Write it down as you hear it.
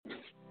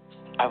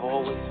I've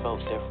always felt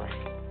different.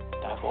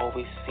 I've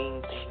always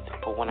seen things,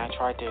 but when I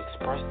tried to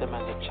express them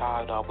as a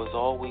child, I was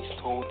always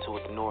told to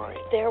ignore it.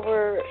 There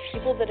were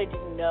people that I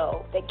didn't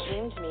know that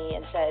came to me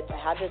and said, I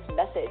have this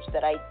message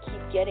that I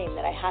keep getting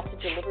that I have to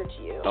deliver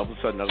to you. All of a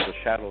sudden, out of the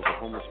shadows, a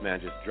homeless man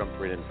just jumped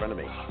right in front of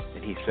me.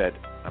 And he said,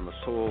 I'm a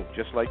soul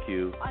just like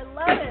you. I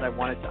love it. I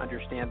wanted to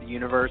understand the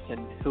universe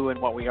and who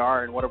and what we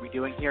are and what are we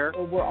doing here.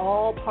 We're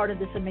all part of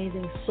this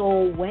amazing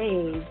soul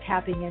wave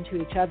tapping into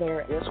each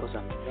other. This was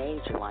a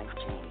major life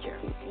changer.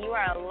 You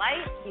are a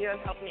light. You have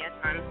helped me a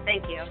ton.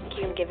 Thank you.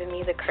 You've given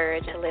me the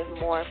courage to live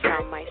more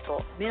from my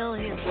soul.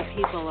 Millions of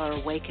people are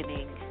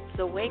awakening.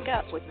 So Wake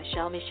Up with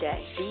Michelle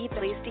Miche, the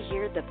place to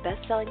hear the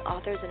best-selling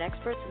authors and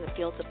experts in the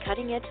fields of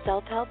cutting-edge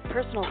self-help,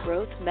 personal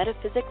growth,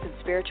 metaphysics, and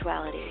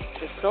spirituality.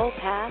 The soul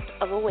path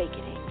of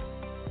awakening.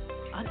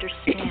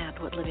 Understand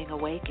what living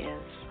awake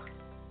is.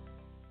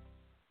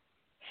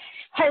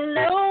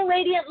 Hello,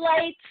 Radiant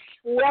Lights.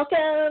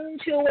 Welcome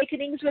to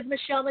Awakenings with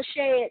Michelle Miche.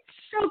 It's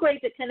so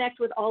great to connect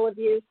with all of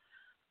you.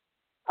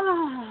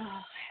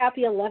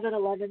 Happy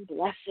 11/11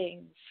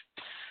 blessings.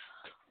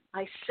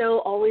 I so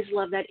always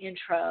love that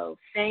intro.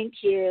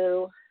 Thank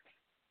you,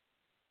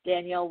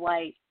 Danielle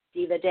White,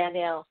 Diva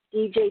Danielle,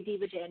 DJ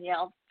Diva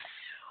Danielle.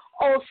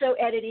 Also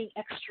editing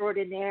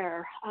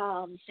extraordinaire.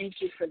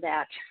 Thank you for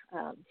that.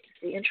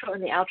 The intro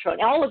and the outro.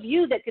 And all of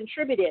you that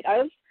contributed.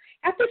 I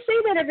have to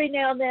say that every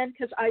now and then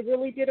because I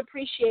really did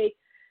appreciate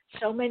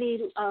so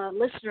many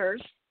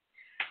listeners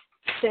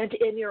sent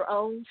in your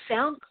own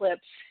sound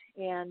clips,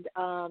 and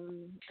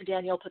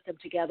Danielle put them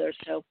together.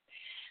 So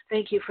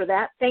thank you for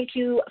that. Thank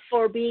you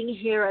for being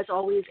here, as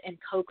always, and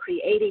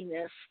co-creating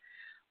this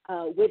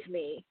with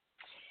me.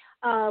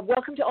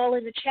 Welcome to all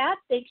in the chat.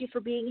 Thank you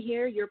for being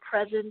here. Your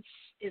presence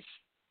is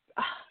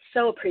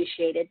so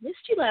appreciated.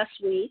 Missed you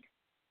last week.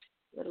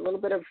 We had a little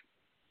bit of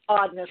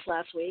oddness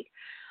last week,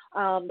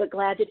 but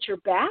glad that you're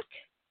back.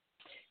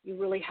 You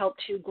really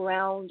helped to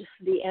ground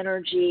the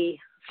energy,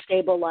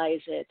 stabilize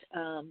it,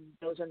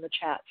 those in the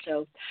chat.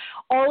 So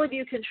all of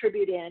you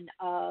contribute in,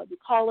 the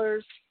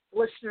callers,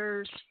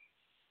 listeners.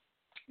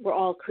 We're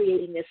all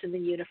creating this in the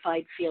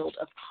unified field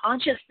of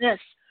consciousness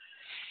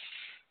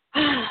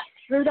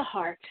through the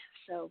heart.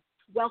 So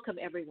welcome,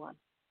 everyone.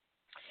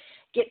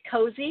 Get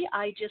cozy.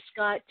 I just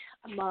got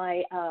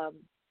my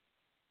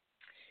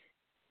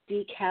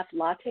decaf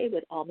latte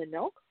with almond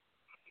milk.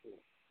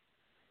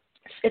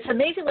 It's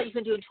amazing what you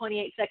can do in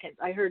 28 seconds.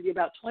 I heard you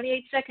about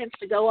 28 seconds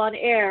to go on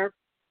air,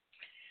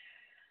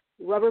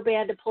 rubber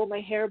band to pull my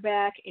hair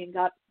back, and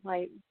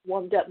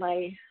warmed up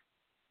my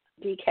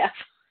decaf.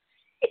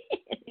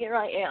 And here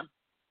I am.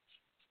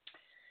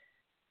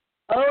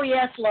 Oh,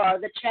 yes, Laura,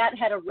 the chat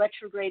had a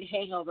retrograde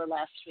hangover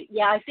last week.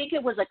 Yeah, I think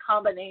it was a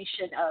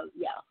combination of,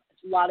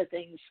 a lot of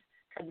things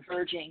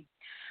converging.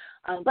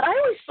 But I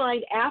always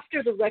find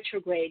after the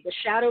retrograde, the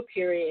shadow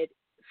period,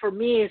 for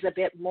me, is a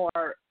bit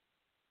more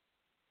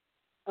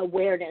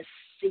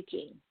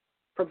awareness-seeking,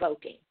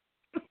 provoking.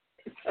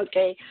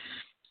 Okay?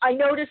 I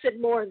notice it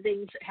more in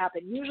things that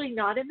happen, usually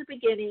not in the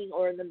beginning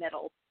or in the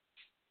middle.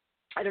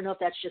 I don't know if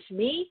that's just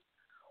me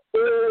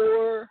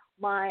or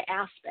my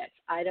aspects.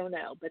 I don't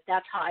know. But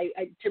that's how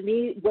to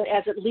me,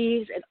 as it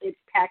leaves, it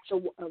packs a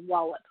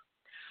wallop.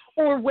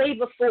 Or way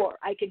before,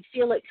 I can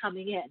feel it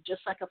coming in,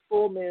 just like a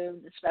full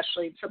moon,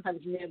 especially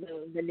sometimes new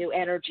moon, the new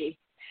energy.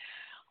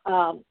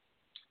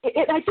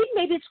 I think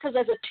maybe it's because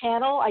as a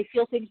channel, I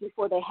feel things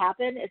before they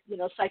happen. As,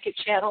 psychic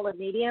channel and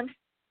medium.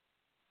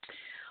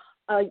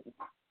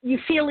 You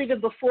feel even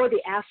before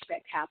the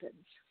aspect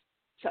happens.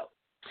 So,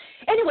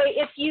 anyway,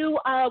 if you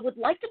would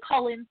like to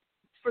call in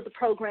for the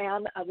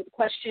program with a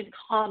question,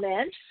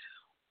 comment,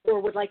 or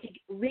would like a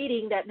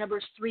reading, that number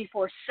is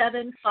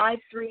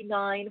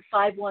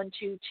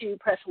 347-539-5122.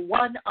 Press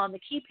 1 on the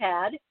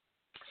keypad.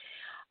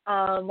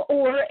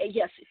 Or,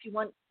 yes, if you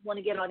want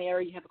to get on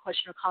air, you have a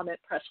question or comment,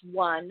 press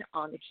 1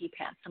 on the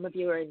keypad. Some of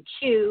you are in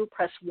queue,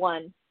 press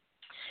 1.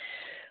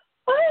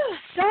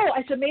 So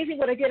it's amazing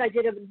what I did. I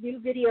did a new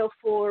video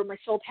for my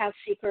Soul Path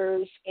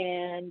Seekers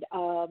and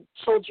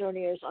Soul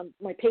Journeyers on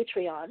my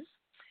Patreon.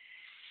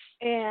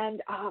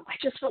 And I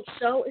just felt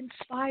so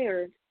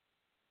inspired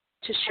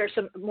to share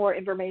some more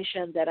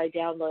information that I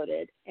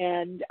downloaded.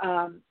 And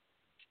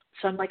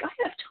so I'm like, I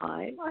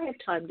have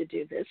time to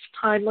do this.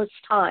 Timeless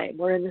time.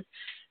 We're in the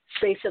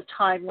space of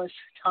timeless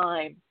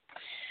time.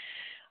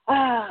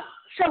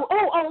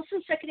 Also,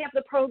 second half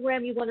of the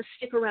program, you want to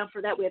stick around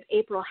for that. We have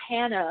April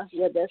Hanna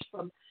with us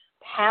from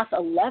Path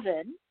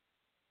 11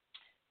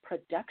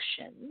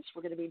 Productions.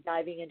 We're going to be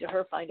diving into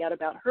her, find out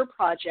about her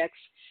projects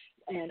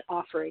and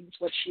offerings,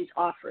 what she's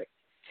offering.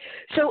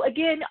 So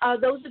again,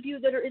 those of you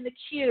that are in the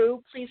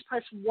queue, please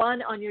press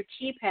 1 on your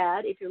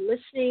keypad. If you're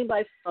listening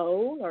by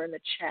phone or in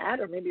the chat,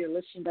 or maybe you're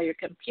listening by your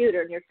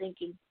computer and you're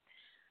thinking,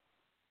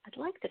 I'd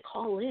like to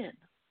call in.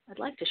 I'd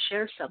like to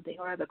share something,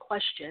 or I have a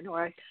question,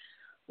 or I'd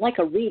like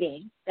a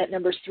reading. That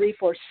number is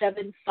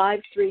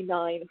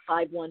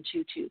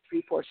 347-539-5122,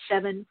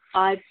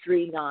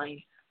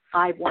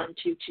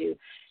 347-539-5122.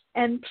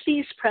 And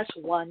please press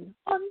 1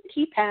 on the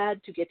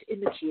keypad to get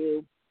in the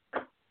queue.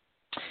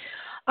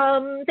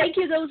 Thank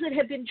you those that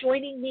have been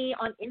joining me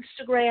on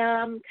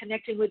Instagram,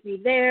 connecting with me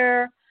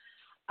there.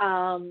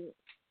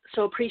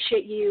 So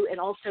appreciate you, and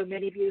also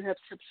many of you have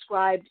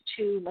subscribed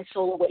to my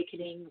Soul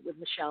Awakening with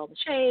Michelle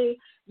Miche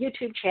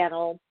YouTube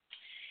channel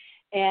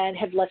and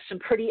have left some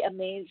pretty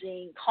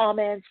amazing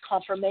comments,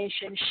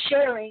 confirmation,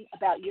 sharing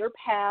about your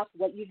path,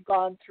 what you've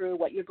gone through,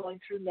 what you're going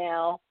through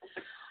now.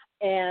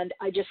 And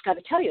I just got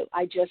to tell you,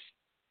 I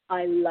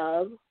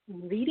love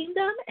reading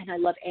them and I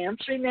love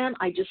answering them.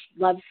 I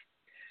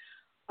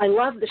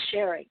love the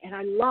sharing, and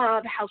I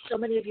love how so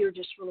many of you are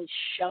just really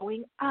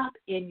showing up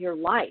in your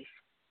life.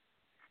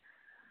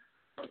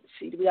 Let's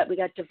see, we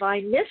got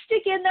Divine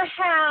Mystic in the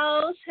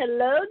house.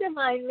 Hello,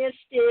 Divine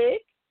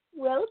Mystic.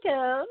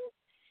 Welcome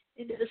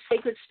into the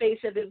sacred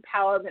space of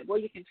empowerment. Well,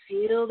 you can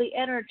feel the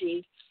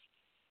energy.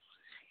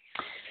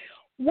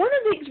 One of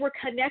the things we're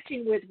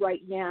connecting with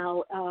right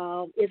now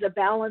is a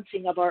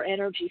balancing of our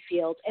energy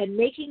field and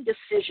making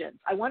decisions.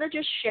 I want to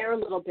just share a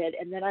little bit,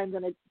 and then I'm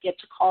going to get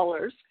to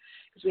callers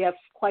because we have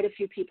quite a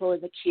few people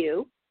in the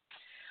queue.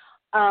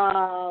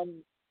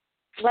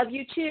 Love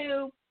you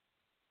too.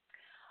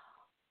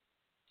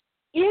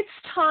 It's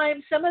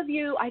time. Some of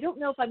you, I don't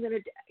know if I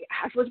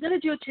was going to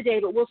do it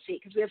today, but we'll see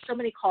because we have so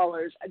many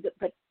callers.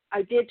 But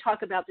I did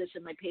talk about this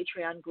in my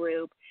Patreon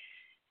group.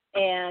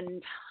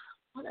 And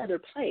what other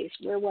place?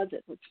 Where was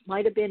it? It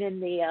might have been in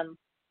the, I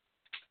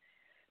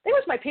think it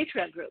was my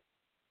Patreon group.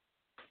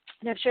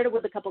 And I've shared it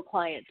with a couple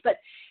clients. But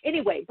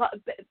anyway, but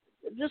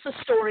just a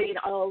story, and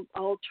I'll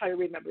try to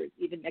remember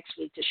even next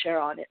week to share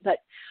on it.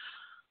 But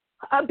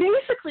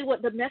basically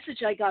what the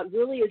message I got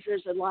really is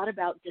there's a lot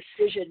about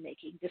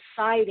decision-making,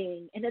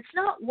 deciding, and it's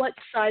not what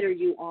side are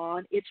you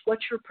on, it's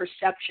what's your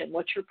perception,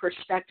 what's your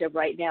perspective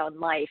right now in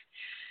life.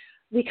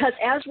 Because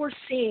as we're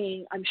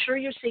seeing, I'm sure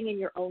you're seeing in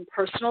your own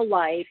personal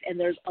life, and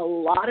there's a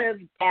lot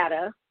of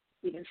data,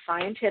 even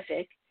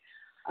scientific.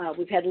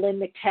 We've had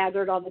Lynn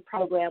McTaggart on the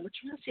program, which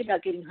we're going to see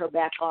about getting her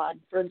back on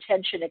for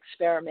Intention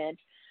Experiment.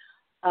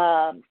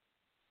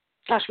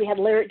 We had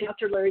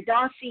Dr. Larry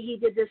Dossey. He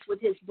did this with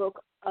his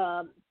book,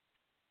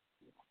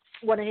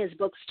 one of his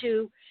books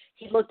too.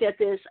 He looked at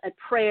this, at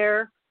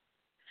prayer.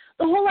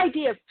 The whole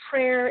idea of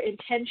prayer,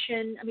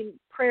 intention,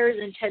 prayer is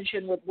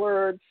intention with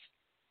words,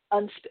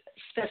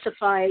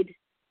 unspecified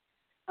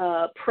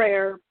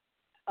prayer.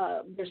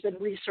 There's been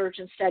research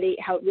and study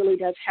how it really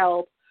does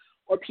help,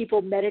 or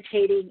people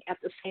meditating at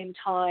the same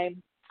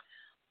time,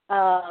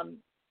 how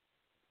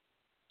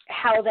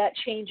that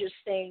changes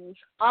things.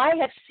 I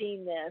have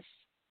seen this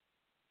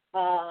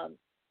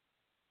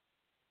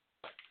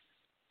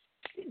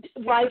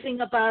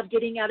rising above,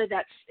 getting out of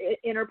that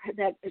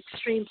that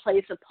extreme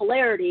place of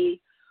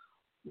polarity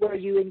where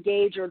you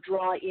engage or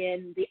draw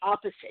in the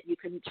opposite. You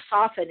can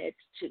soften it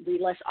to be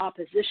less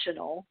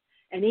oppositional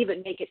and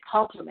even make it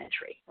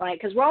complementary, right?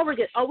 Because we're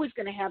always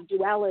going to have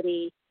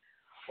duality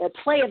or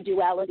play of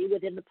duality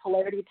within the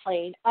polarity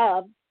plane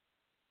of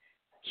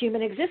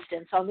human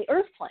existence on the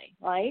earth plane,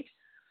 right?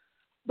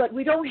 But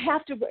we don't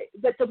have to,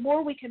 but the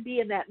more we can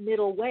be in that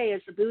middle way,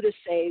 as the Buddhists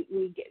say,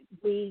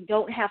 we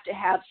don't have to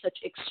have such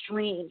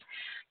extremes.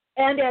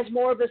 And as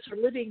more of us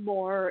are living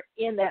more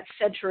in that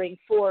centering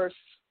force,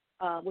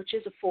 which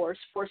is a force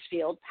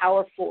field,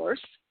 power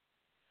force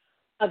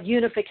of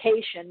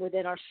unification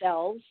within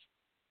ourselves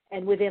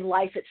and within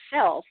life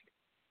itself,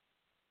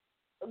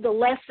 the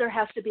less there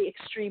has to be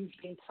extremes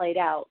being played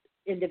out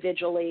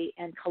individually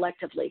and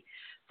collectively.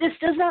 This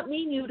does not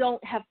mean you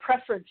don't have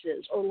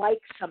preferences or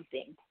like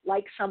something,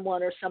 like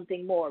someone or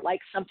something more,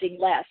 like something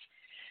less.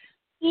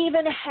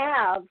 Even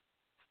have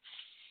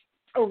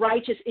a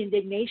righteous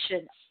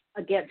indignation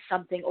against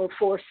something or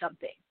for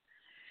something.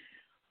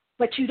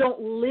 But you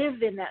don't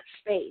live in that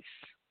space.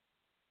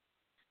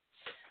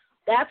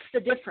 That's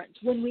the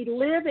difference. When we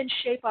live and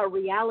shape our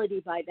reality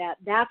by that,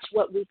 that's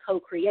what we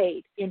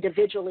co-create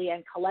individually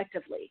and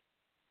collectively.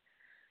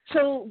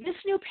 So this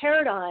new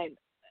paradigm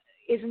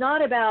is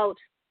not about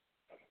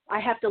I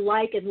have to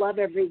like and love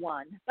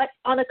everyone, but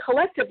on a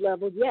collective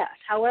level, yes.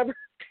 However,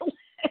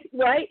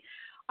 right?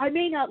 I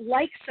may not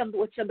like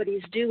what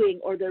somebody's doing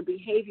or their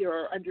behavior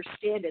or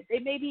understand it. They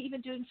may be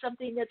even doing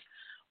something that's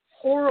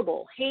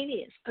horrible,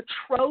 heinous,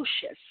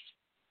 atrocious.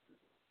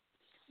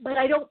 But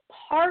I don't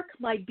park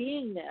my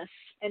beingness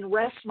and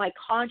rest my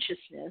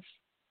consciousness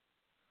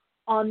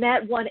on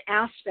that one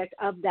aspect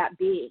of that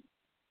being.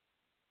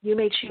 You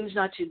may choose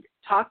not to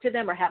talk to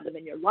them or have them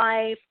in your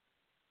life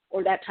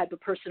or that type of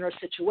person or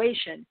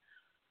situation.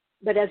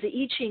 But as the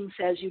I Ching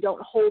says, you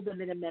don't hold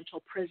them in a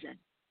mental prison.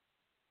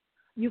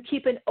 You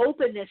keep an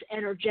openness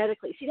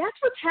energetically. See, that's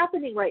what's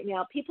happening right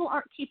now. People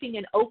aren't keeping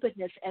an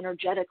openness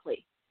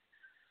energetically.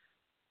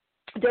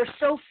 They're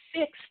so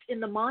fixed in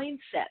the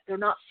mindset. They're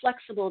not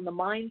flexible in the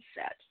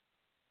mindset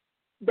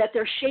that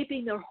they're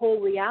shaping their whole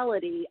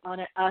reality on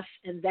an us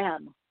and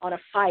them, on a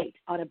fight,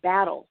 on a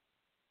battle,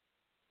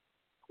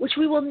 which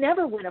we will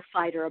never win a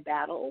fight or a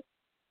battle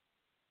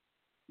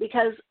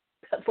because,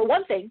 for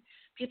one thing,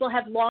 people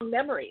have long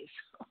memories,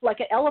 like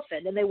an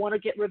elephant, and they want to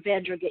get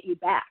revenge or get you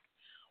back,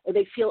 or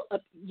they feel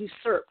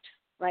usurped,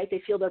 right?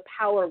 They feel their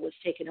power was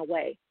taken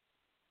away.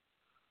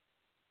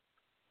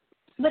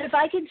 But if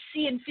I can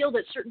see and feel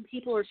that certain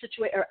people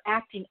are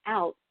acting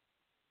out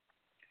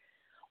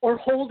or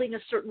holding a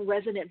certain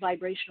resonant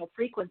vibrational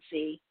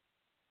frequency,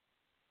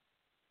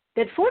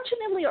 that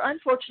fortunately or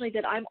unfortunately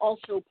that I'm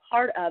also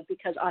part of,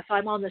 because if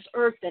I'm on this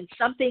earth, then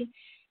something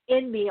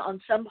in me on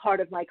some part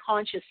of my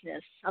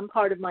consciousness, some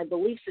part of my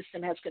belief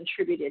system has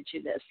contributed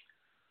to this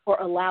or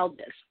allowed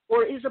this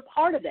or is a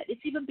part of it.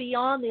 It's even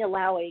beyond the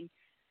allowing.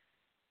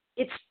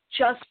 It's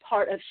just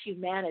part of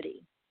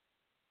humanity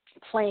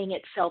playing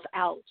itself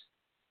out.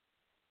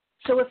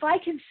 So if I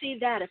can see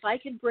that, if I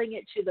can bring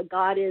it to the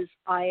God is,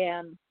 I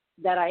am,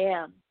 that I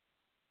am,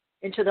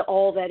 into the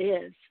all that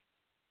is,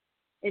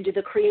 into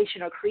the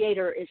creation or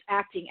creator is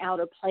acting out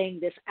or playing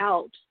this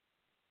out.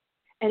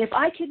 And if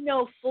I can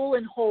know full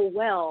and whole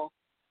well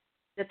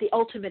that the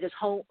ultimate is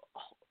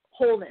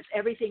wholeness,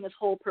 everything is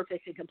whole,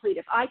 perfect, and complete.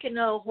 If I can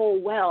know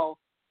whole well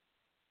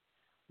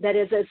that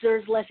as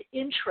there's less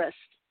interest,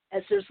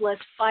 as there's less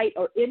fight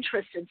or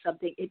interest in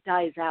something, it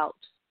dies out.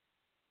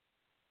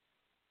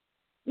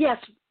 Yes,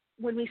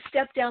 when we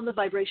step down the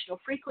vibrational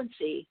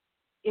frequency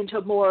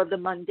into more of the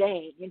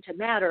mundane, into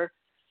matter,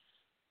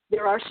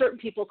 there are certain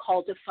people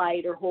called to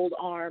fight or hold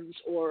arms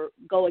or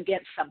go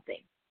against something.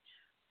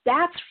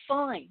 That's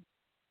fine.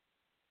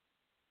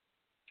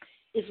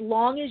 As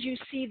long as you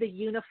see the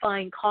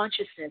unifying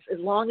consciousness, as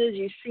long as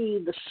you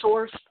see the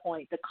source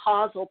point, the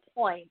causal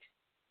point,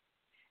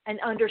 and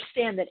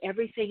understand that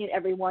everything and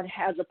everyone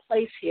has a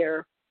place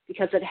here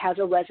because it has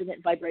a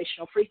resonant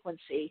vibrational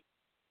frequency,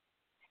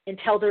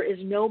 until there is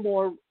no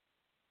more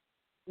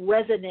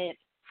resonant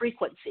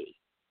frequency,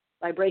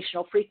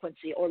 vibrational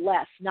frequency or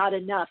less, not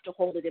enough to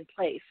hold it in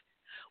place,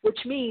 which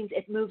means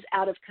it moves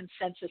out of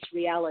consensus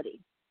reality.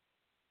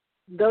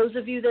 Those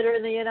of you that are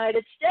in the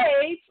United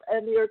States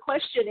and you're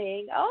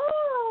questioning,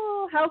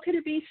 oh, how could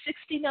it be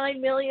 69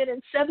 million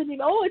and 70?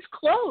 Oh, it's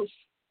close.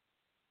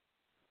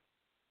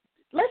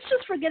 Let's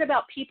just forget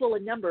about people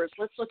and numbers.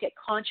 Let's look at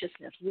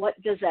consciousness.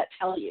 What does that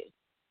tell you?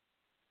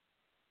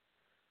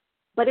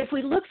 But if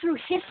we look through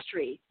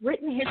history,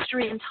 written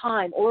history in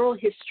time, oral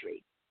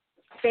history,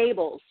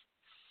 fables,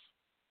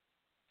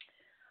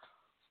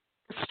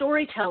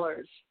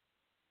 storytellers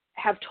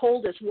have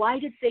told us, why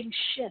did things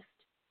shift?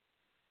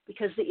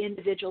 Because the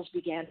individuals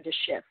began to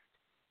shift.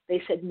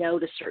 They said no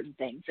to certain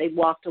things. They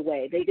walked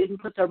away. They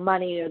didn't put their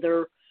money or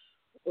their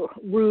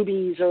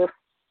rubies or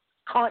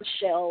conch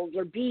shells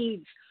or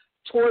beads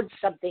towards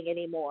something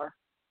anymore.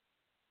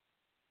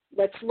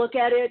 Let's look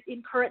at it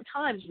in current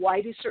times.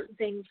 Why do certain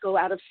things go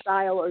out of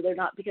style or they're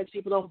not? Because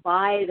people don't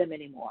buy them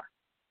anymore.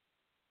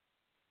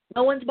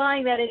 No one's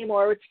buying that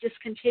anymore. It's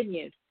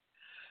discontinued.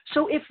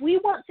 So if we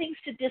want things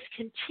to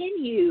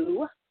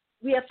discontinue,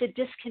 we have to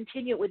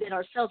discontinue it within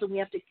ourselves, and we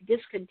have to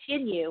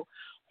discontinue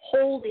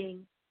holding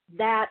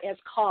that as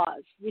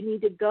cause. We need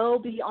to go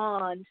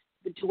beyond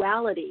the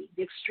duality,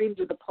 the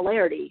extremes of the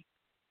polarity.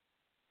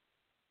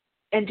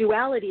 And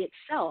duality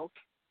itself,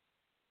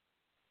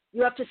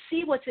 you have to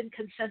see what's in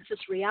consensus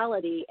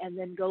reality and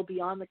then go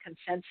beyond the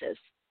consensus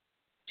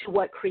to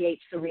what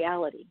creates the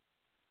reality,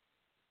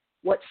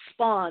 what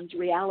spawns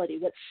reality,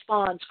 what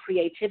spawns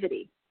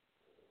creativity.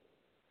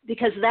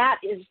 Because that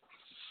is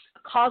a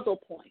causal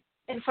point.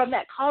 And from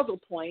that causal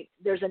point,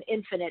 there's an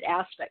infinite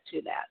aspect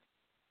to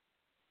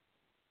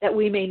that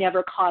we may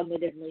never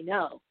cognitively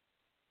know.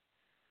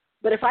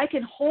 But if I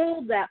can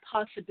hold that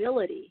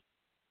possibility,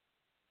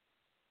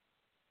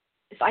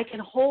 if I can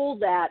hold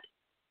that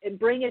and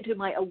bring into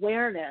my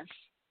awareness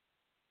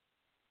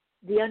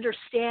the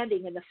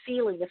understanding and the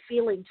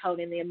feeling tone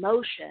and the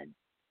emotion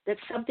that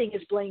something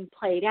is being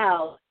played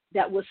out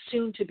that was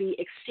soon to be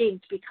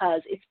extinct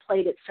because it's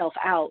played itself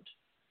out,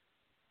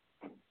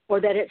 or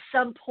that at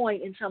some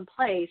point in some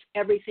place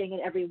everything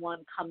and everyone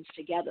comes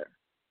together.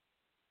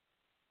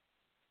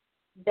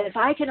 That if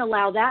I can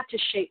allow that to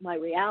shape my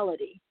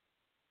reality,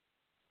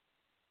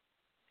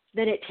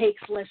 then it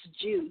takes less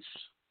juice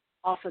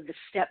off of the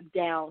step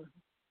down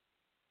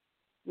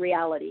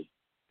reality,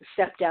 the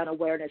step down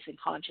awareness and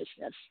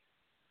consciousness,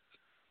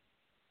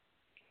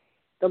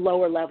 the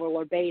lower level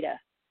or beta.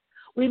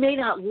 We may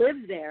not live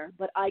there,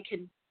 but I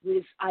can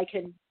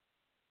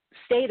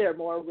stay there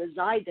more,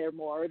 reside there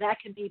more. That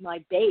can be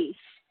my base.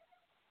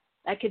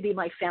 That can be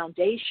my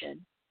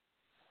foundation.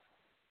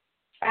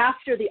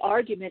 After the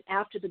argument,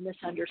 after the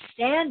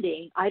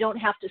misunderstanding, I don't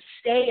have to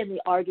stay in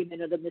the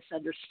argument or the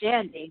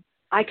misunderstanding.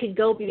 I can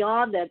go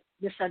beyond that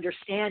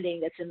misunderstanding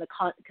that's in the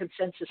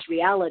consensus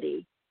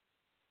reality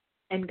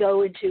and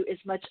go into as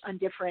much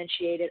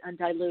undifferentiated,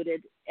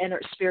 undiluted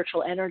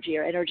spiritual energy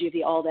or energy of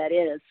the all that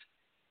is,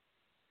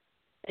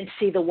 and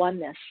see the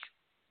oneness,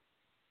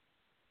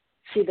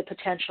 see the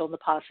potential and the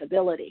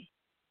possibility.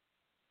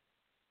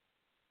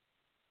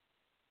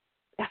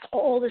 That's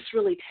all this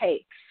really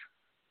takes.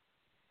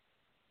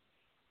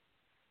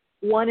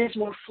 One is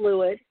more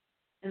fluid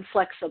and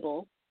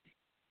flexible,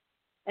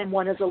 and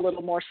one is a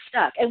little more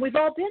stuck. And we've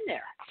all been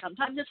there.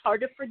 Sometimes it's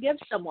hard to forgive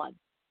someone.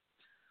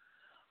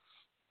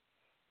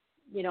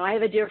 You know, I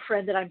have a dear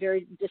friend that I'm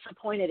very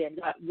disappointed in,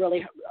 got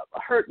really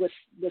hurt with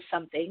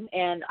something,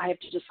 and I have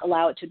to just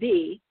allow it to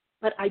be.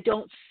 but I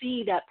don't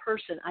see that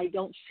person. I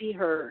don't see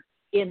her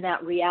in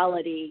that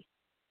reality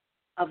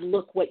of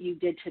look what you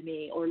did to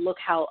me, or look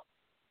how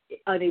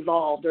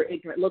unevolved or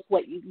ignorant. Look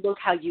what you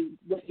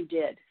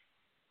did.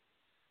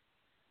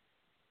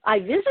 I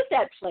visit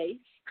that place.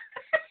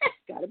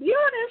 Got to be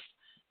honest,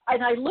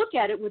 and I look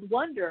at it with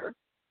wonder.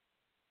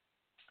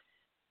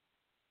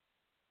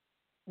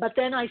 But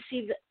then I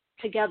see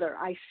together.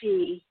 I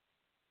see,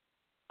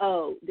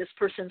 oh, this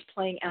person's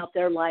playing out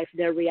their life,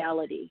 their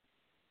reality.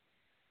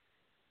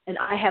 And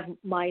I have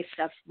my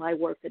stuff, my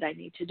work that I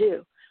need to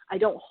do. I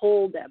don't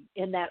hold them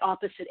in that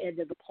opposite end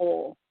of the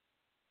pole.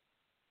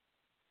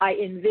 I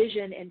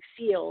envision and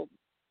feel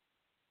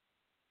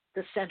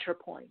the center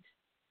point.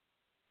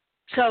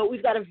 So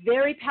we've got a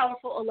very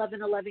powerful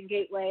 1111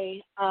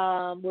 gateway.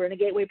 We're in a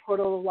gateway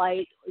portal of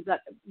light. We've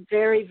got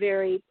very,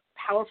 very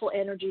powerful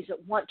energies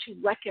that want to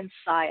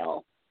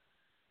reconcile.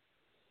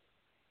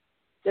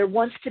 There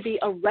wants to be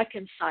a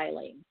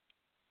reconciling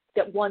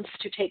that wants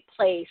to take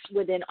place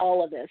within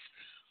all of this.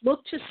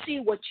 Look to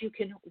see what you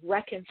can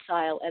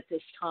reconcile at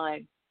this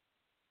time.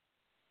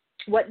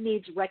 What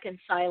needs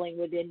reconciling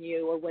within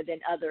you or within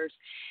others.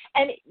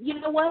 And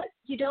you know what?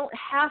 You don't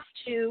have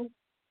to.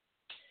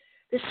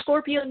 The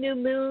Scorpio new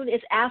moon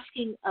is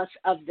asking us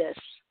of this.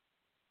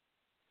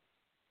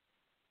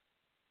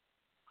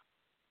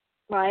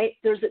 Right?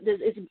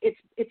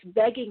 It's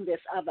begging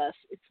this of us,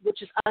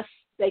 which is us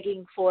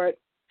begging for it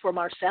from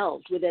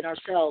ourselves, within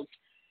ourselves.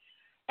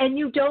 And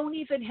you don't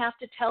even have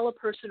to tell a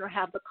person or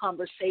have the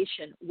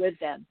conversation with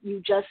them.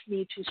 You just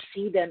need to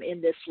see them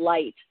in this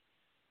light.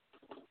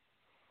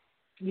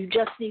 You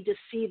just need to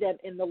see them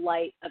in the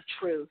light of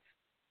truth.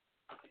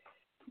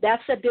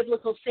 That's a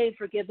biblical saying,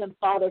 forgive them,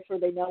 Father, for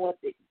they know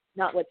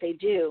not what they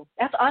do.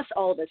 That's us,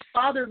 all of us.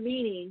 Father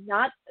meaning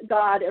not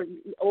God or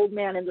old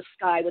man in the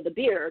sky with a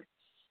beard.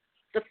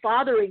 The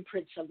fathering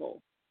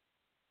principle.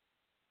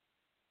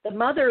 The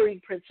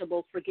mothering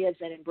principle forgives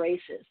and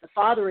embraces. The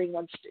fathering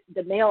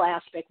the male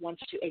aspect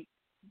wants to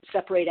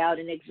separate out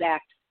and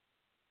exact,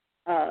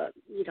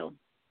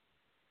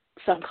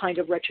 some kind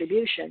of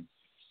retribution.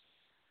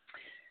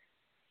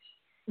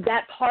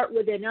 That part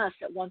within us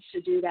that wants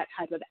to do that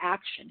type of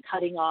action,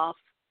 cutting off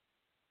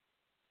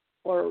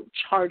or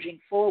charging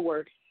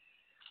forward,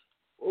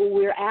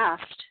 we're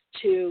asked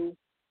to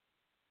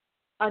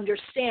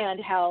understand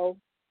how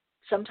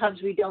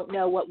sometimes we don't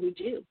know what we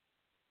do.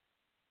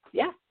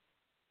 Yeah.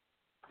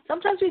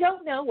 Sometimes we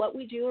don't know what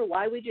we do or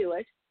why we do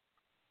it.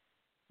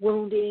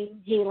 Wounding,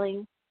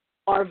 healing,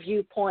 our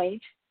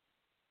viewpoint.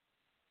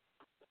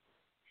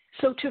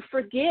 So to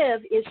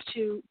forgive is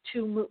to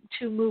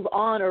move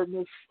on or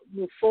move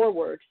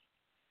forward.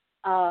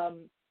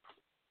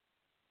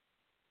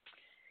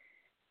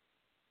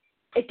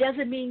 It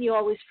doesn't mean you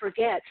always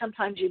forget.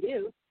 Sometimes you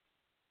do.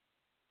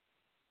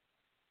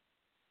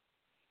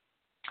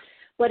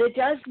 But it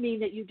does mean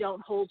that you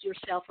don't hold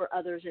yourself or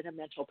others in a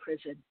mental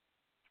prison.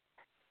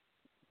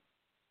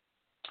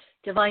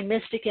 Divine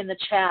Mystic in the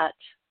chat.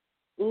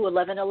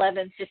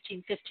 1111,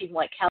 1515,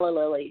 White Calla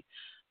Lily.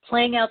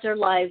 Playing out their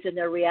lives and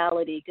their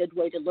reality. Good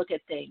way to look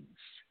at things.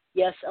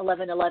 Yes,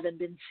 1111,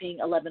 been seeing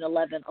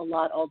 1111 a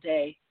lot all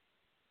day.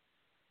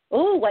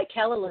 Oh, White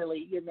Calla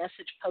Lily, your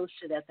message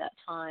posted at that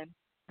time.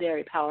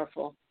 Very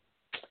powerful.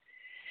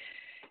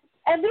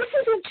 And this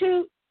isn't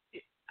to,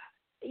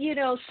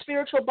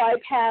 spiritual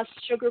bypass,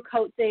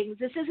 sugarcoat things.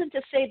 This isn't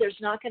to say there's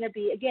not going to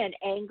be, again,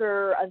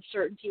 anger,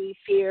 uncertainty,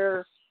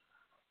 fear,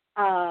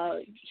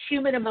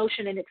 human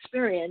emotion and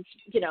experience,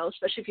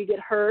 especially if you get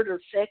hurt or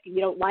sick and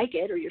you don't like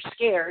it or you're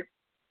scared.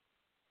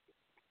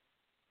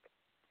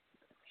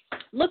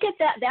 Look at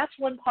that. That's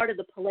one part of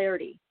the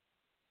polarity.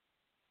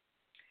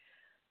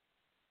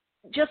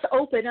 Just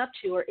open up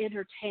to or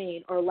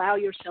entertain or allow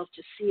yourself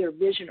to see or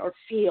vision or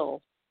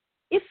feel,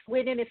 if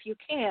you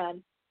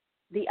can,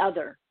 the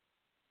other.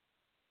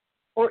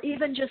 Or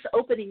even just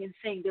opening and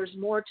saying, there's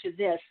more to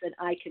this than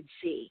I can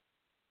see.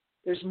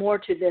 There's more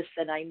to this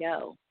than I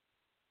know.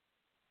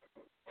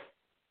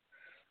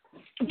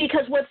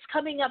 Because what's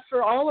coming up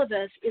for all of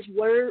us is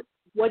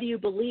what do you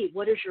believe?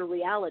 What is your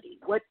reality?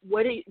 What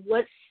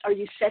are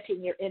you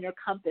setting your inner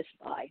compass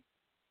by?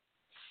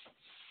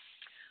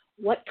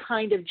 What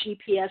kind of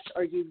GPS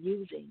are you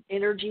using?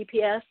 Inner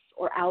GPS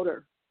or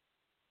outer?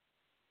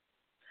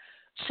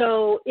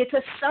 So it's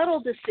a subtle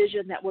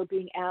decision that we're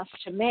being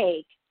asked to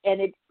make,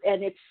 and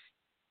it's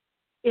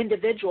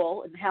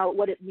individual, and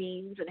what it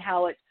means and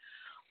how it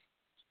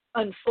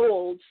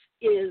unfolds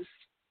is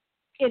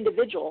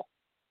individual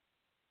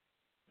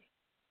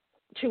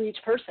to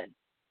each person.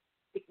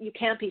 You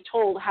can't be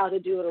told how to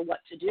do it or what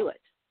to do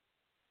it.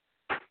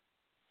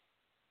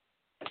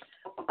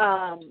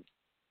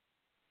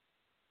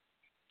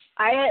 I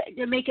had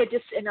to make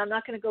and I'm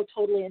not going to go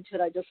totally into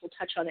it, I just will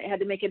touch on it. I had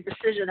to make a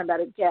decision about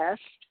a guest,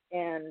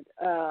 and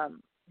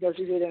those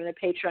of you that are in the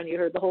Patreon, you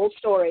heard the whole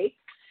story.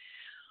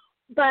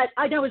 But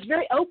I was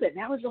very open.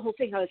 That was the whole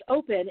thing. I was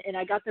open, and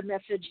I got the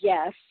message,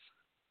 yes,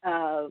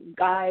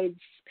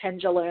 guides,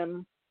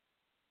 pendulum,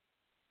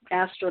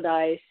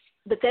 astrodice.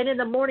 But then in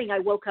the morning I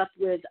woke up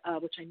with,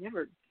 which I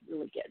never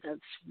really get. That's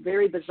a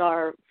very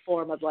bizarre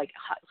form of like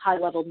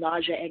high-level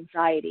nausea,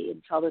 anxiety,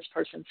 and saw this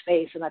person's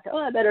face, and I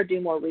thought, I better do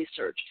more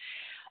research.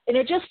 And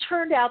it just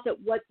turned out that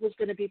what was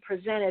going to be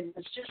presented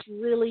was just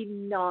really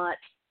not,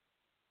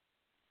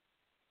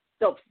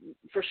 so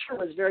for sure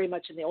was very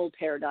much in the old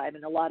paradigm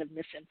and a lot of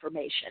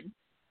misinformation.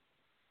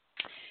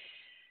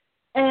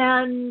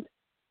 And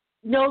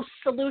no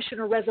solution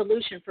or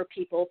resolution for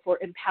people for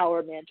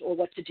empowerment or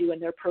what to do in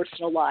their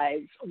personal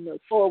lives or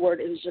move forward.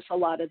 It was just a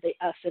lot of the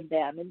us and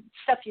them and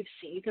stuff you've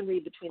seen. You can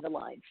read between the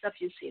lines, stuff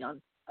you've seen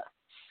on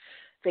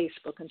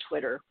Facebook and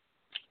Twitter.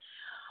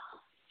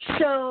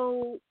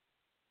 So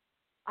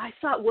I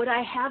thought, would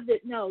I have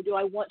that? No. Do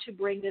I want to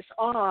bring this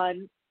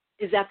on?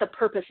 Is that the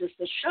purpose of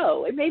the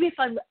show? And maybe if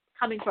I'm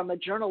coming from a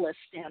journalist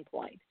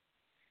standpoint,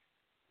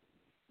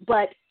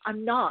 but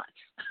I'm not.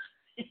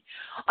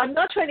 I'm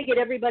not trying to get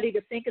everybody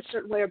to think a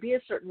certain way or be a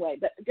certain way,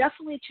 but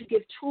definitely to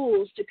give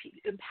tools to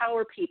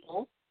empower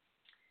people,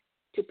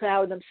 to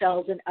empower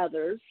themselves and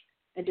others,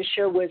 and to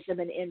share wisdom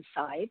and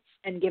insights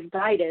and give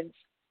guidance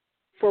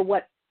for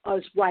what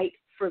is right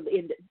for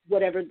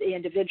whatever the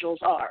individuals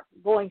are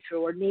going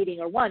through or needing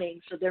or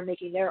wanting, so they're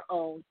making their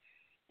own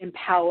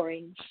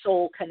empowering,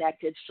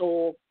 soul-connected,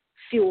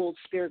 soul-fueled,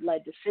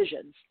 spirit-led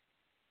decisions,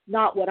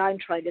 not what I'm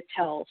trying to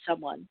tell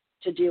someone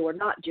to do or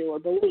not do or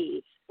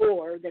believe,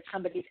 or that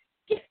somebody's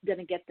going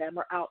to get them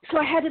or out. So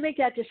I had to make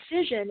that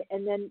decision,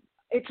 and then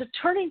it's a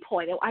turning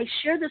point. I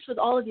share this with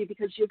all of you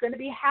because you're going to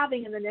be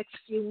having in the next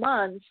few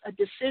months a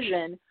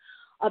decision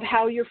of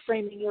how you're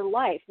framing your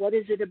life. What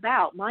is it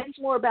about? Mine's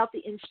more about the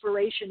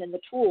inspiration and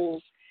the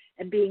tools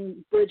and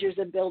being bridgers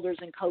and builders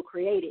and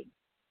co-creating.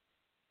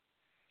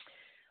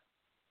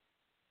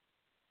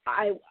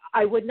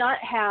 I would not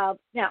have,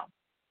 now,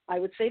 I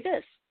would say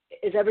this,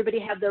 is everybody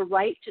have their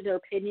right to their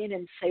opinion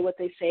and say what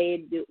they say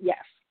and do?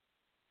 Yes.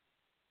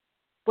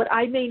 But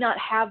I may not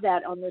have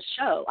that on this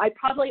show. I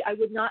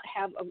would not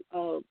have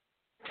a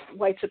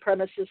white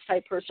supremacist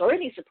type person or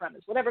any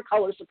supremacist, whatever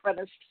color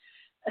supremacist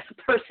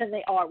person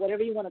they are,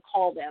 whatever you want to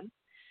call them.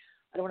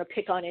 I don't want to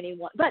pick on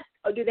anyone. But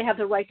do they have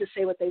the right to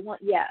say what they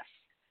want? Yes.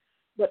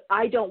 But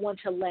I don't want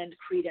to lend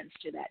credence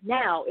to that.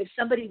 Now, if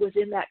somebody was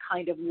in that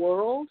kind of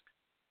world,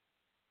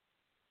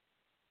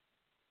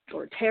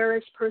 or a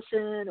terrorist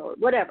person or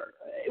whatever,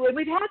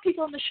 we've had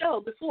people on the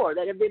show before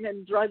that have been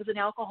in drugs and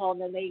alcohol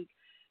and then they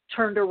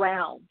turned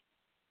around.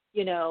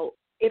 You know,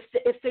 if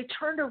they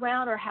turned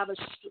around or have a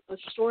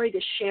story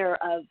to share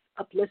of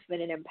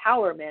upliftment and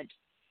empowerment,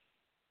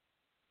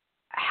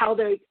 how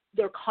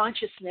their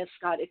consciousness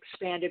got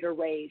expanded or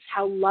raised,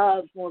 how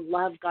more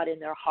love got in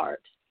their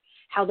heart,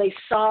 how they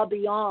saw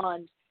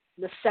beyond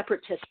the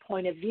separatist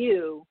point of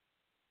view,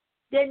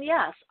 then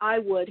yes, I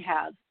would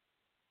have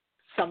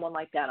someone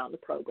like that on the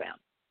program.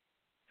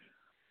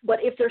 But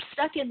if they're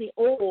stuck in the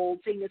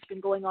old thing that's been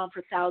going on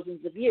for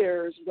thousands of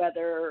years,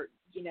 whether,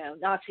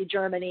 Nazi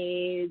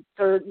Germany,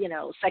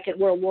 Second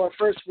World War,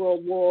 First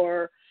World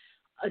War,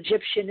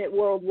 Egyptian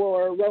World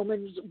War,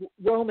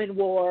 Roman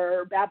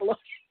War, Babylonian War,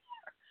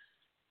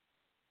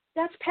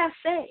 that's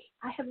passé.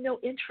 I have no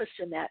interest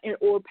in that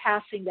or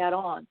passing that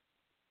on.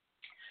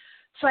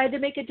 So I had to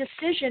make a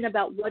decision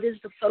about what is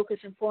the focus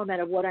and format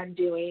of what I'm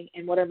doing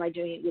and what am I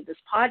doing with this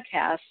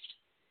podcast.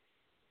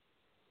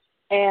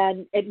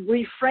 And it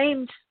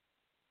reframed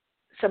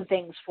some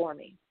things for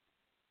me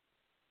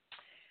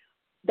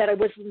that I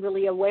wasn't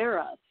really aware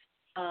of.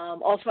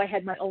 Also, I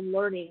had my own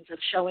learnings of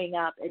showing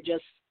up and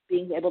just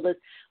being able to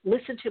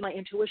listen to my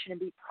intuition and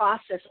be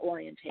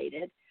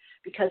process-orientated,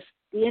 because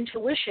the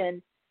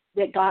intuition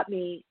that got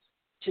me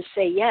to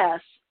say yes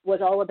was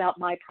all about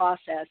my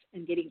process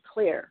and getting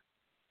clear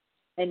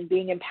and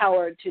being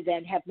empowered to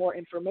then have more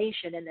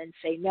information and then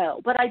say no.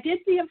 But I did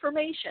the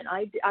information.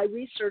 I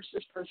researched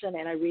this person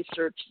and I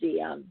researched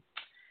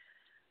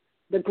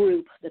the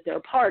group that they're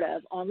a part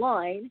of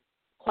online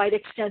quite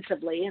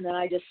extensively, and then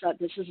I just thought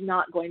this is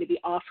not going to be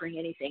offering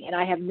anything. And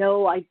I have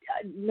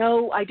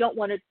I don't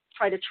want to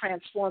try to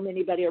transform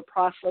anybody or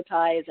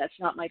proselytize. That's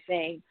not my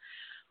thing.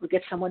 Or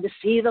get someone to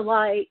see the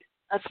light.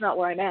 That's not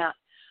where I'm at.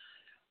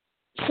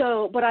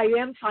 So, but I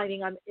am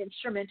finding I'm an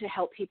instrument to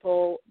help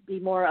people be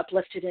more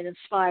uplifted and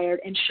inspired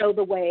and show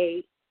the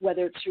way,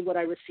 whether it's through what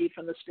I receive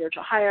from the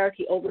spiritual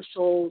hierarchy,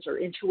 oversouls, or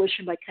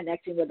intuition by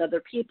connecting with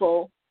other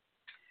people,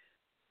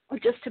 or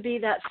just to be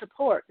that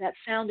support, that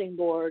sounding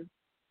board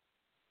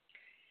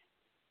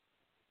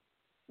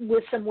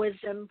with some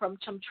wisdom from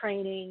some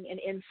training and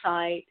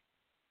insight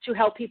to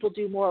help people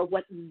do more of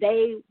what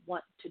they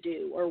want to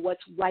do or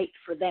what's right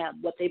for them,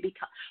 what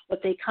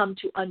they come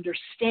to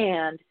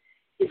understand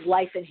is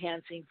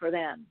life-enhancing for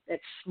them.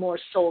 That's more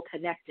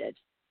soul-connected.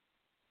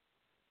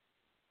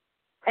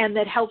 And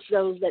that helps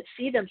those that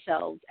see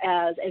themselves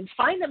as, and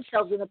find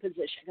themselves in a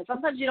position. Because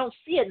sometimes you don't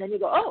see it, and then you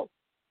go, oh,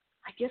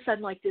 I guess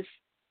I'm like this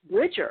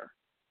bridger.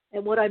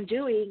 And what I'm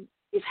doing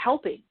is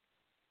helping.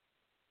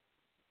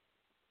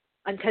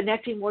 I'm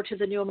connecting more to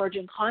the new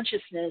emergent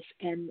consciousness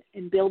and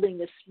building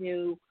this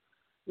new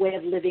way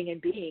of living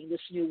and being,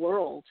 this new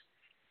world.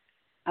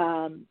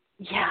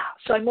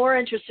 So I'm more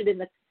interested in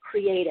the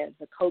creative,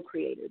 the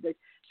co-creator,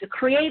 the the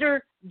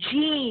creator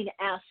gene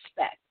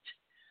aspect.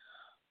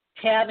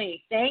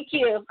 Tammy, thank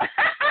you.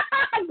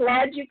 I'm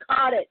glad you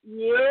caught it.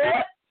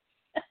 Yeah.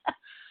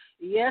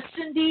 Yes,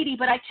 indeedy.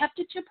 But I kept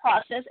it to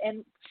process,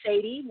 and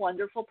Sadie,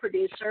 wonderful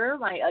producer,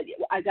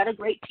 I got a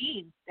great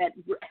team that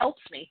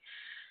helps me.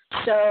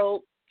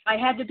 So I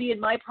had to be in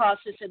my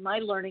process and my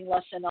learning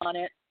lesson on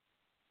it,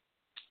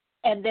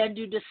 and then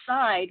to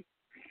decide,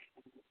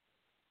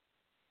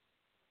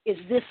 is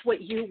this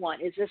what you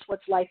want? Is this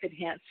what's life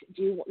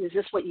enhancing? Is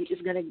this what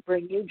is going to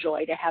bring you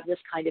joy to have this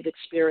kind of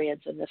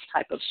experience in this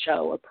type of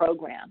show or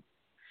program?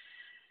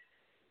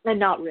 And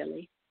not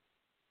really.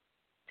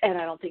 And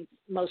I don't think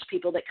most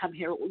people that come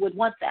here would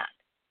want that.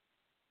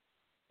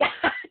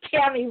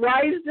 Tammy,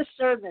 wise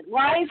discernment.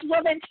 Wise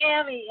woman,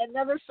 Tammy,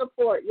 another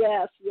support.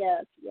 Yes.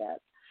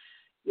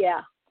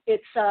 Yeah,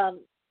 it's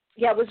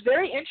it was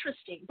very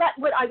interesting. But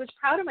what I was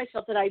proud of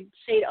myself that I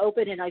stayed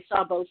open and I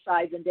saw both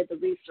sides and did the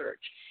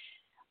research.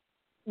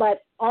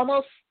 But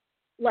almost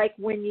like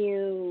when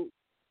you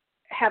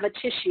have a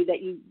tissue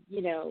that you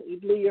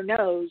blew your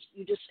nose,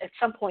 you just at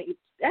some point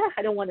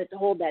I don't want it to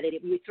hold that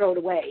anymore. You throw it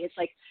away. It's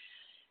like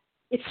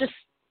it's just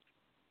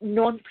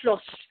non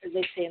plus, as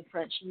they say in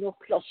French, non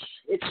plus.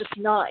 It's just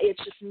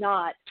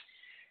not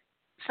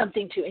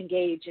something to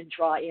engage and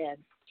draw in.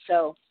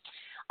 So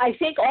I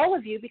thank all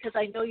of you because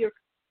I know your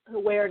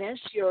awareness,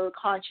 your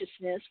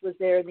consciousness was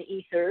there in the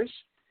ethers.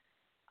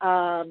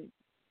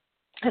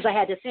 Because I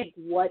had to think,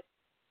 what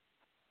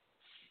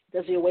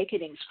does the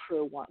Awakenings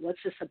crew want?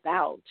 What's this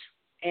about?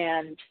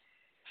 And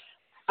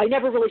I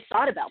never really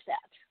thought about that.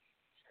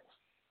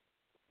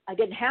 I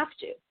didn't have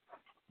to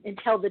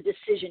until the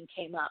decision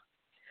came up.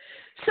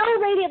 So,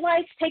 Radiant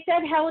Lights, take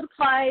that how it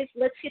applies.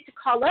 Let's get to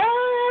callers.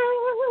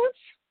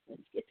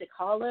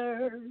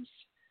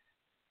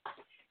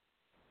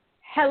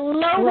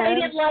 Hello,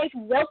 Radiant Light.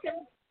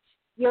 Welcome.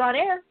 You're on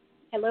air.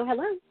 Hello.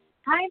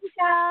 Hi,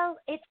 Michelle.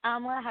 It's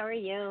Amla. How are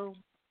you?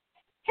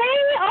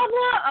 Hey,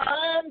 Amla.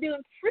 I'm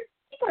doing pretty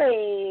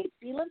great.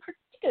 Feeling pretty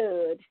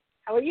good.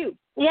 How are you?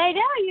 Yeah, I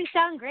know. You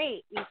sound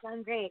great.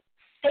 Thank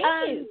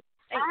you.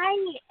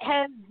 I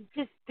have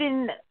just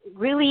been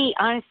really,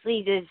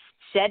 honestly, just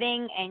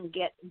shedding and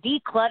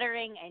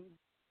decluttering and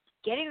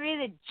getting rid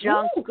of the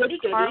junk, goody.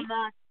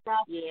 karma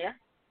stuff. Yeah.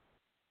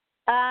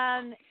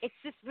 It's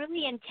just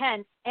really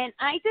intense, and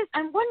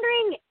I'm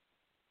wondering,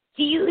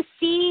 do you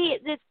see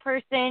this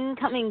person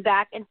coming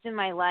back into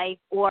my life,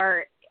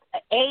 or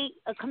a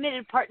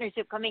committed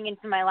partnership coming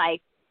into my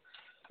life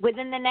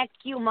within the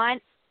next few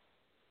months?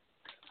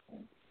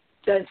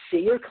 Let's see.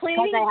 You're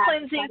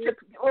cleansing to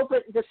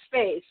open the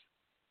space.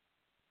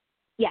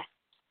 Yes.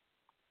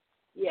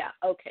 Yeah.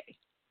 Okay.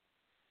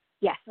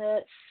 Yes.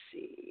 Let's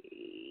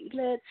see.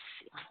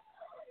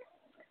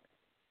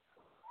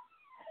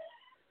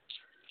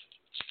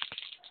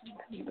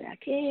 Coming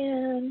back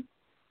in.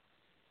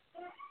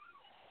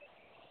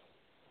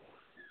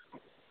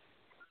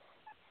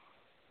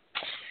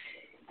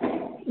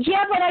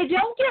 Yeah, but I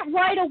don't get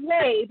right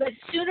away, but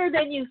sooner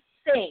than you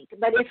think.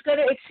 But it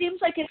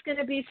seems like it's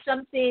gonna be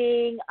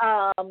something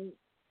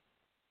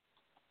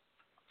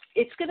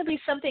it's gonna be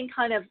something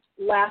kind of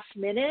last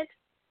minute.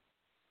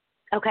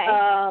 Okay.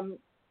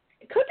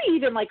 It could be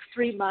even like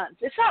 3 months.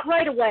 It's not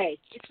right away.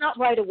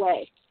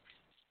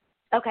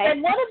 Okay.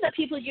 And one of the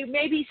people you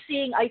may be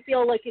seeing, I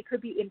feel like it could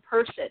be in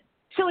person.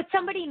 So it's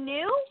somebody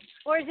new,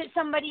 or is it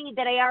somebody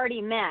that I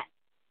already met?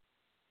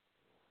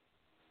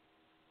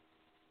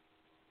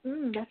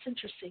 That's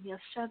interesting.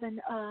 Yes, 7.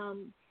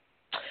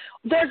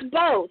 There's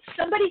both.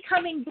 Somebody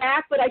coming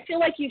back, but I feel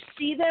like you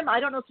see them.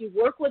 I don't know if you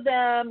work with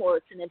them, or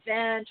it's an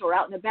event, or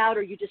out and about,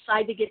 or you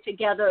decide to get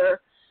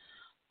together.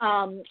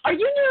 Are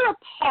you near a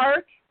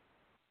park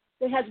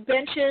that has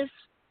benches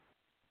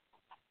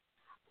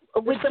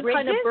with some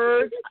kind of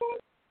bird?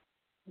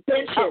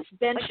 Benches.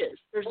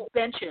 There's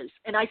benches,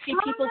 and I see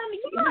people.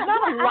 There's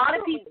not a lot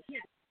of people.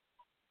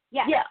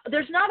 Yeah. Yeah,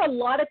 there's not a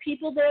lot of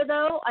people there,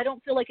 though. I don't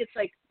feel like it's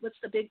like, what's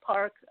the big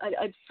park?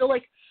 I feel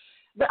like,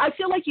 but I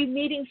feel like you're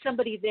meeting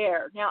somebody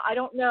there. Now, I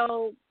don't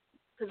know,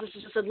 because this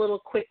is just a little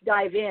quick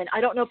dive in.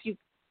 I don't know if you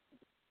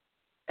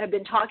have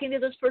been talking to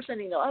this person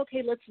and you go,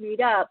 okay, let's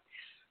meet up.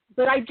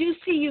 But I do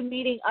see you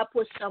meeting up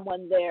with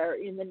someone there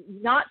in the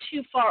not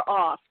too far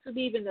off, could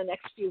be even the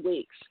next few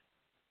weeks.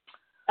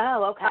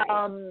 Oh, okay.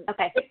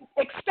 Okay.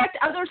 Expect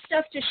other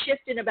stuff to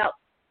shift in about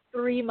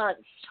 3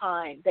 months'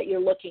 time that you're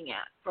looking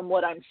at, from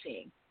what I'm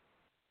seeing.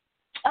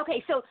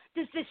 Okay, so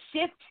does the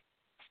shift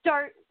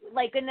start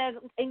like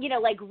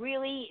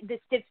really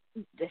this is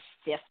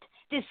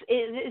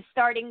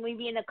starting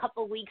maybe in a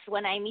couple weeks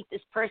when I meet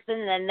this person,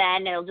 and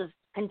then it'll just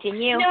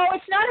continue? No,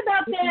 it's not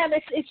about them.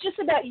 It's just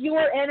about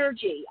your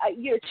energy.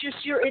 It's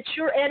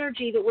your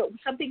energy that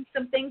some things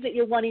that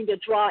you're wanting to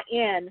draw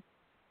in.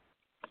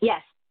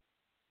 Yes.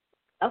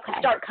 Okay.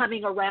 Start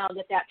coming around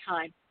at that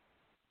time.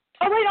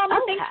 All right, Alma,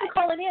 thanks for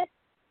calling in.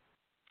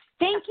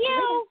 Thank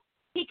you.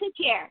 Take good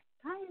care.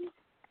 Bye.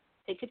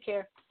 Take good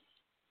care.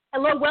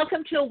 Hello,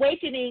 welcome to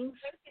Awakenings.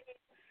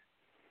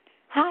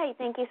 Hi,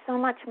 thank you so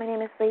much. My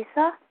name is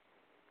Lisa.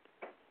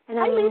 And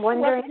I'm Lisa.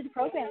 wondering, welcome to the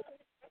program.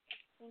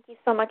 Thank you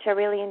so much. I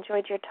really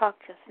enjoyed your talk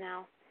just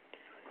now.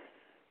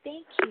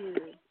 Thank you.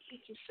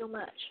 Thank you so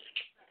much.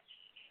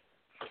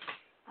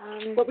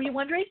 What were you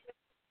wondering?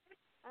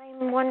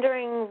 I'm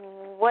wondering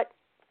what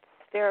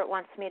Spirit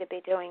wants me to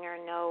be doing or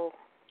know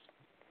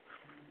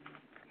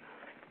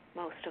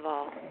most of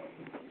all.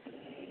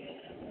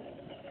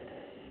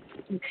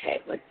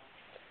 Okay.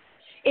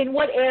 In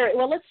what area?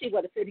 Well, let's see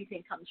what, if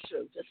anything, comes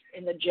through, just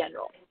in the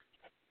general.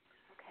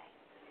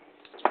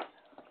 Okay.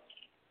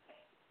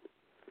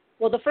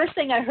 Well, the first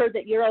thing I heard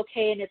that you're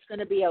okay and it's going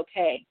to be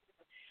okay.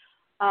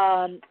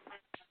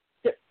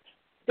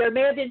 There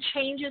may have been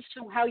changes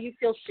to how you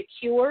feel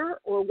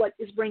secure or what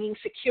is bringing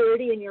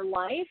security in your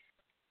life,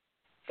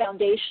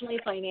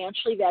 foundationally,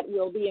 financially, that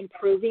will be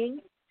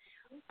improving.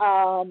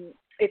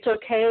 It's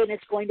okay and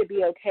it's going to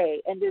be okay.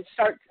 And to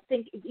start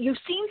thinking, you've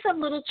seen some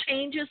little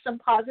changes, some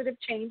positive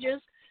changes.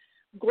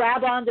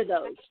 Grab onto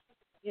those,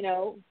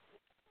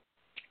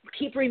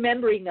 keep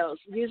remembering those.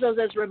 Use those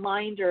as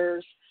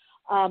reminders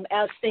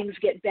as things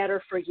get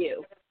better for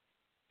you.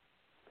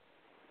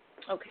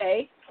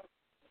 Okay?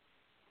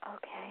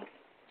 Okay.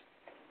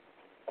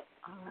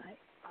 All right.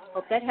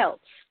 Hope that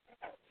helps.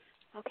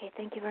 Okay,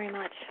 thank you very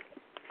much.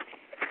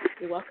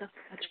 You're welcome.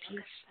 Much peace.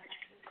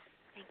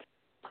 Thank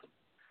you.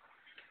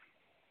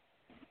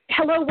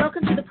 Hello,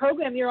 welcome to the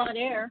program. You're on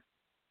air.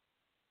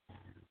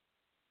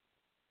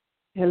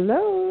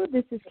 Hello,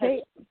 this is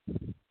Kate.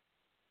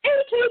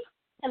 Hey, Kate.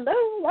 Hello,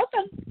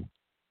 welcome.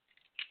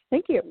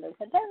 Thank you.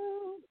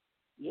 Hello.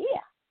 Yeah.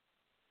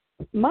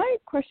 My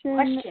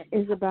question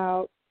is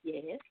about,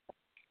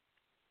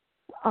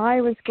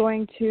 I was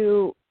going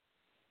to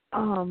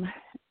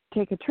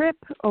take a trip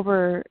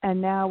over,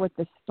 and now with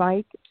the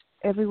spike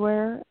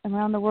everywhere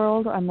around the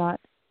world, I'm not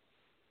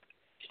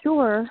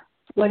sure.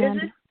 What is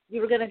it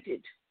you were going to do?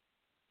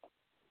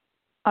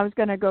 I was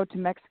going to go to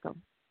Mexico.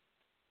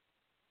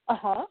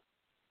 Uh-huh.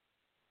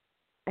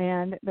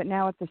 But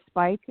now with the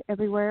spike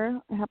everywhere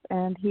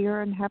and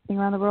here and happening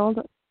around the world,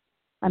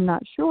 I'm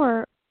not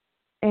sure.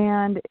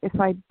 And if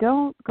I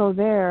don't go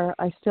there,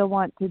 I still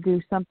want to do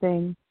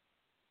something,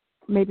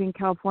 maybe in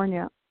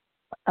California,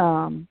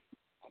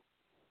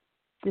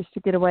 just to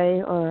get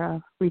away, or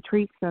a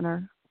retreat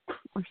center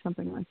or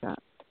something like that.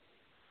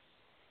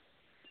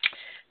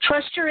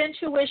 Trust your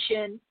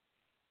intuition.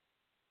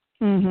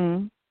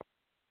 Mm-hmm.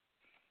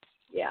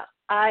 Yeah.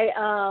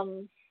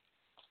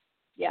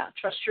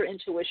 Trust your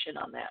intuition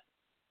on that.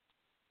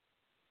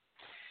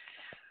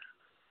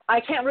 I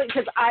can't really,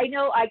 because I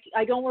know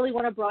I don't really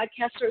want to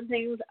broadcast certain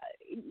things.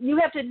 You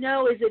have to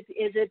know, is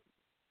it,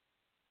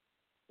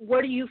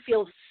 where do you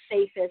feel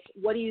safest?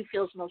 What do you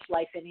feel is most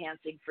life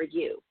enhancing for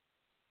you?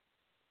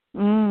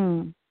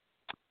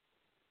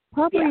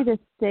 Probably to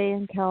stay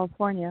in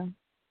California.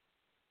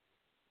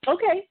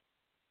 Okay.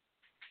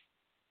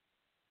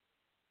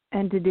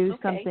 And to do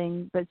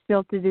something, but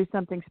still to do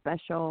something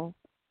special.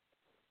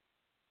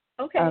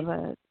 Okay.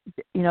 That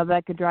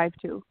I could drive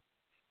to.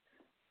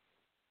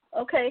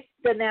 Okay,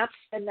 then that's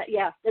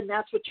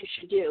what you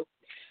should do.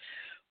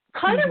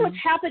 Kind of what's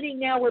happening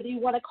now, whether you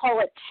want to call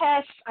it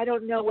tests, I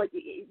don't know what.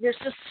 There's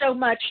just so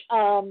much.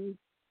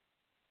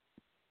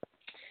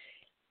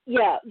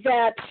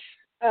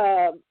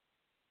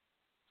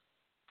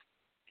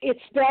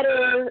 It's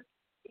better.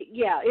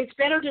 Yeah, it's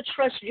better to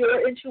trust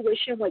your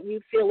intuition, what you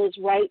feel is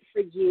right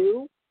for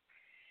you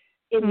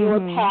in your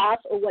path,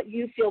 or what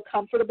you feel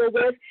comfortable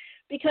with,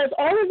 because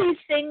all of these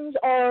things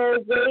are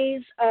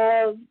ways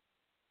of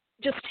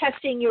just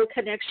testing your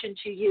connection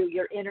to you,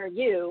 your inner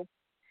you,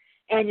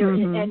 and your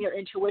and your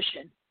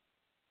intuition.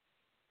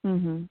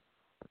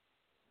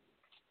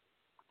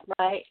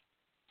 Right?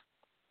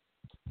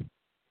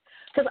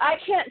 Because I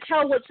can't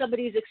tell what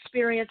somebody's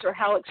experience or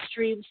how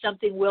extreme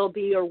something will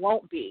be or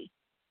won't be.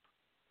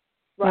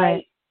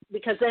 Right?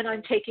 Because then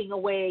I'm taking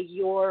away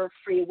your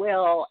free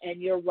will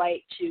and your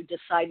right to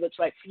decide what's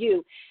right for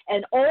you.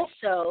 And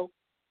also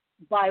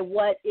by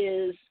what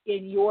is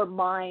in your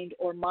mind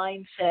or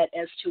mindset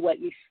as to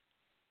what you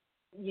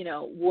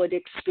would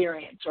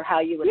experience, or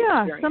how you would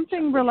experience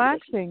something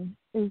relaxing.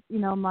 Is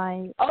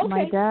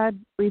my dad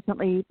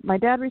recently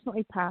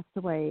passed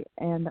away,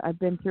 and I've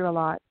been through a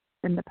lot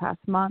in the past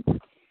month,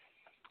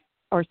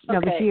 or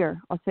this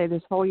year. I'll say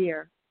this whole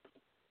year,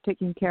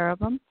 taking care of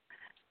him.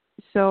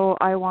 So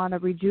I want to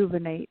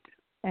rejuvenate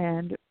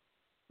and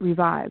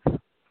revive.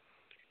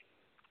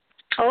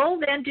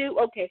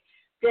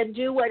 Then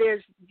do what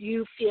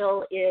you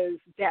feel is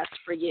best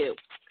for you,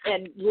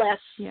 and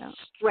less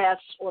stress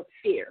or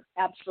fear.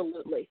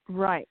 Absolutely.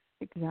 Right.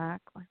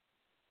 Exactly.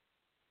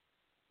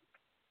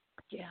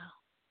 Yeah.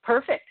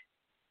 Perfect.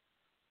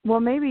 Well,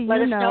 maybe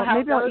maybe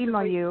I'll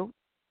email you.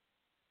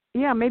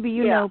 Yeah, maybe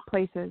know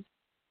places.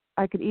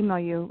 I could email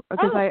you,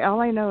 because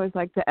all I know is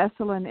like the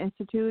Esalen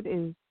Institute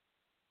is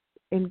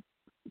in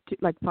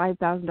like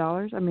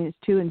 $5,000. I mean, it's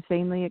too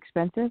insanely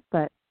expensive,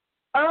 but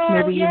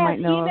maybe you might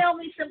know. Email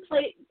me some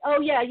place.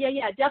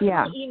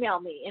 Definitely email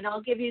me, and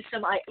I'll give you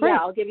some.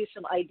 I'll give you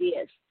some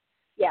ideas.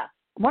 Yeah.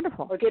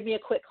 Wonderful. Or give me a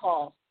quick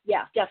call.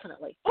 Yeah,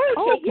 definitely.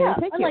 Okay,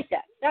 I like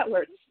that. That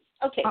works.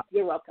 Okay,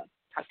 you're welcome.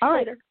 Talk to you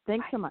later.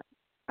 Thanks so much.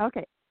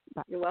 Okay.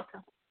 Bye. You're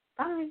welcome.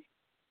 Bye.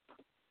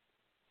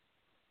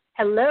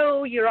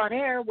 Hello, you're on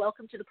air.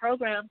 Welcome to the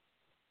program.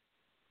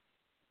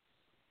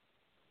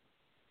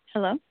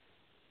 Hello?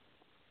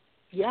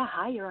 Yeah,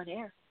 hi, you're on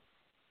air.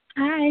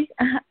 Hi.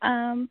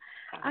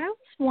 I was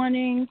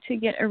wanting to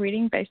get a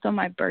reading based on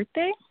my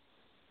birthday.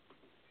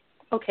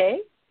 Okay.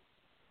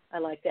 I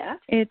like that.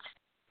 It's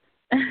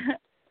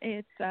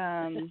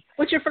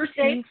What's your first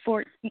name?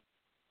 14.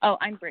 Oh,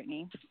 I'm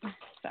Brittany.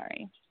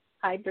 Sorry.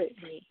 Hi,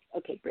 Brittany.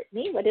 Okay,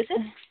 Brittany, what is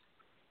it?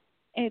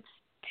 It's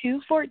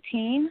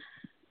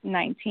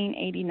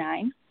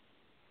 2/14/1989.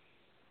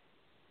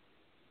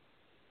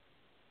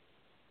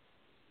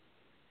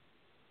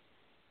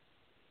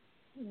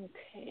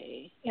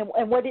 Okay.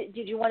 And what did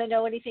you want to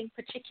know anything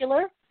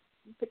particular?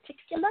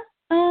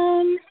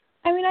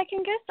 I mean, I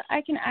can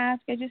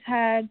ask. I just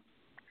had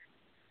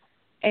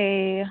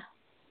a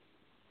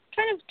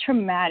kind of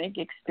traumatic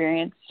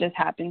experience just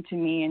happened to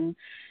me in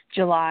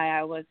July.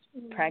 I was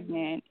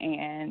pregnant,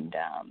 and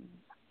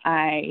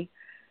I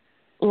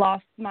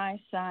lost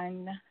my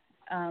son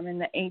in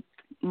the 8th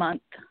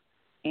month,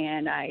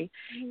 and I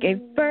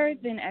gave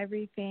birth and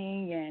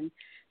everything, and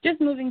just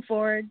moving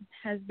forward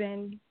has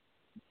been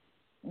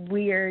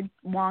weird,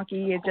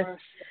 wonky. It just,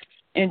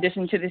 in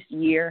addition to this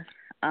year.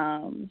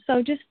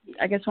 So just,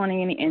 I guess,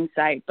 wanting any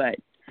insight, but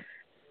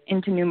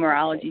into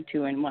numerology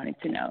too, and wanted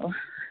to know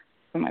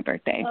for my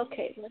birthday.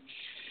 Okay, let's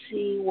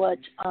see what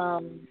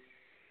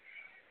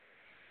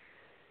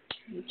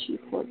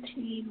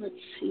 2/14. Let's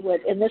see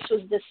what, and this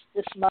was this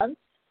month.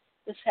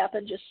 This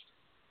happened just.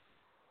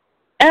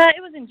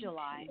 It was in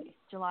July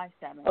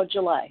 7th. Oh,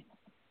 July.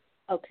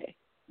 Okay.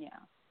 Yeah.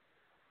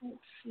 Let's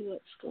see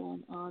what's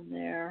going on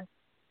there.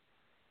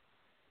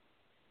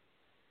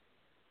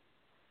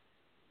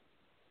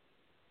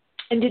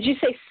 And did you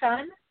say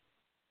son?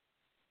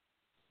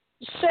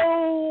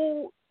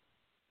 So,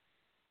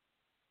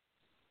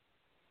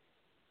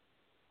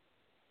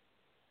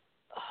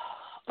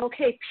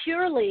 okay,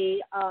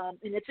 purely, and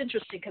it's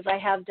interesting because I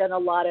have done a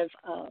lot of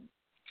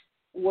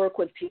work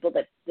with people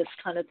that this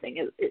kind of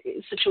thing,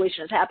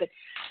 situation has happened.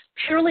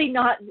 Purely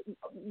not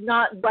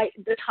right,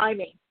 the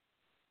timing,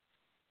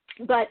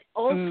 but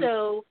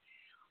also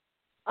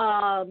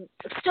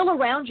still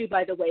around you.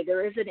 By the way,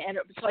 there is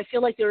so I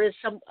feel like there is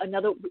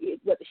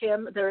with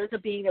him. There is a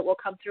being that will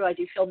come through. I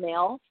do feel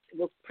male. It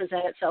will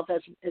present itself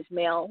as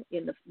male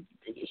in the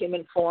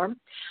human form.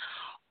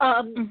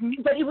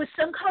 But it was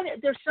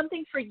there's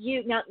something for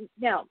you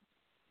now.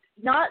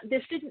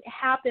 This didn't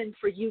happen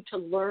for you to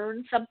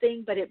learn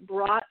something, but it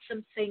brought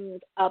some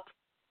things up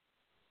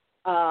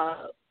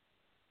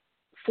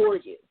for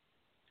you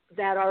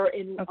that are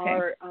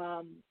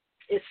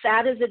as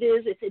sad as it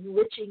is, it's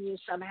enriching you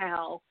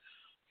somehow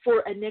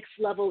for a next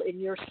level in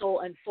your soul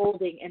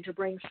unfolding, and to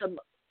bring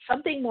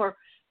something more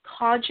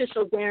conscious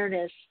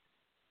awareness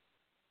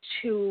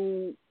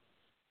to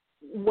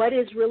what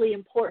is really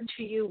important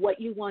to you,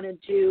 what you want to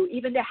do,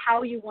 even to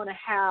how you want to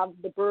have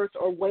the birth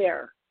or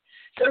where.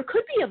 So there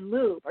could be a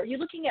move. Are you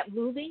looking at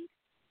moving?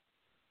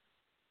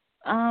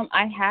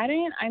 I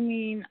hadn't. I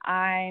mean,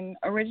 I'm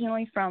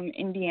originally from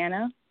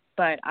Indiana,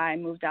 but I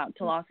moved out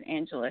to Los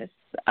Angeles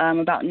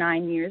about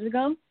 9 years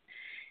ago.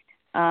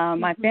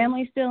 My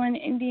family's still in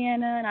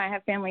Indiana, and I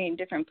have family in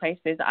different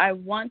places. I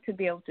want to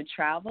be able to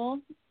travel.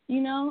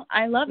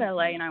 I love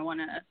LA, and I want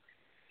to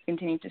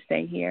continue to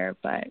stay here,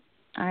 but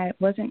I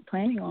wasn't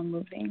planning on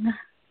moving.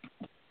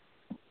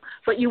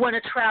 But you want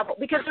to travel,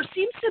 because there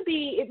seems to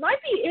be, it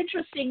might be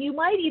interesting, you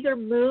might either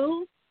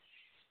move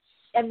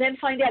and then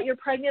find out you're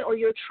pregnant, or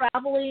you're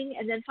traveling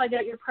and then find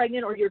out you're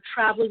pregnant, or you're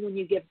traveling when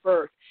you give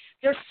birth.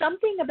 There's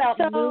something about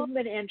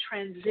movement and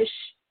transition.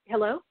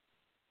 Hello?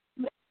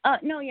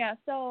 No, yeah.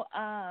 So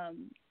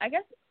I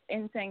guess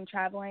in saying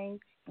traveling,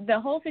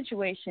 the whole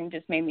situation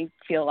just made me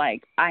feel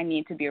like I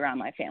need to be around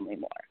my family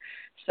more.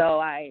 So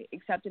I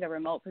accepted a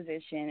remote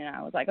position, and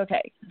I was like,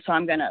 okay, so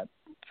I'm going to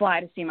fly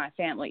to see my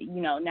family,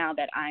 now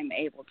that I'm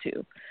able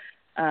to.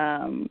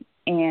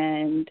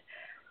 And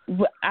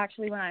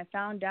actually, when I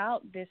found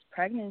out this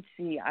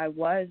pregnancy, I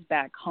was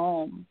back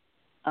home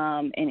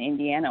in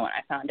Indiana when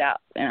I found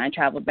out, and I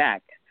traveled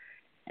back,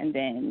 and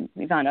then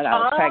we found out I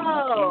was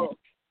pregnant.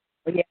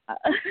 And, yeah.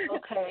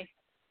 Okay.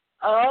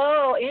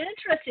 Oh,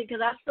 interesting, because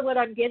that's what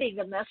I'm getting,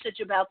 the message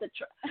about the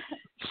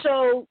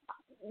so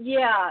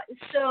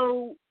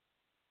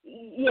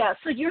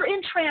you're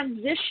in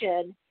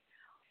transition,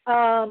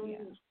 but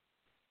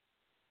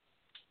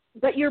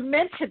you're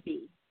meant to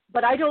be.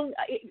 But I don't.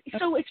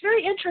 So it's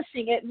very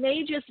interesting. It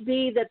may just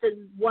be that this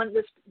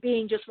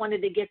being just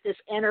wanted to get this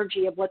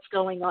energy of what's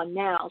going on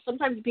now.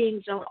 Sometimes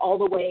beings don't all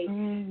the way.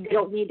 They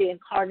don't need to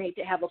incarnate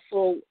to have a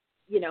full,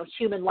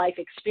 human life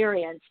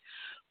experience.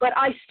 But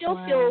I still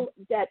feel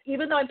that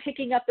even though I'm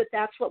picking up that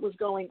that's what was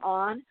going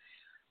on,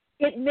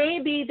 it may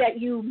be that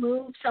you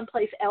move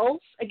someplace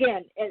else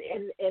again,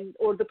 and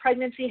or the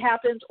pregnancy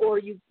happens, or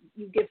you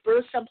give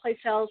birth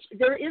someplace else.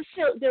 There is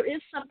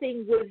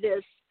something with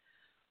this.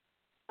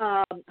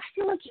 I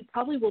feel like you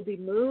probably will be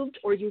moved,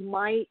 or you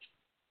might.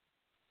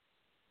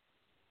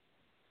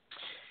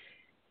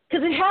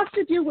 because it has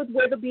to do with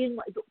where the being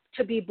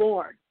to be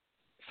born.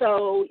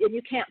 So, and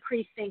you can't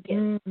pre-think it.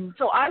 Mm-hmm.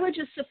 So I would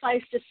just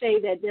suffice to say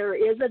that there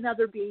is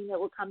another being that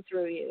will come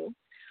through you.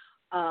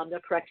 They're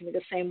correcting me,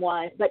 the same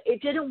one, but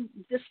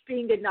this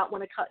being did not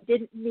want to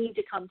didn't need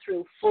to come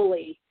through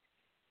fully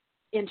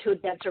into a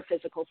denser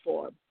physical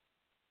form,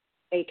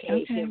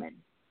 aka human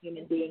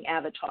being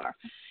avatar.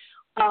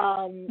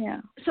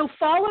 So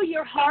follow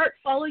your heart,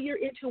 follow your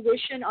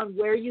intuition on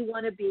where you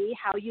want to be,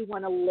 how you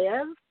want to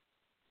live,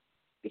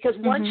 because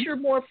once you're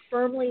more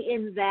firmly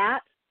in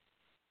that,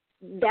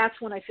 that's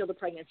when I feel the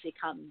pregnancy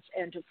comes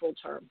into full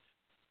term.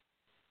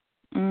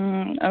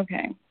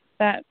 Okay.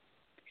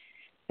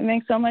 It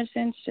makes so much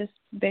sense just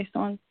based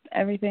on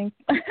everything.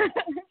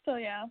 So,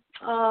 yeah.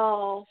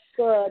 Oh,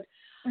 good.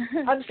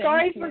 I'm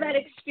sorry for that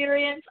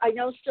experience. I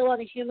know still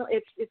on a human,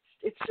 it's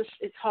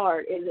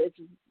hard. It's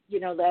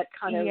that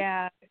kind of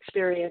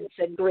experience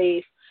and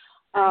grief.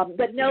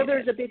 But no,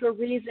 there's a bigger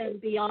reason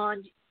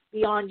beyond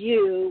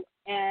you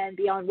and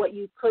beyond what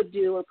you could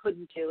do or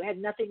couldn't do. It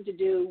had nothing to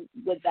do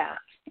with that.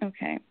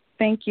 Okay.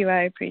 Thank you.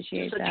 I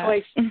appreciate that. Just a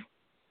choice.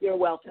 You're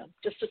welcome.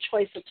 Just a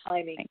choice of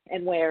timing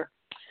and where.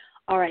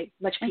 All right.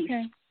 Much peace.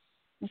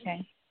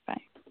 Okay.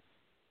 Bye.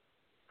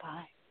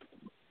 Bye.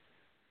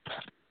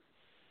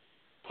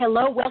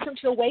 Hello. Welcome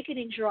to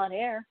Awakenings. You're on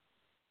air.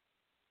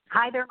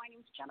 Hi there. My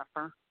name's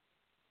Jennifer.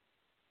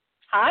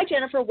 Hi,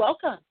 Jennifer.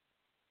 Welcome.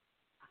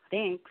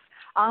 Thanks.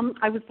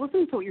 I was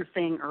listening to what you were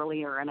saying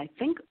earlier, and I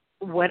think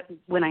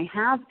when I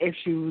have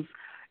issues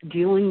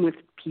dealing with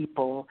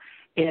people,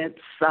 it's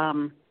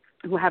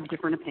who have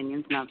different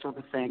opinions and that sort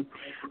of thing,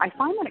 I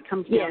find that it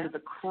comes down to the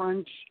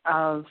crunch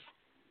of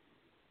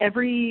and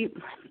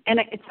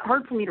it's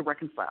hard for me to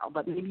reconcile,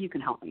 but maybe you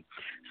can help me.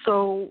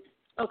 So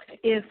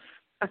if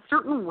a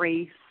certain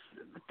race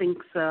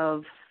thinks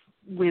of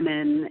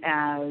women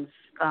as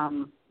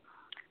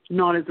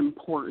not as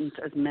important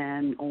as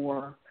men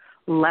or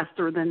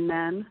lesser than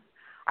men,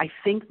 I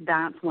think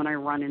that's when I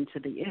run into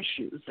the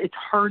issues. It's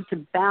hard to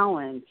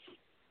balance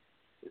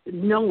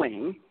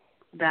knowing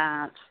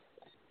that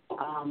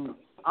I'm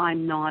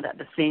not at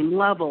the same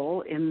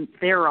level in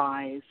their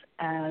eyes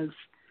as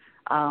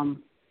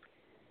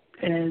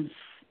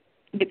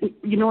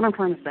you know what I'm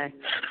trying to say.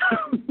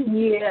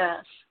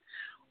 Yes,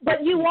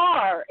 but you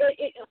are.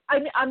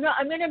 I'm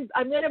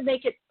going to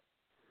make it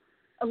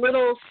a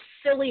little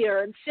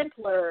sillier and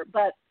simpler,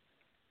 but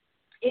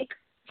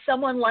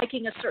someone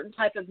liking a certain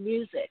type of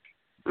music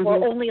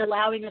or only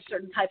allowing a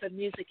certain type of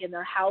music in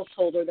their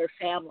household or their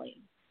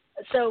family.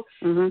 So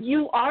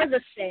you are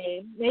the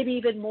same, maybe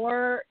even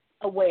more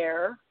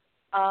aware,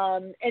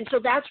 and so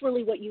that's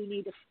really what you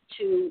need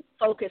to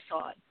focus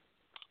on.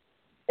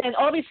 And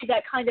obviously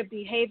that kind of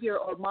behavior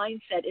or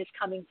mindset is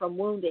coming from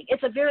wounding.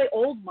 It's a very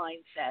old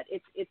mindset.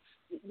 It's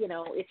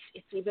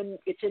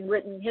in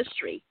written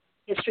history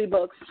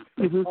books,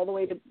 all the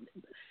way to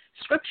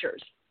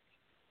scriptures.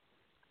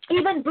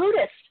 Even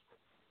Buddhist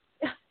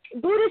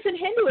and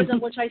Hinduism,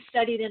 which I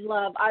studied and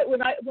love.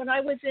 When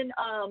I was in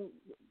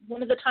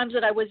one of the times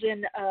that I was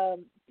in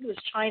it was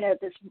China,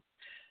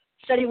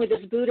 studying with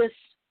this Buddhist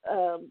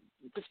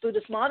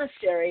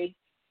monastery,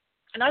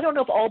 and I don't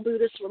know if all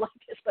Buddhists were like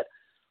this, but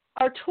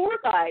our tour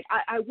guide,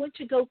 I went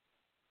to go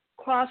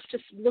cross to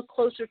look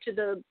closer to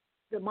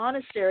the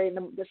monastery,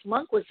 and this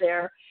monk was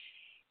there,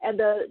 and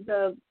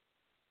the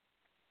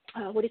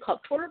what do you call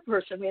it, tour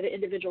person, we had an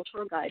individual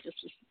tour guide, just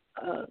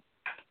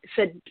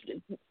said,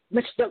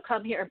 "Mitch, don't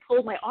come here," and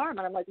pulled my arm,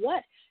 and I'm like,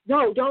 "What?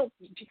 No, don't,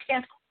 you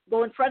can't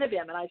go in front of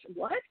him." And I said,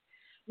 "What?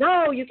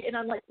 No, you can." And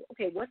I'm like,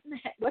 "Okay, what in the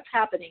heck, what's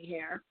happening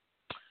here?"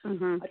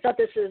 I thought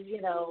this is,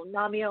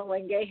 Namyo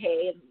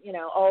Rengehe and,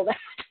 all that.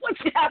 What's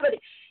happening?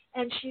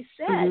 And she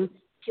said,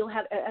 "You'll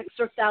have an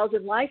extra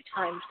 1,000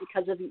 lifetimes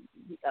because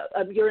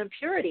of your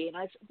impurity." And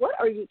I said, "What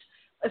are you,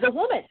 as a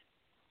woman?"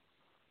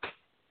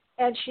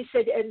 And she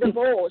said, "In the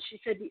bowl," she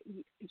said,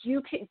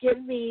 "You can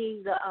give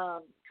me the,"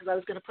 because I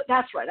was going to put,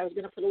 that's right, I was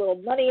going to put a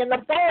little money in the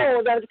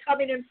bowl. I was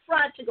coming in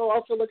front to go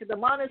also look at the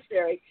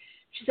monastery.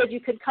 She said,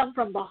 "You can come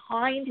from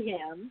behind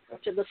him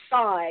to the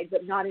side,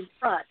 but not in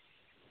front,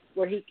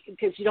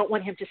 because you don't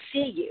want him to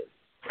see you."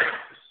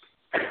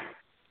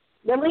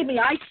 Believe me,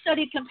 I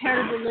studied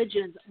comparative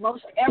religions.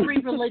 Most every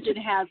religion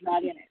has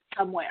that in it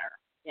somewhere,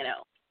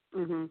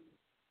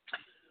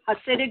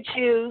 Hasidic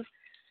Jews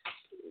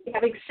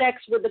having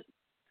sex with the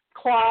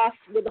cloth,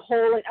 with the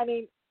hole.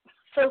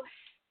 So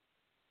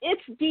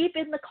it's deep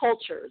in the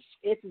cultures.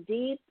 It's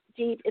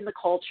deep in the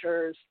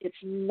cultures.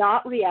 It's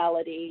not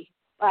reality.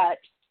 But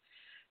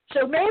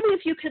so maybe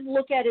if you can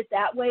look at it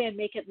that way and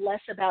make it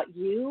less about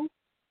you,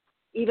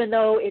 even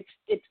though it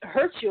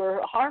hurts you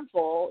or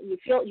harmful, you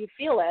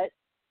feel it.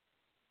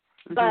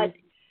 But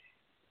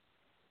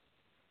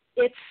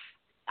it's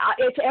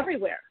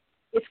everywhere.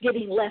 It's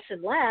getting less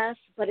and less,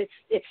 but it's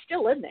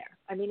still in there.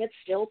 It's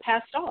still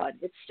passed on.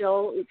 It's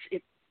still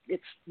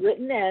it's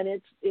written and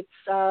it's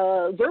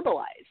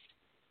verbalized.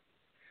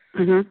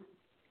 So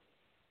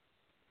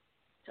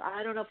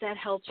I don't know if that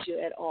helps you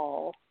at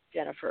all,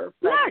 Jennifer.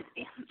 But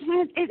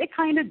it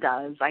kind of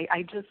does.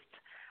 I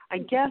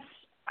guess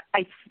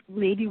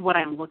maybe what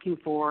I'm looking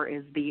for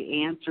is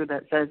the answer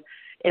that says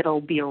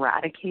it'll be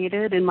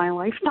eradicated in my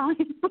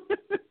lifetime,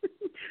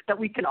 that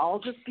we can all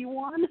just be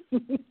one.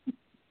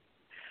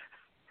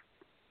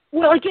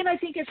 Well, again, I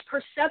think it's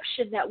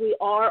perception that we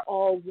are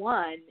all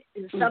one,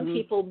 and some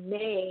people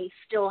may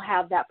still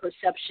have that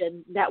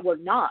perception that we're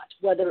not,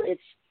 whether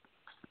it's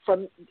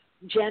from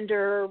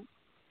gender,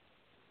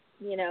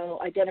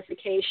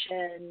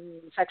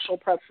 identification, sexual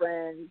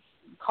preference,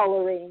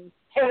 coloring,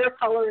 hair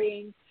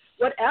coloring,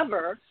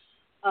 whatever.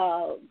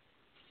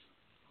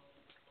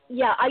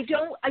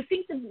 I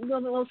think the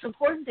most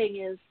important thing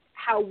is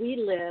how we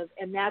live,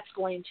 and that's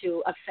going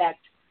to affect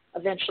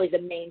eventually the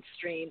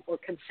mainstream or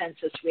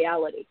consensus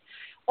reality.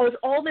 Or is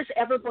all this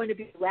ever going to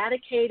be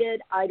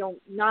eradicated?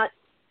 Not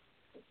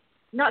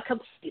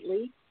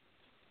completely.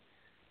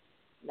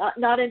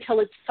 Not until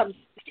it's something.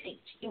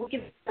 You will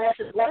get less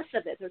and less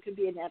of it. There can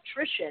be an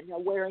attrition,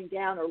 wearing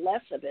down, or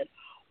less of it,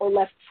 or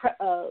less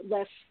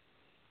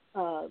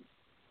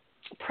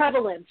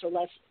prevalence or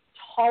less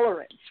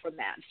tolerance from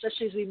that,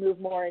 especially as we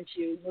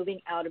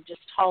moving out of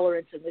just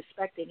tolerance and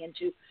respecting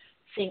into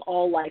seeing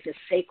all life as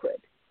sacred.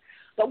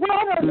 But we're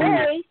on our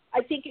way.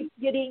 I think it's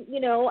getting,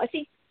 I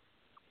think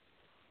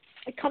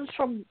it comes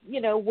from,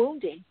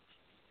 wounding.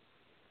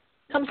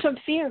 It comes from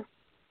fear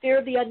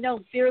of the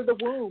unknown, fear of the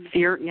womb.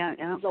 Fear, yeah,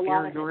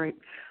 fear, you're right.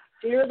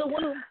 Fear of the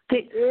womb.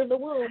 Fear of the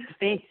womb.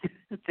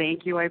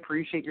 Thank you. I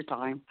appreciate your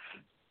time.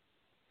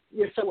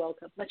 You're so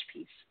welcome. Much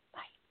peace. Bye.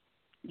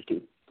 You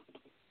too.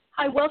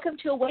 Hi, welcome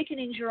to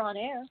Awakenings. You're on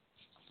air.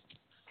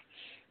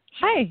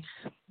 Hi,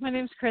 my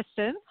name's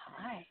Kristen.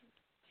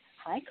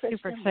 Hi, Kristen.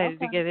 Super excited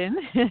to get in.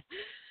 Yes.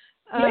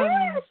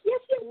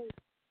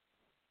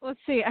 Let's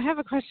see. I have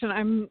a question.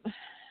 I'm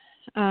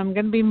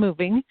going to be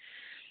moving,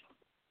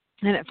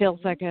 and it feels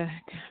like a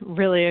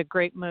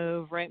great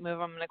move, right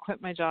move. I'm going to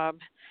quit my job,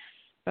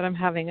 but I'm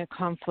having a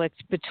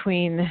conflict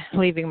between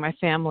leaving my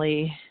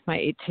family, my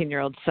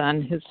 18-year-old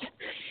son, who's,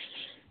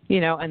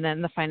 and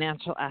then the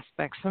financial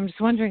aspects. So I'm just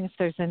wondering if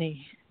there's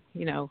any,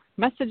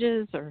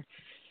 messages or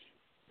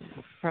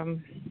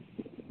from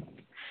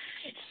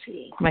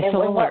my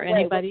soul or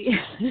anybody.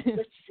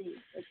 Let's see.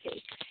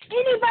 Okay.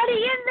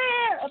 Anybody in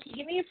there? Okay,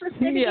 give me your first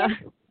name again.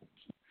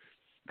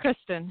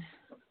 Kristen.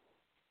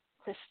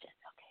 Kristen.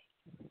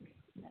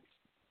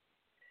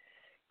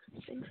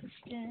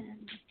 Is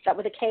that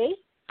with a K?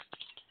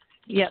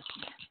 Yes.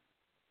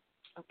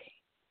 Okay.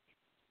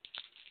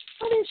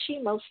 What does she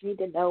most need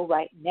to know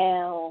right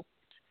now?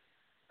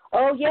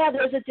 Oh, yeah,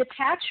 there's a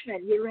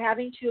detachment. You're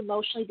having to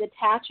emotionally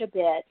detach a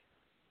bit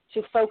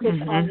to focus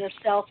on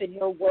yourself and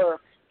your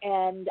work.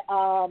 And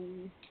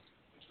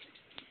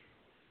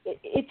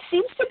it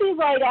seems to be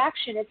right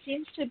action. It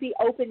seems to be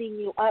opening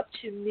you up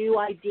to new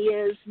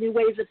ideas, new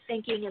ways of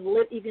thinking, and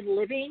even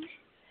living.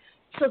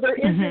 So there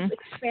is this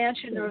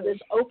expansion or this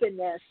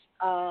openness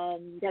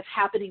that's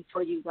happening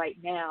for you right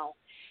now.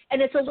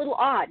 And it's a little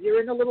odd.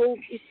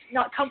 It's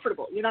not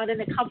comfortable. You're not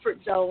in a comfort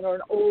zone or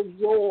an old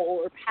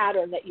role or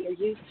pattern that you're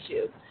used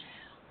to.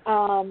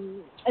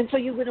 And so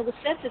in a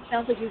sense, it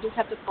sounds like you just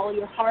have to follow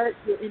your heart,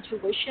 your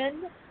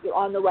intuition. You're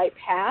on the right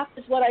path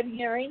is what I'm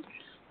hearing.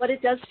 But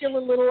it does feel a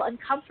little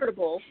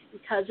uncomfortable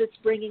because it's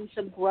bringing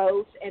some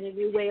growth and a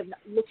new way of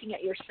looking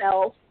at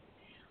yourself.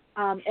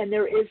 And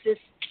there is this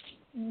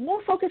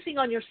more focusing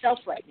on yourself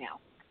right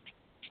now.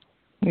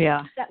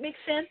 Yeah. Does that make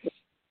sense?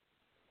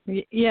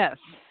 Yes.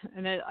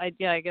 And I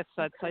guess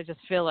I just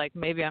feel like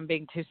maybe I'm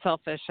being too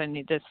selfish. I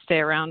need to stay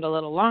around a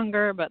little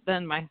longer, but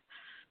then my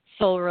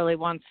soul really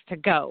wants to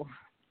go.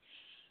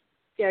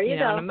 There you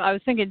go. I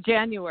was thinking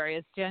January.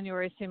 Does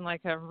January seem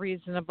like a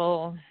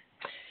reasonable?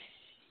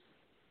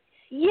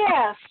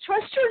 Yes.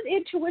 Trust your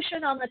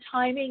intuition on the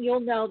timing. You'll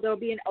know there'll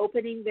be an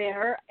opening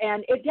there.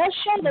 And it does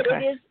show that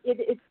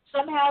it's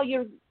somehow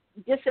you're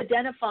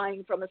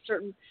disidentifying from a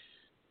certain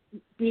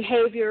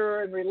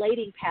behavior and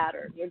relating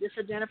pattern. You're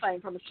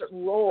disidentifying from a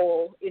certain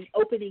role in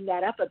opening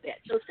that up a bit.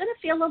 So it's going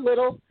to feel a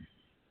little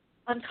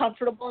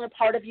uncomfortable, and a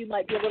part of you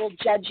might be a little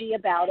judgy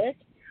about it.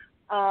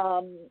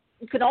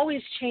 You can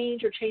always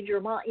change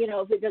your mind,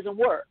 if it doesn't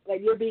work.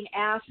 Like you're being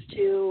asked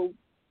to,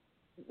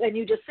 and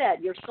you just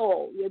said, your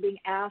soul, you're being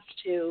asked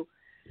to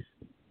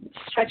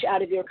stretch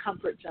out of your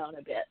comfort zone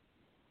a bit.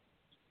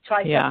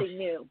 Try something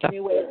new,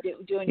 new way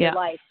of doing your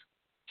life.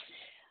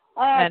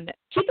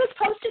 Keep us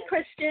posted,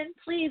 Kristen.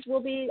 Please, we'll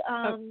be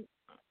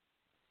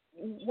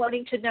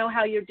wanting to know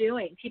how you're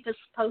doing. Keep us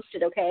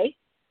posted, okay?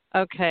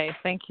 Okay.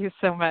 Thank you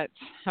so much.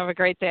 Have a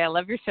great day. I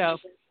love your show.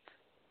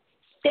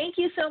 Thank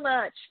you so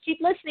much. Keep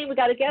listening. We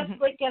got a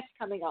great guest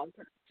coming on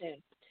soon.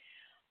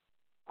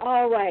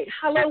 All right.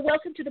 Hello.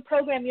 Welcome to the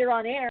program. You're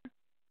on air.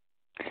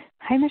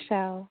 Hi,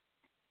 Michelle.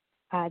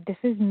 This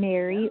is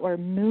Mary, or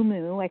Moo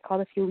Moo. I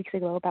called a few weeks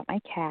ago about my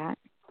cat.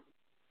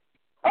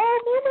 Oh,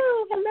 Moo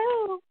Moo.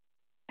 Hello.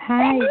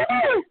 Hi.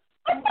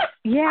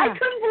 Yeah. I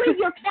couldn't believe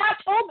your cat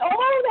told me.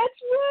 Oh, that's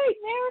right,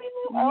 Mary.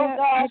 Oh,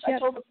 gosh. I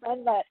told a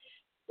friend that.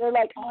 They're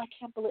like, oh, I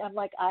can't believe. I'm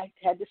like, I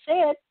had to say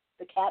it.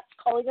 The cat's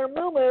calling her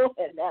Moo Moo,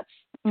 and that's.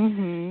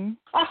 Mhm.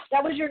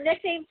 That was your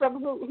nickname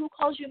from who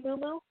calls you Moo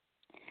Moo?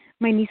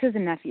 My nieces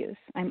and nephews.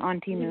 I'm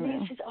Auntie Your Moo.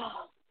 nieces,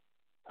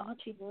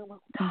 Auntie Moo.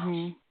 Gosh.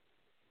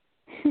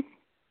 Mm-hmm.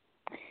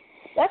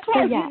 That's why So,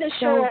 I yeah, do this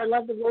so- show. I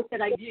love the work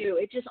that I do.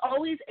 It just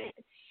always,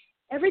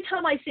 every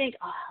time I think,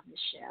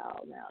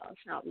 Michelle, no,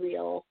 it's not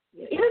real.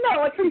 Even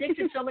though I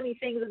predicted so many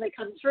things and they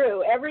come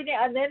true every day,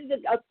 and then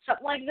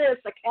something like this,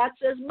 the cat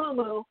says moo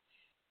moo.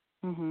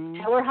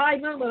 Mm-hmm. Tell her hi,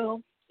 moo moo,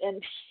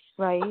 and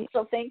right.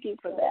 So thank you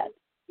for that.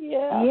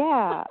 Yeah.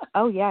 Yeah.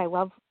 Oh yeah, I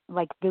love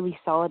like really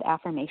solid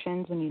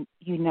affirmations when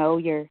you know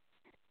your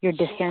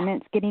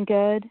discernment's getting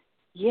good.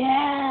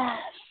 Yes.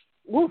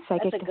 Ooh,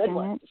 Psychic that's a good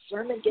one.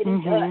 discernment. Discernment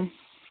getting good.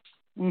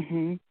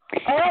 Mhm.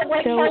 Oh,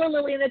 wait, So- Helen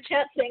Lily in the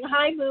chat saying,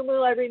 hi, Moo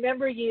Moo, I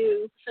remember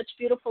you. Such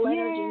beautiful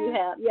energy you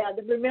have. Yeah,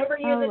 remember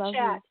you in the lovely.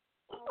 chat.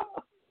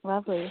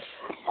 Lovely.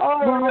 All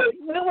Well, right.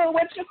 Moo Moo,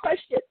 what's your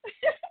question?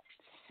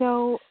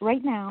 So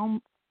right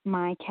now,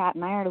 my cat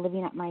and I are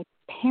living at my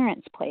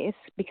parents' place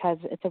because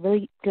it's a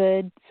really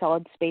good,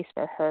 solid space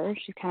for her.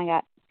 She kind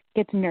of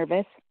gets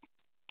nervous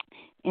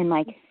in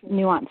like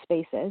nuanced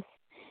spaces,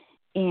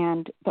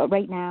 but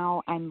right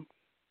now I'm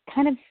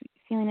kind of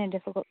feeling a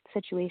difficult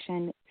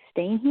situation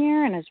staying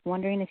here, and I was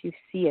wondering if you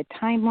see a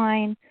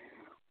timeline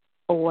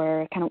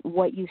or kind of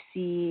what you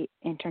see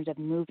in terms of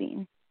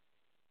moving.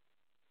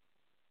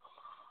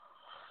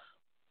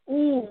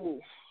 Ooh.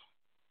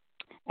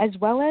 As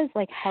well as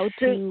like how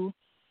to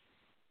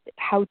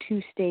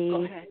stay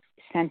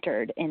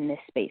centered in this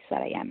space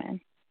that I am in.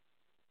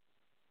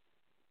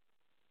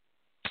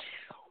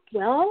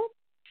 Well,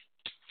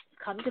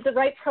 come to the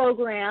right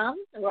program.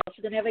 We're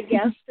also going to have a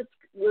guest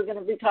we're going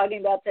to be talking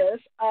about this.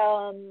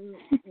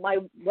 My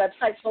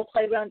website,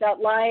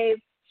 soulplayground.live,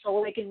 Soul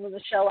Awakening with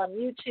Michelle on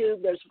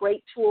YouTube. There's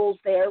great tools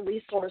there,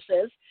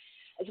 resources,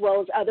 as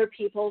well as other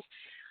people's.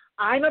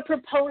 I'm a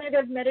proponent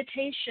of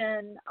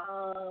meditation.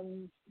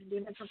 Been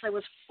doing it since I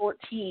was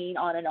 14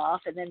 on and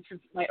off, and then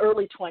since my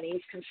early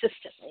 20s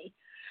consistently.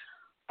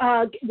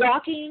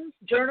 Walking,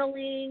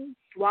 journaling,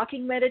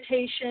 walking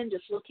meditation,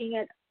 just looking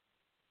at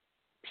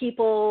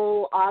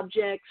people,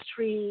 objects,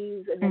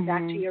 trees, and then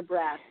back to your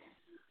breath.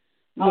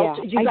 Yeah,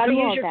 you got to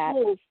use your that.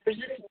 tools.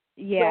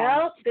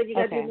 Well, then you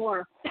got to do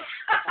more.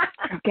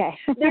 Okay.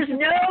 There's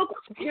no.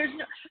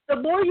 The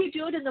more you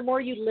do it and the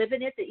more you live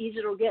in it, the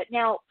easier it'll get.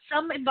 Now,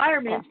 some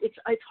environments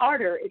it's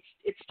harder.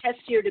 It's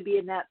testier to be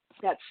in that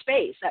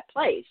space, that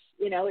place.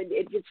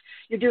 It's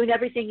you're doing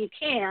everything you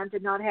can to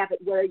not have it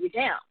wear you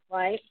down,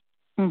 right?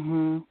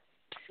 Mhm.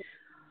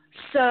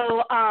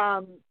 So,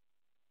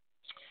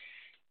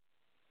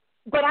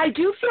 but I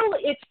do feel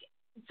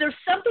there's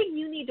something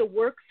you need to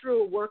work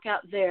through, work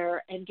out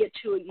there, and get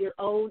to your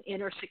own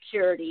inner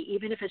security,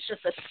 even if it's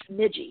just a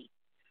smidgy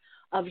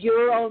of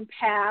your own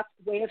path,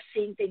 way of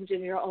seeing things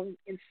in your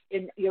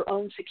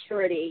own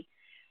security,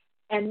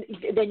 and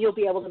then you'll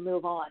be able to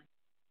move on.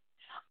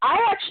 I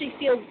actually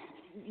feel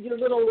your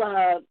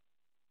little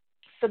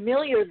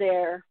familiar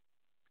there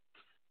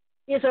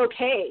is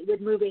okay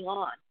with moving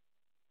on.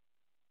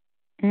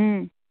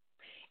 Mm.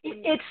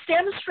 It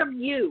stems from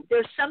you.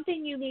 There's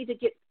something you need to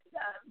get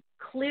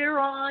clear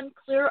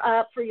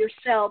up for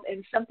yourself,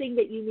 and something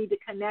that you need to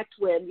connect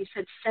with. You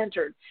said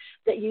centered,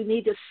 that you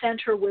need to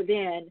center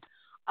within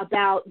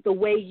about the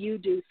way you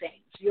do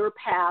things, your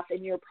path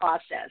and your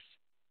process.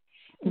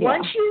 Yeah.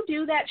 Once you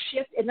do that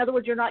shift, in other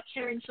words, you're not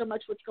caring so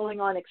much what's going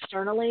on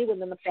externally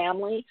within the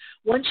family.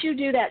 Once you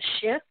do that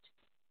shift,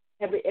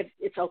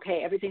 it's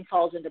okay. Everything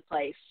falls into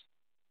place.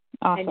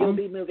 Awesome. And you'll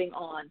be moving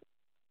on.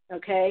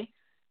 Okay?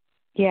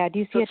 Yeah. Do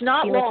you see a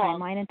long.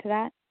 timeline into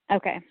that?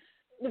 Okay.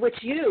 With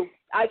you.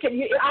 I can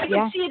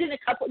see it in a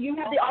couple. You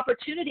have the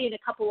opportunity in a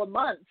couple of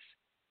months.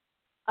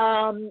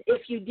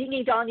 If you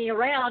dingy-dongy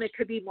around, it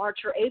could be March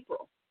or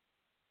April.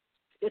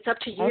 It's up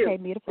to you. Okay,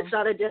 beautiful. It's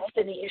not a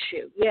destiny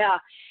issue. Yeah.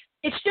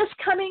 It's just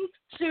coming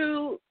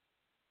to.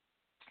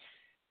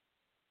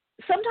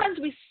 Sometimes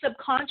we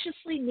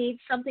subconsciously need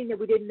something that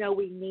we didn't know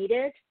we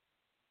needed.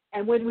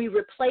 And when we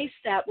replace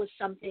that with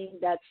something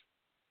that's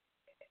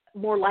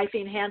more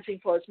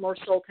life-enhancing for us, more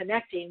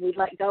soul-connecting, we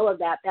let go of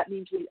that. That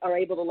means we are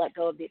able to let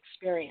go of the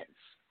experience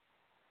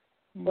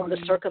or the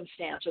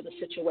circumstance or the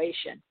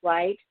situation,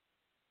 right?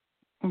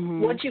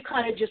 Mm-hmm. Once you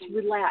kind of just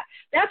relax.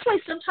 That's why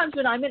sometimes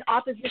when I'm in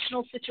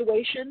oppositional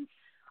situations,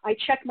 I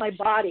check my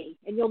body.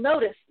 And you'll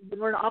notice when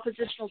we're in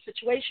oppositional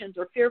situations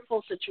or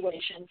fearful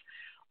situations,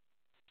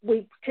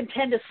 we can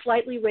tend to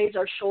slightly raise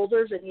our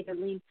shoulders and either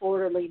lean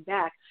forward or lean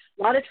back.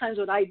 A lot of times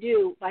what I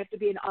do, if I have to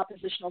be in an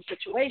oppositional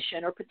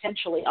situation or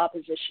potentially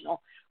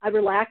oppositional, I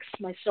relax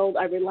my soul.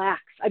 I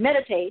relax. I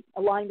meditate,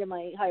 aligned to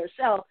my higher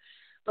self,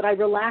 but I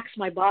relax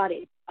my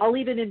body. I'll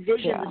even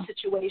envision the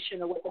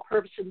situation or what the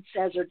person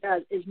says or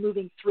does is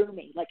moving through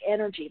me, like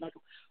energy,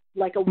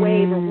 like a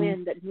wave or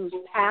wind that moves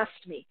past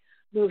me.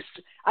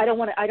 I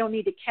don't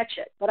need to catch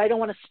it, but I don't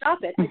want to stop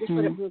it. I just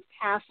let it move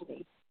past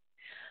me.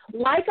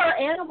 Like our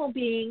animal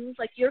beings,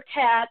 like your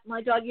cat,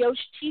 my dog Yosh,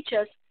 teach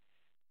us,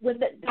 when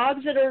the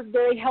dogs that are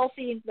very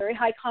healthy and very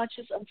high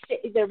conscious,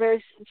 they're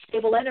very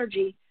stable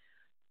energy,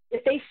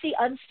 if they see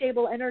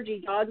unstable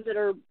energy, dogs that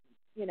are,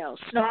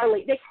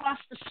 snarly, they cross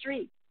the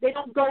street. They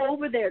don't go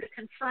over there to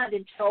confront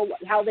and tell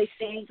how they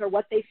think or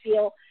what they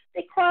feel.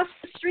 They cross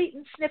the street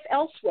and sniff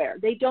elsewhere.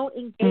 They don't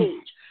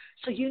engage.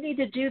 So you need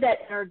to do that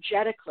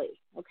energetically,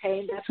 okay?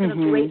 And that's going to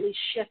greatly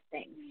shift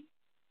things.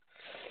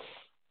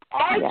 All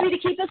right, sweetie,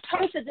 keep us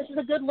posted. This is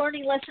a good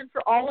learning lesson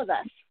for all of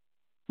us.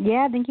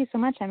 Yeah, thank you so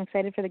much. I'm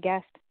excited for the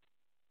guest.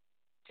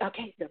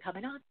 Okay, they're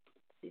coming on.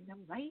 See them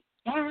right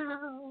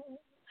now.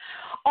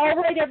 All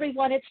right,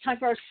 everyone, it's time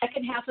for our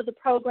second half of the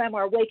program,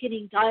 our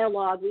Awakening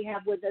Dialogue. We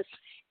have with us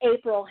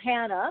April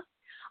Hanna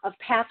of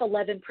Path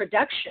 11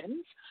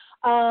 Productions.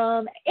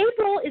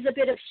 April is a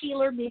bit of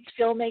healer meets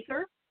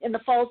filmmaker. In the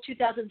fall of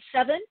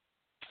 2007,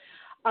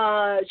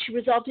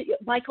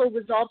 Michael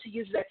resolved to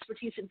use his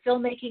expertise in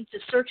filmmaking to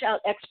search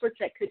out experts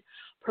that could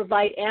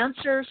provide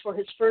answers for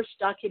his first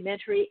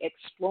documentary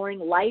exploring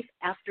life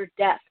after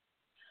death.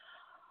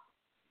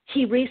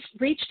 He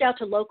reached out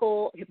to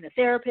local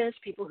hypnotherapists,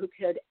 people who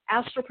could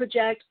astral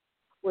project,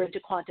 were into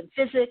quantum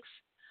physics,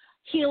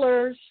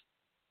 healers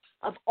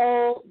of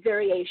all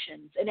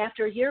variations. And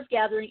after a year of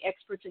gathering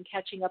experts and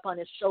catching up on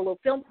his solo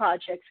film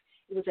projects,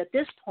 it was at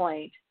this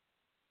point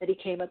that he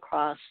came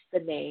across the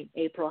name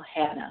April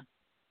Hanna.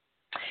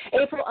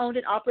 April owned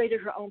and operated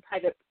her own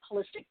private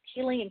holistic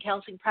healing and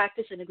counseling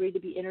practice and agreed to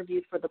be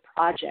interviewed for the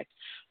project.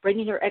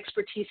 Bringing her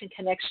expertise and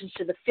connections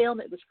to the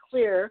film, it was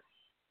clear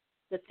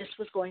that this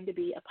was going to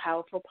be a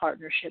powerful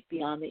partnership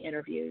beyond the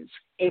interviews.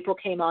 April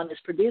came on as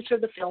producer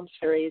of the film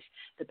series.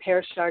 The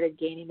pair started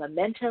gaining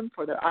momentum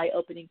for their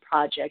eye-opening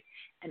project,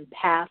 and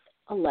Path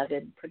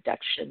 11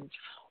 Productions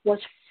was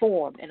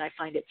formed. And I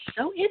find it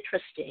so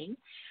interesting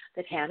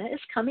that Hanna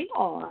is coming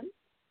on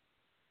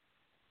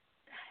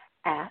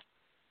at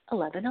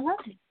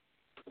 11:11.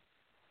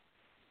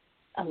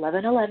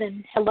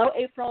 11:11. Hello,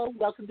 April.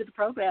 Welcome to the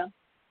program.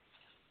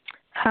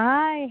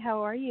 Hi,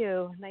 how are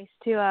you? Nice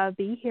to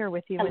be here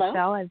with you, Hello?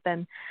 Michelle. I've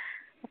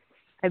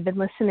been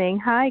listening.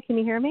 Hi, can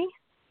you hear me?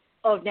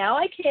 Oh, now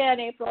I can,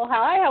 April.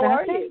 Hi, how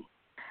are you?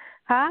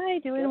 Hi,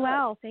 doing Good.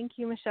 well. Thank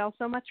you, Michelle,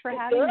 so much for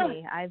having Good.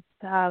 me.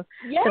 I've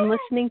been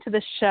listening to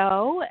the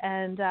show,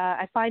 and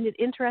I find it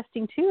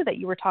interesting, too, that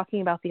you were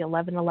talking about the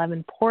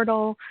 11:11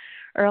 portal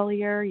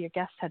earlier. Your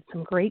guests had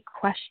some great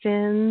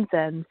questions,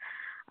 and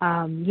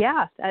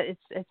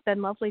it's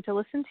been lovely to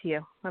listen to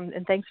you,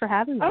 and thanks for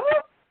having me.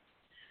 Oh,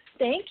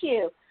 thank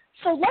you.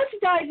 So let's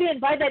dive in.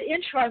 By that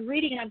intro, I'm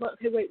reading, and I'm going,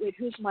 okay, wait,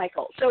 who's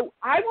Michael? So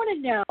I want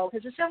to know,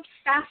 because it sounds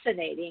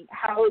fascinating,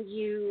 how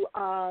you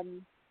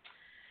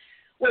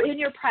were in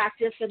your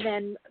practice and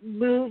then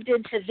moved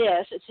into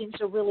this. It seems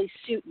to really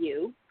suit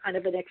you, kind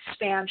of an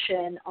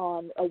expansion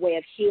on a way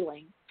of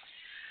healing.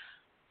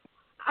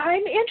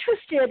 I'm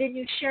interested in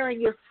you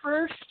sharing your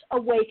first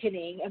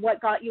awakening and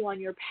what got you on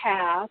your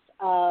path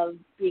of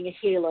being a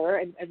healer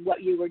and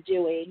what you were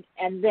doing,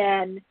 and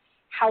then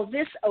how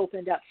this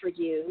opened up for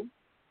you.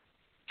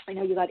 I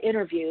know you got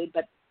interviewed,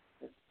 but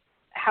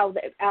how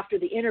after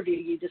the interview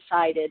you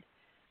decided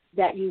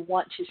that you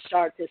want to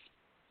start this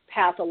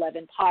Path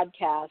 11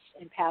 podcast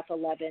and Path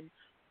 11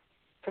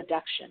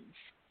 Productions.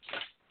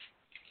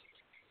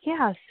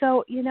 Yeah,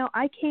 so,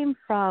 I came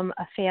from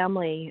a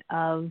family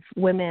of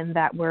women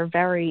that were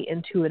very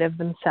intuitive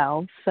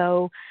themselves.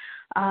 So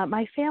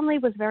my family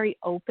was very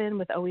open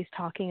with always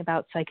talking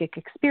about psychic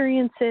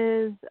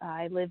experiences.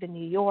 I live in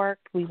New York.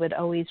 We would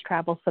always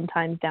travel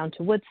sometimes down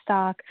to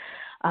Woodstock,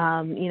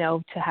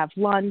 to have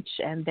lunch,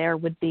 and there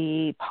would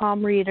be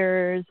palm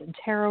readers and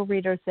tarot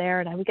readers there,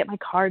 and I would get my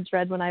cards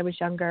read when I was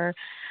younger.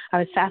 I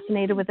was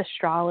fascinated with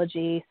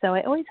astrology, so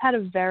I always had a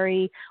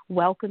very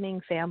welcoming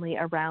family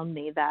around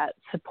me that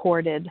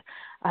supported,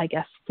 I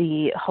guess,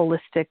 the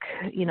holistic,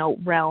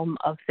 realm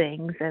of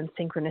things and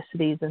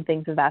synchronicities and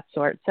things of that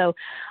sort. So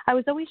I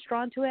was always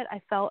drawn to it. I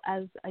felt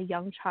as a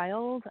young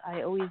child,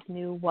 I always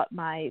knew what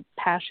my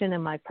passion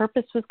and my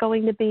purpose was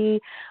going to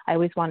be. I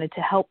always wanted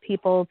to help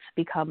people, to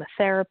become a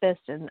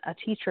therapist and a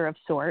teacher of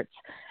sorts.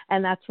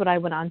 And that's what I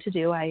went on to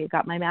do. I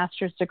got my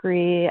master's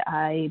degree.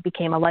 I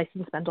became a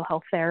licensed mental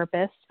health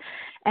therapist.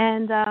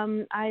 And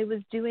I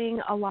was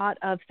doing a lot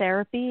of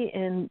therapy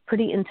in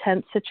pretty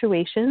intense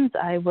situations.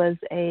 I was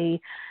a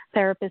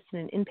therapist in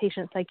an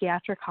inpatient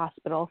psychiatric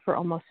hospital for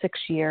almost 6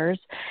 years.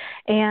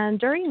 And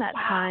during that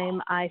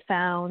time, I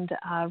found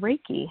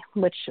Reiki,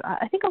 which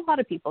I think a lot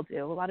of people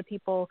do. A lot of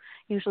people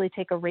usually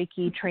take a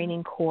Reiki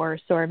training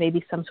course or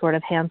maybe some sort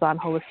of hands-on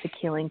holistic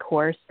healing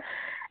course.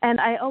 And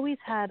I always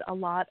had a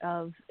lot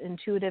of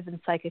intuitive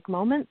and psychic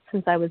moments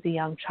since I was a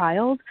young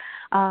child.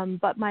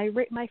 But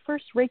my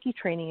first Reiki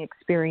training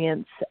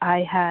experience,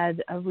 I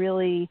had a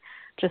really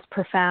just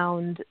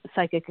profound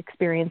psychic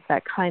experience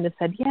that kind of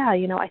said,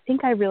 I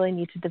think I really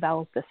need to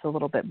develop this a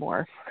little bit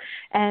more.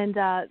 And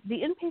the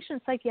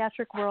inpatient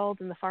psychiatric world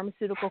and the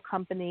pharmaceutical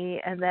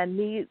company, and then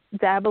me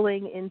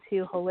dabbling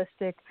into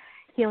holistic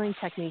healing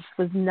techniques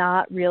was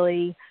not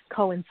really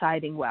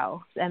coinciding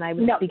well. And I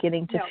was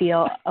beginning to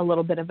feel a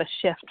little bit of a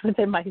shift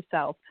within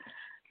myself.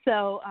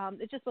 So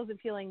it just wasn't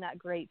feeling that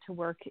great to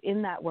work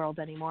in that world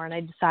anymore. And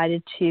I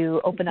decided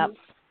to open up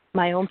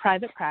my own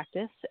private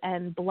practice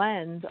and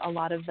blend a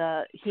lot of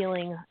the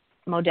healing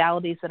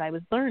modalities that I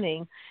was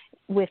learning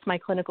with my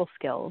clinical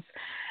skills.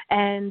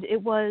 And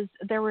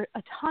there were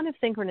a ton of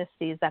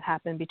synchronicities that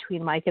happened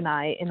between Mike and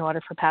I in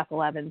order for Path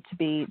 11 to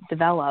be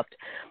developed.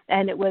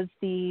 And it was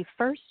the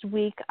first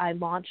week I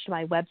launched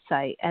my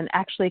website and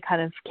actually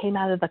kind of came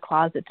out of the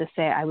closet to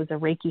say I was a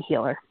Reiki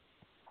healer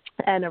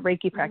and a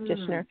Reiki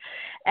practitioner.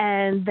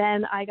 And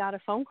then I got a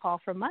phone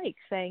call from Mike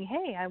saying,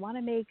 hey, I want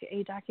to make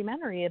a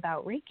documentary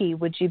about Reiki.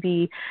 Would you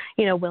be,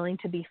 willing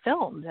to be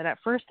filmed? And at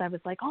first I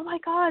was like, oh my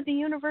God, the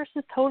universe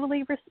is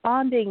totally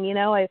responding.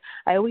 I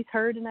always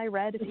heard and I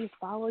read, if you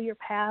follow your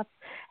path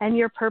and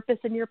your purpose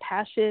and your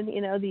passion,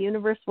 the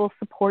universe will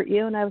support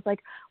you. And I was like,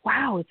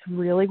 wow, it's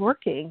really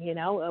working,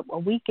 a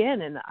week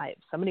in, and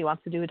somebody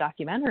wants to do a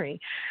documentary.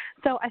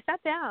 So I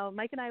sat down,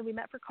 Mike and I, we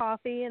met for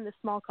coffee in this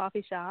small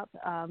coffee shop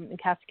in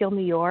Catskill,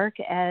 New York,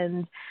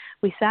 and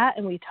we sat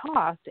and we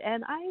talked.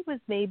 And I was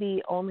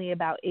maybe only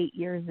about 8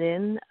 years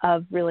in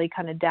of really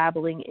kind of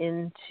dabbling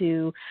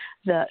into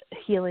the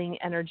healing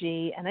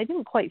energy, and I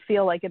didn't quite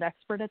feel like an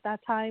expert at that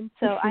time.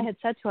 So I had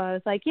said to him, I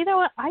was like, you know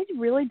what, I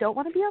really don't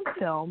want to be on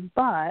film,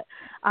 but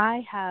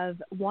I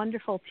have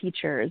wonderful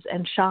teachers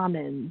and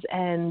shamans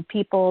and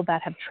people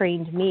that have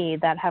trained me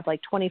that have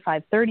like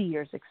 25, 30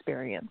 years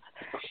experience.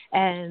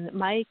 And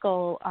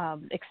Michael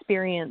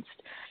experienced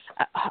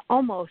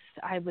almost,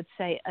 I would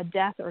say, a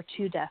death or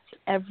two deaths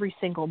every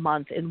single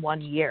month in 1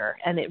 year.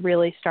 And it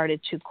really started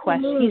to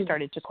he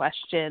started to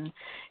question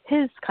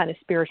his kind of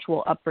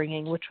spiritual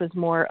upbringing, which was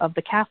more of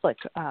the Catholic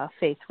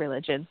faith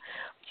religion.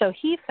 So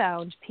he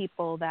found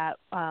people that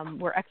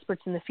were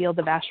experts in the field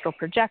of astral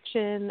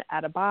projection,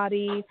 out of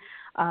body.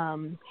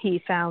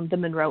 He found the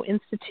Monroe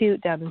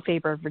Institute down in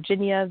Faber,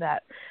 Virginia,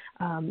 that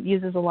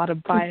uses a lot of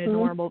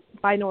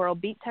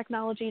binaural beat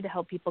technology to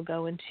help people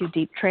go into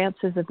deep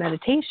trances of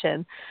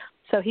meditation.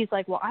 So he's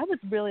like, well, I would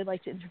really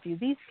like to interview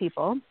these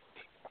people.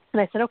 And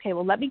I said, okay,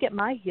 well, let me get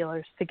my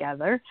healers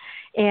together.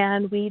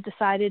 And we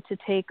decided to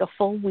take a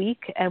full week,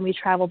 and we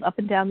traveled up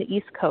and down the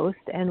East Coast,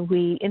 and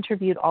we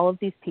interviewed all of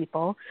these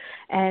people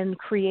and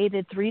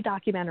created 3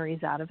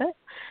 documentaries out of it.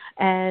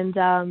 And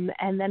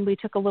then we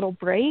took a little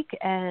break,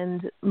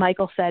 and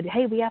Michael said,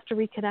 hey, we have to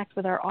reconnect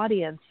with our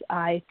audience.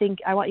 I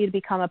want you to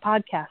become a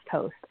podcast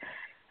host.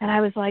 And I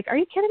was like, are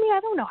you kidding me? I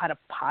don't know how to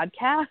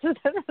podcast. I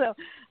don't know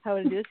how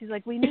to do this. He's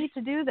like, we need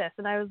to do this.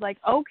 And I was like,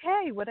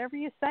 okay, whatever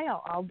you say,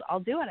 I'll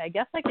do it. I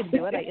guess I can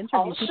do it. I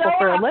interview people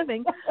for a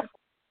living.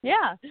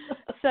 Yeah.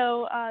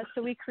 So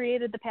we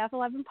created the Path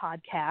 11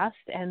 podcast,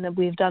 and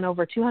we've done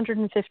over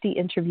 250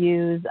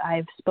 interviews.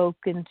 I've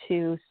spoken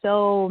to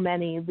so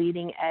many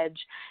leading edge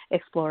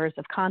explorers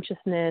of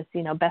consciousness,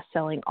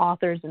 best-selling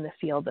authors in the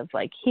field of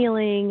like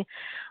healing,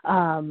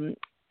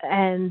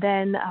 and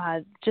then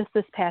just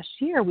this past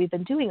year, we've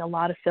been doing a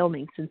lot of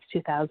filming since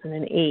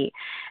 2008.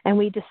 And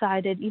we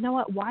decided, you know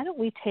what, why don't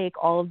we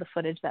take all of the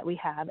footage that we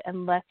have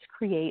and let's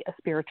create a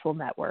spiritual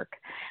network.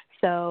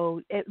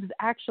 So it was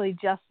actually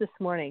just this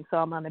morning. So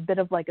I'm on a bit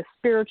of like a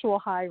spiritual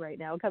high right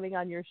now coming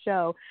on your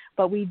show.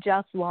 But we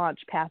just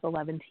launched Path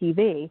 11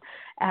 TV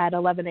at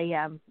 11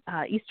 a.m.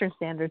 Eastern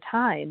Standard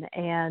Time.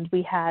 And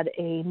we had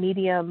a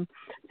medium,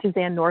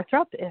 Suzanne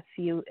Northrup. If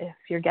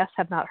your guests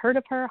have not heard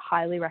of her,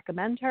 highly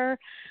recommend her.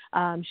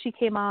 She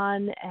came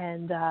on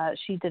and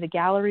she did a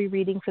gallery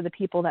reading for the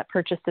people that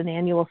purchased an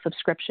annual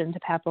subscription to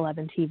Path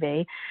 11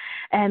 TV.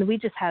 And we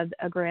just had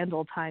a grand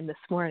old time this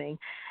morning.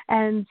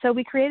 And so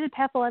we created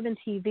Path 11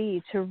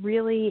 TV to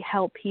really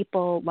help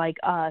people like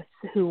us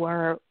who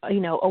are,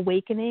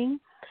 awakening.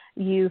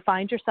 You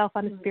find yourself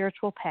on a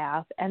spiritual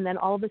path, and then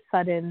all of a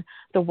sudden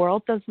the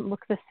world doesn't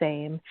look the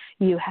same.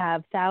 You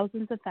have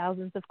thousands and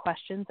thousands of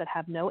questions that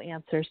have no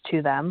answers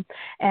to them,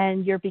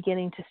 and you're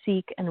beginning to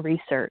seek and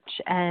research.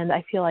 And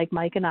I feel like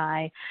Mike and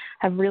I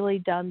have really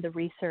done the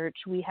research.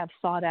 We have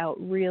sought out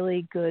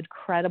really good,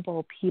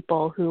 credible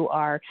people who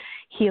are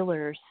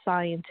healers,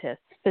 scientists,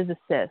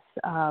 physicists,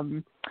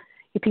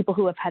 people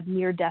who have had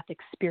near-death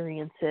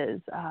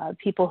experiences,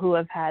 people who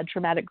have had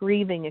traumatic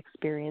grieving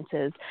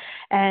experiences,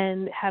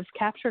 and have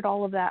captured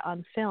all of that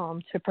on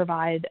film to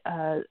provide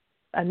a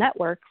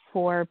network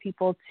for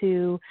people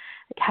to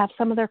have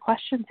some of their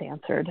questions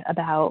answered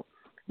about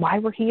why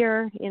we're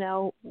here,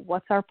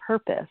 what's our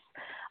purpose.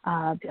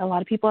 A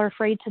lot of people are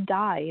afraid to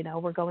die.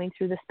 We're going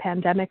through this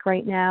pandemic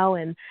right now,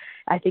 and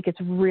I think it's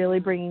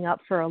really bringing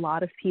up for a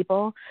lot of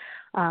people,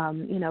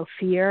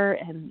 fear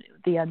and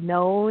the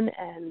unknown,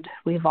 and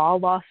we've all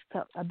lost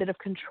a bit of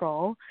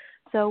control.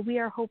 So we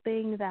are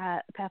hoping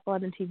that Path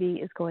 11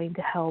 TV is going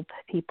to help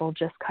people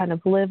just kind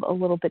of live a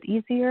little bit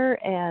easier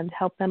and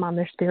help them on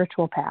their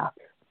spiritual path.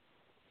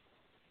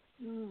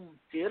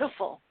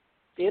 Beautiful,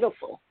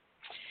 beautiful.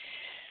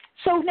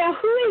 So now,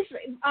 who is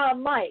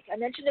Mike? I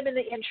mentioned him in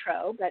the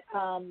intro, but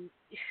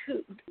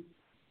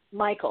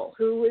Michael?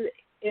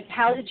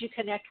 How did you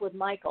connect with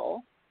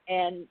Michael,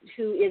 and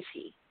who is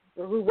he,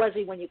 or who was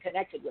he when you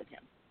connected with him?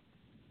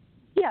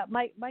 Yeah,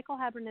 Michael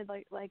Habernid,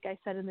 like I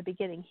said in the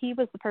beginning, he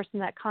was the person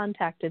that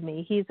contacted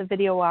me. He's a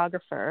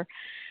videographer,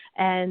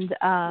 And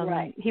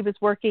he was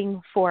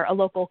working for a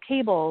local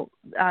cable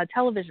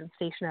television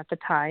station at the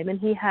time, and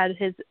he had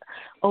his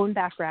own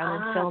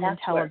background in film and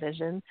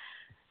television.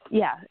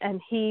 Yeah, and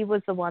he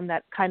was the one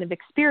that kind of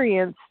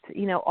experienced,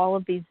 all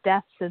of these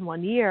deaths in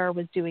 1 year,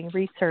 was doing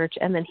research,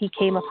 and then he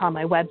came upon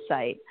my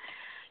website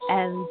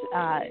and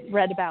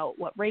read about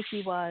what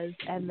Reiki was,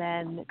 and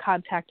then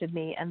contacted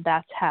me, and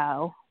that's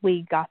how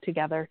we got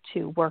together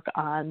to work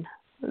on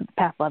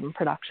Path 11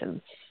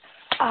 Productions.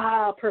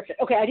 Ah,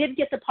 perfect. Okay, I didn't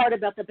get the part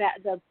about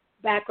the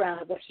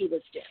background of what he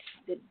was doing.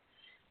 I didn't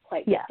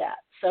quite get that.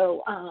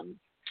 So,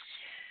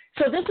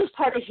 so this is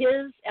part of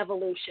his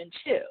evolution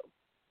too,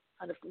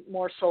 kind of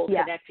more soul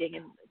connecting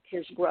and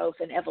his growth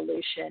and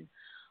evolution.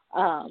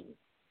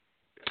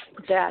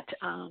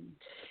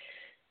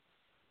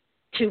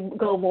 To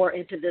go more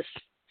into this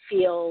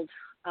field,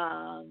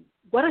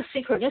 what a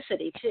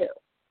synchronicity too.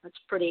 That's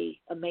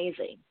pretty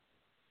amazing.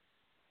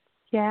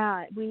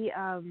 Yeah,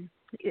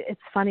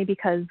 it's funny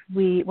because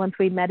once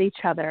we met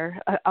each other,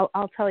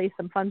 I'll tell you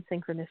some fun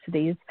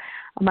synchronicities.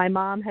 My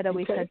mom had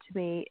always said to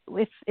me,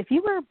 if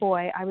you were a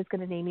boy, I was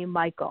going to name you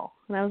Michael.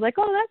 And I was like,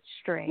 oh, that's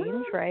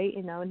strange, right?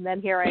 And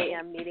then here I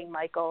am meeting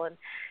Michael, and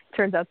it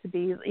turns out to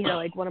be,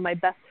 like one of my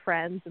best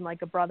friends and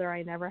like a brother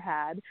I never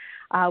had.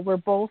 We're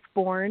both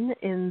born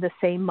in the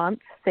same month,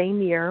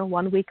 same year,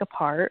 1 week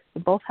apart.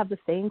 We both have the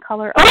same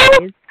color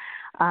eyes.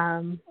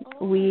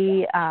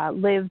 We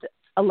lived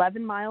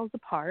 11 miles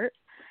apart.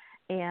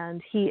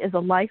 And he is a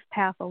Life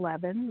Path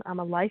 11. I'm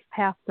a Life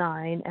Path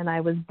 9, and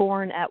I was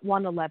born at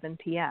 1:11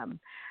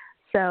 p.m.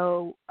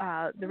 So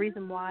the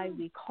reason why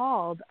we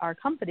called our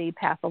company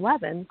Path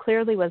 11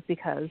 clearly was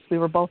because we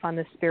were both on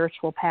this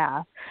spiritual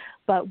path,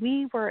 but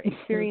we were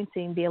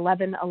experiencing the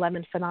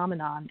 11:11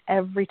 phenomenon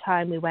every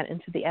time we went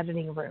into the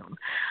editing room,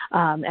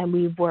 and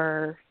we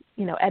were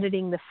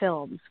editing the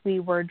films.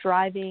 We were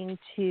driving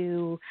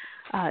to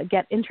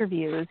get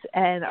interviews,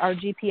 and our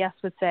GPS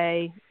would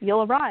say,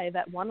 you'll arrive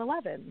at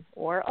 1:11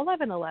 or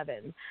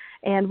 11:11.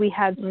 And we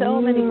had so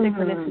many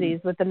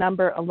synchronicities with the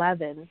number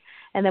 11.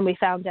 And then we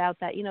found out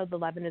that, the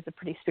 11 is a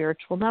pretty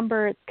spiritual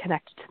number. It's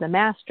connected to the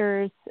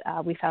masters.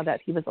 We found out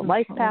he was a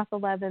Life Path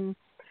 11.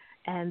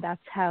 And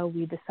that's how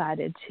we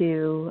decided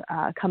to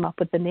come up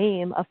with the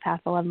name of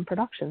Path 11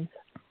 Productions.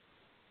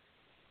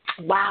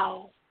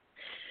 Wow.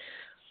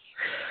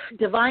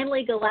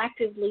 Divinely,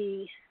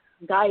 galactically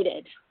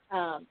guided.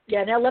 Now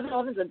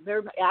 1111 is a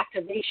very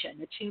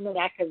activation, attunement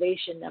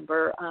activation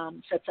number,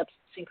 sets up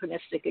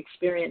synchronistic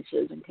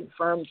experiences and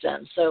confirms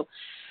them. So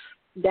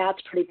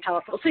that's pretty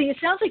powerful. So it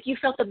sounds like you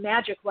felt the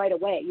magic right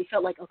away. You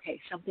felt like,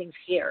 okay, something's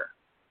here.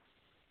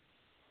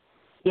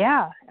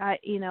 Yeah,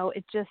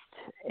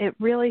 it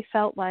really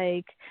felt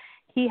like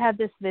he had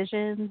this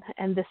vision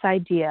and this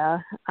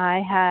idea. I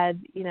had,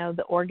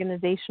 the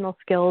organizational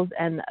skills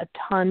and a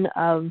ton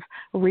of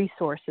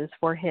resources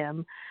for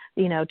him,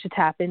 to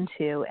tap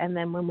into. And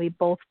then when we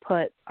both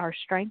put our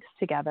strengths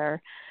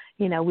together,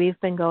 we've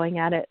been going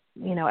at it,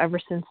 ever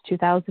since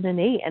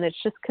 2008. And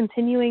it's just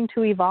continuing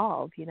to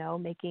evolve,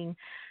 making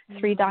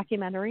 3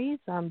 documentaries.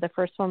 The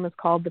first one was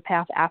called The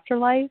Path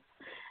Afterlife.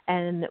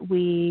 And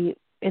we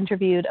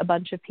interviewed a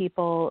bunch of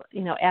people,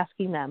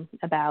 asking them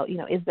about,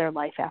 is there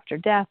life after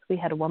death? We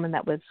had a woman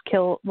that was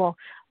killed. Well,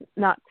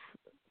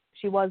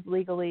 she was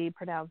legally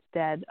pronounced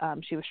dead.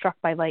 She was struck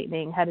by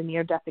lightning, had a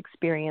near-death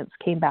experience,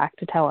 came back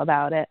to tell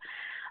about it.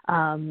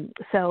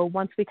 So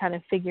once we kind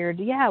of figured,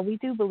 we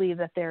do believe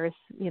that there's,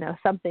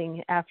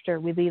 something after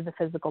we leave the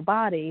physical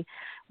body,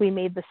 we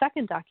made the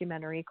second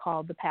documentary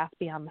called The Path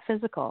Beyond the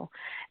Physical.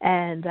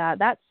 And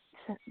that's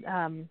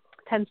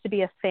tends to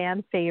be a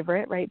fan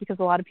favorite, right? Because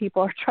a lot of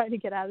people are trying to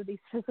get out of these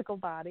physical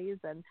bodies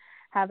and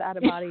have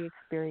out-of-body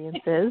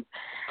experiences.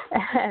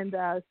 And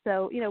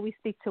so, we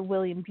speak to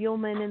William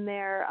Buhlman in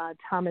there,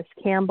 Thomas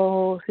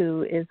Campbell,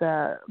 who is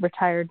a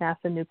retired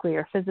NASA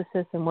nuclear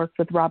physicist and worked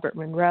with Robert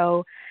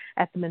Monroe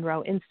at the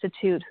Monroe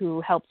Institute,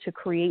 who helped to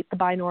create the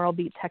binaural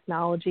beat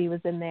technology, was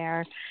in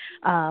there.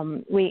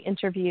 We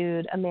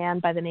interviewed a man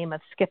by the name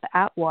of Skip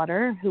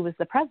Atwater, who was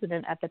the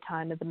president at the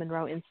time of the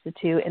Monroe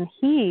Institute, and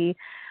he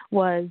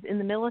was in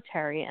the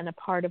military and a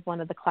part of one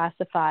of the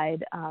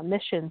classified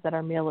missions that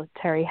our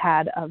military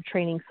had of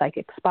training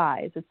psychic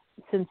spies. It's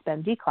since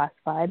been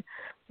declassified.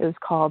 It was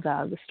called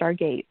the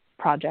Stargate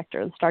Project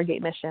or the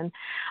Stargate Mission.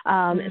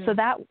 So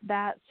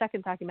that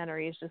second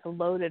documentary is just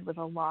loaded with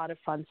a lot of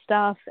fun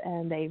stuff,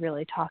 and they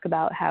really talk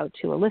about how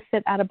to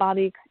elicit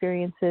out-of-body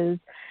experiences.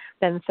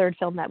 Then the third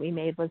film that we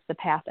made was The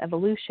Path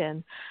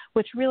Evolution,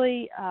 which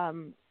really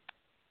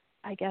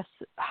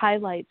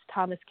highlights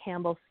Thomas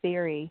Campbell's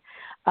theory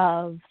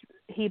of,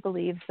 he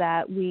believes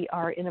that we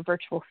are in a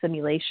virtual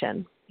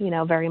simulation,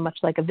 very much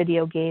like a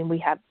video game.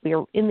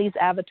 We're in these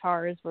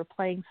avatars, we're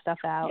playing stuff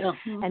out,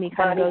 and he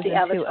kind of goes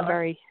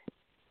into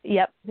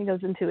he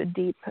goes into a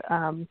deep,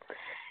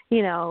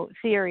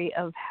 theory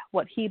of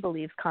what he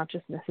believes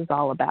consciousness is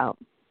all about.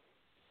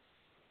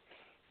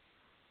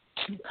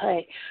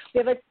 Okay.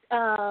 We have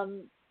a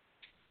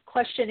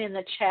question in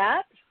the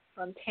chat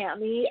from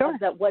Tammy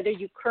about what are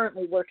you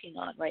currently working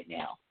on right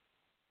now?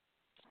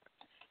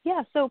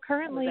 Yeah, so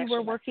currently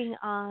we're working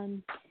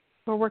on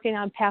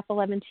Path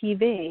 11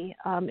 TV.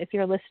 If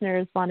your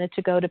listeners wanted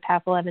to go to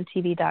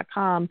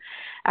path11tv.com,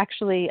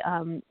 actually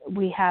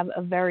we have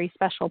a very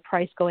special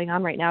price going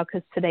on right now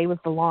because today was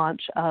the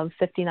launch of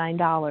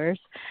 $59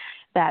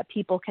 that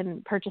people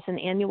can purchase an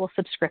annual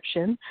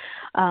subscription.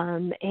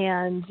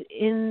 And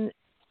in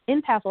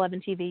Path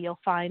 11 TV, you'll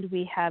find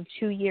we have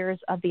 2 years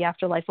of the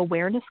Afterlife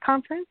Awareness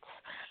Conference,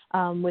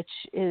 which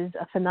is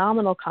a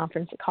phenomenal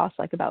conference. It costs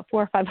like about $400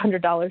 or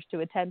 $500 to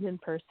attend in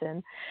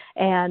person.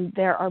 And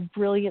there are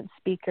brilliant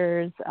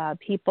speakers,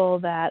 people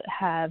that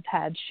have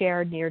had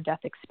shared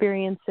near-death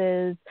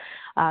experiences,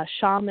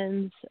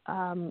 shamans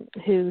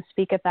who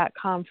speak at that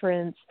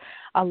conference,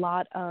 a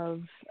lot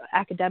of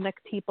academic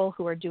people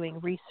who are doing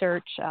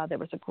research. There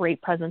was a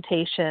great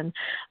presentation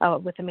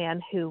with a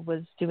man who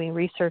was doing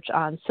research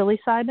on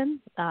psilocybin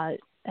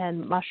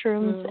and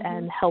mushrooms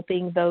and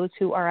helping those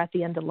who are at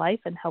the end of life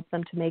and help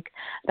them to make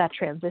that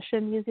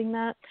transition using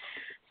that.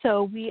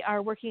 So we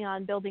are working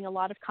on building a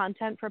lot of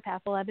content for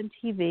Path 11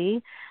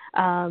 TV.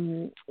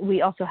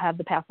 We also have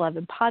the Path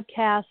 11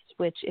 podcast,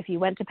 which if you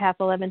went to Path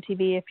 11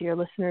 TV, if your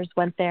listeners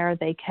went there,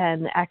 they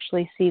can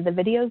actually see the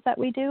videos that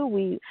we do.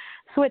 We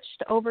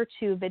switched over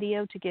to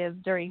video to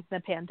give during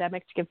the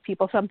pandemic to give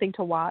people something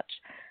to watch.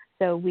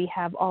 So we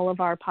have all of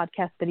our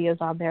podcast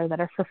videos on there that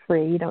are for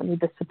free. You don't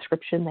need the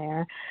subscription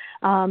there.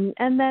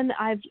 And then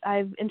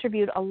I've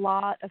interviewed a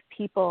lot of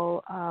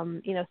people,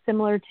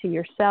 similar to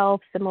yourself,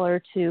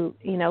 similar to,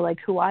 like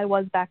who I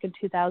was back in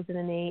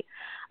 2008,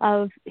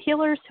 of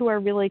healers who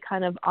are really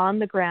kind of on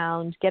the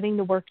ground, getting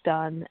the work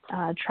done,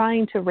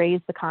 trying to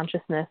raise the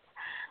consciousness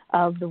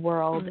of the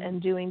world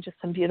and doing just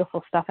some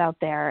beautiful stuff out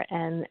there.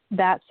 And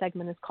that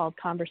segment is called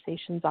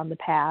Conversations on the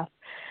Path.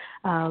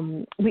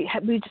 We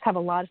just have a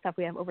lot of stuff.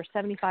 We have over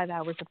 75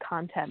 hours of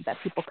content that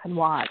people can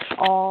watch,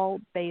 all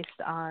based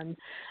on,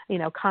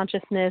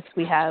 consciousness.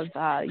 We have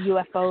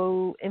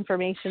UFO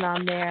information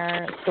on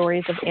there,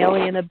 stories of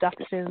alien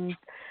abductions,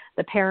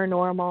 the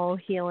paranormal,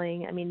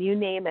 healing. I mean, you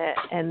name it,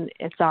 and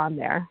it's on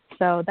there.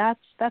 So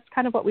that's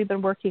kind of what we've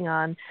been working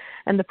on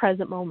in the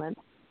present moment.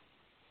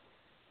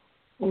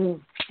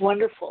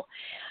 Wonderful.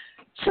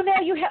 So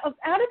now you have,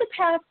 out of the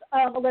Path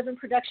 11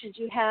 productions,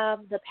 you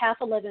have the Path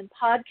 11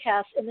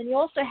 podcast, and then you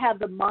also have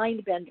the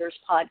Mindbenders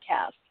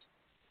podcast.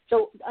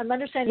 So I'm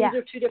understanding these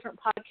are two different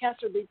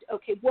podcasts.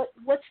 Okay,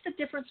 what's the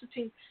difference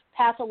between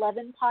Path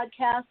 11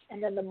 podcast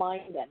and then the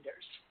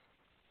Mindbenders?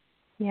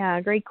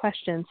 Yeah, great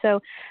question. So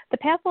the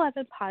Path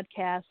 11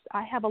 podcast,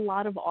 I have a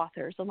lot of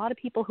authors, a lot of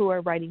people who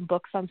are writing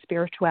books on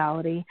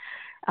spirituality.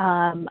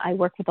 I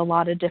work with a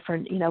lot of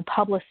different,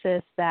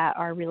 publicists that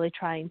are really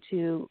trying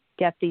to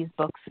get these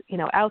books,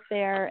 out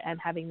there and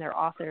having their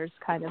authors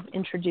kind of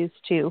introduced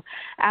to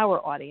our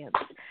audience.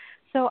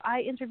 So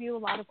I interview a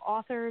lot of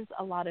authors,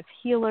 a lot of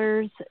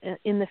healers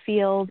in the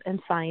field, and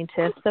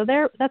scientists. So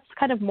that's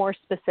kind of more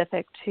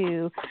specific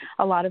to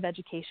a lot of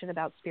education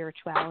about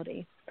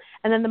spirituality.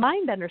 And then the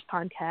Mindbenders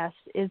podcast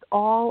is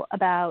all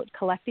about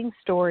collecting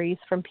stories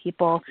from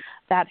people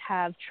that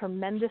have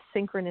tremendous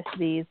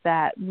synchronicities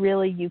that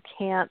really you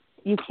can't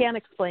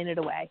explain it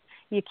away.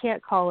 You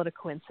can't call it a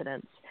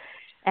coincidence.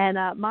 And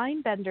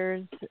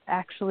Mindbenders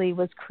actually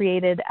was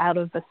created out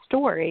of a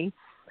story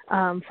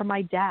from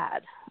my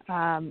dad.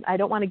 I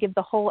don't want to give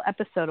the whole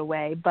episode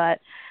away, but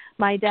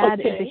my dad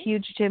is a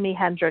huge Jimi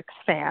Hendrix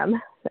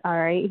fan. All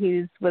right.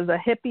 He was a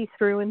hippie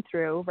through and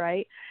through,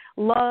 right?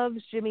 Loves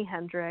Jimi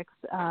Hendrix.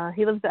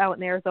 He lives out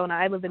in Arizona.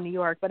 I live in New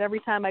York, but every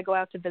time I go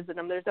out to visit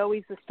him, there's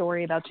always a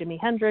story about Jimi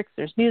Hendrix.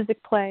 There's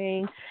music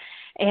playing.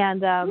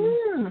 And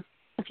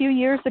a few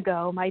years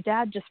ago, my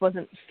dad just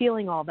wasn't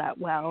feeling all that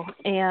well,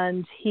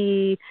 and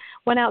he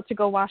went out to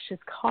go wash his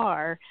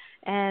car,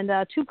 and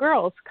two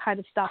girls kind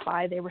of stopped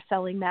by. They were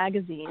selling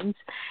magazines,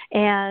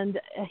 and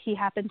he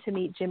happened to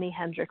meet Jimi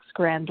Hendrix's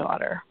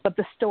granddaughter. But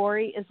the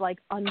story is, like,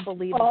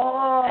 unbelievable.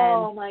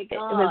 Oh, and my gosh.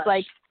 It was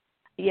like,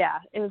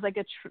 it was like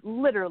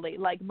literally,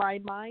 like,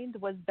 my mind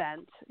was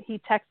bent. He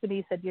texted me,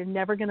 he said, "You're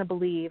never going to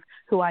believe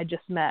who I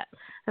just met."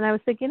 And I was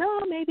thinking,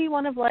 maybe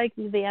one of, like,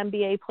 the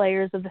NBA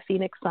players of the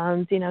Phoenix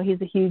Suns,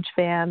 he's a huge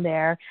fan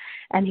there.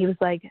 And he was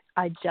like,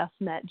 "I just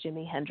met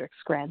Jimi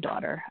Hendrix's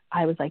granddaughter."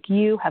 I was like,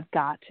 "You have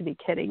got to be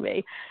kidding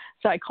me."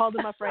 So I called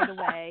him up right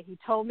away. He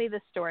told me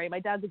the story. My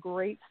dad's a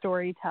great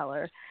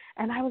storyteller.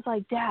 And I was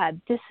like,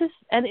 "Dad,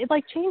 and it,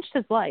 like, changed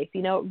his life.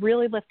 It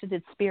really lifted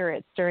his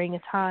spirits during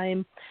a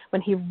time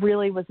when he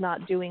really was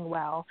not doing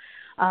well.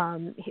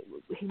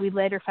 We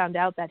later found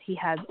out that he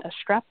had a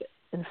strep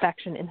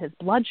infection in his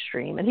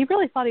bloodstream, and he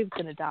really thought he was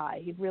going to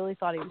die. He really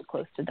thought he was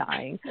close to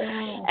dying.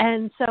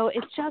 And so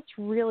it just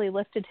really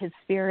lifted his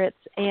spirits.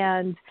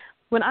 And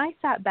when I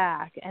sat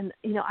back, and,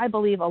 I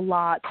believe a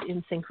lot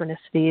in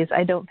synchronicities.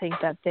 I don't think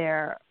that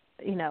there,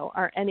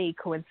 are any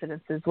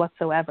coincidences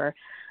whatsoever.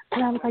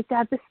 And I was like,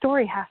 "Dad, this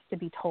story has to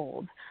be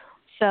told."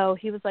 So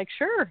he was like,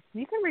 "Sure,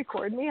 you can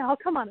record me. I'll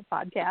come on a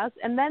podcast."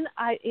 And then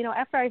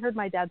after I heard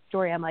my dad's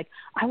story, I'm like,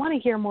 I want to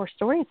hear more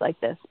stories like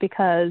this,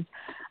 because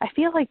I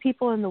feel like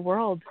people in the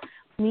world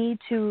need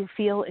to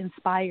feel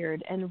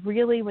inspired. And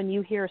really, when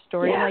you hear a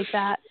story like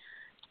that,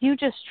 you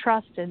just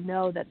trust and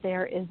know that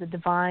there is a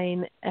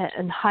divine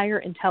and higher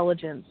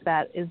intelligence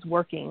that is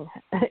working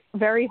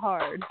very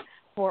hard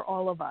for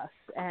all of us.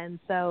 And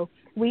so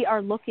we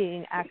are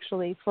looking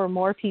actually for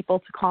more people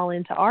to call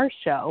into our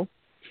show.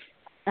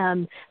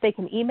 They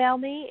can email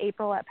me,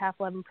 April at Path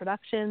 11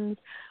 Productions,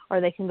 or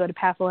they can go to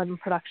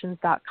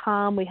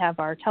path11productions.com. We have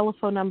our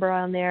telephone number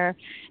on there,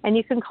 and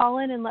you can call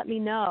in and let me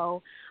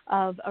know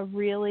of a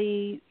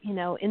really,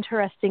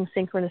 interesting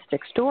synchronistic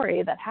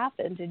story that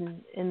happened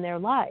in their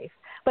life.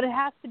 But it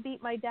has to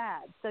beat my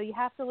dad, so you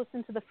have to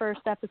listen to the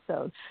first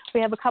episode.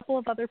 We have a couple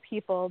of other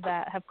people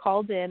that have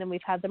called in, and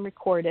we've had them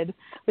recorded.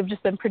 We've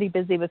just been pretty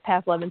busy with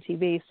Path 11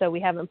 TV, so we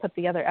haven't put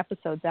the other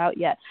episodes out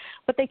yet.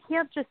 But they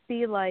can't just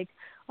be like,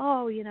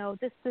 oh,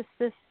 this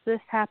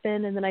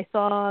happened, and then I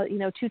saw,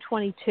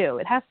 222.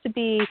 It has to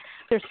be,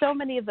 there's so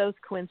many of those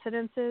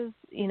coincidences,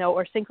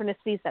 or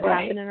synchronicities that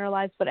happen in our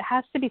lives, but it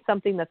has to be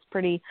something that's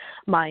pretty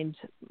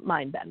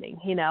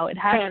mind-bending, It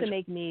has to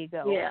make me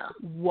go,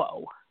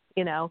 whoa,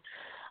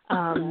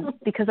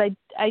 because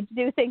I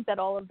do think that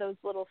all of those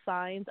little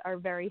signs are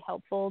very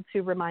helpful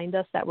to remind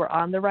us that we're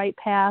on the right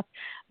path,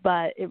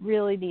 but it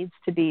really needs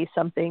to be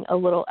something a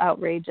little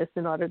outrageous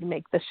in order to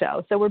make the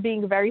show. So we're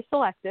being very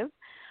selective.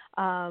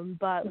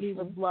 But we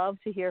would love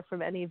to hear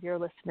from any of your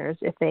listeners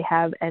if they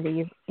have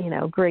any,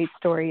 great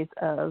stories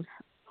of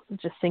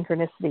just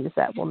synchronicities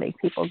that will make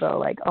people go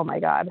like, oh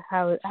my God,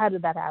 how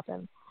did that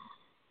happen?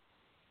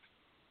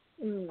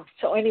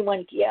 So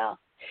anyone,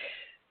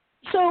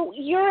 So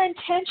your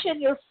intention,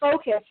 your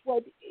focus,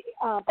 what?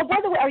 By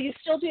the way, are you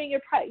still doing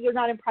you're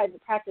not in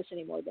private practice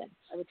anymore? Then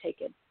I would take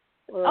it.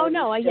 Oh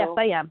no, yes,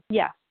 I am.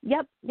 Yeah,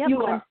 yep.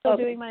 You I'm are. still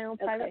doing my own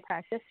private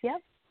practice.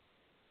 Yep.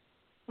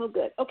 Oh,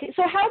 good. Okay,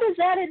 so how does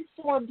that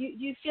inform? Do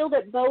you feel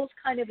that both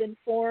kind of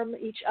inform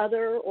each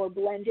other or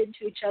blend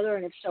into each other,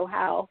 and if so,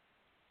 how?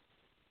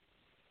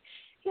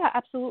 Yeah,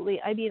 absolutely.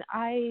 I mean,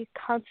 I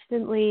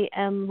constantly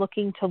am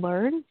looking to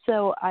learn,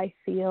 so I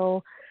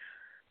feel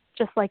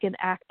just like an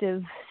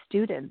active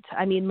student.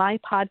 I mean, my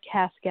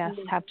podcast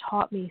guests have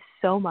taught me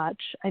so much.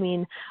 I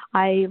mean,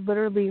 I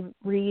literally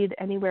read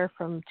anywhere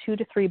from 2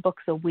 to 3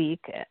 books a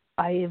week.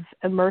 I've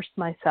immersed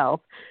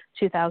myself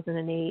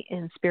 2008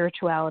 in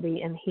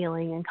spirituality and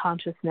healing and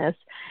consciousness.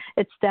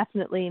 It's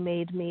definitely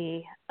made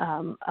me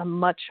a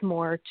much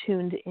more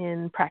tuned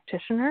in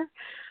practitioner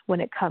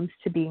when it comes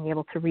to being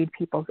able to read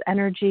people's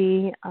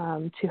energy,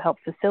 to help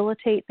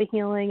facilitate the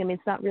healing. I mean,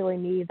 it's not really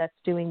me that's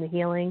doing the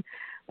healing,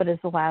 but has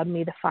allowed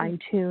me to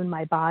fine-tune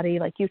my body.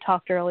 Like you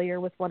talked earlier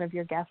with one of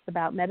your guests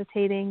about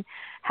meditating,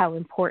 how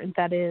important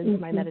that is.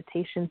 My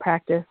meditation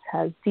practice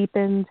has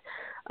deepened.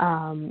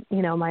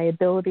 My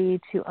ability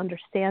to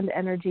understand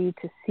energy,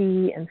 to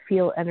see and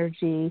feel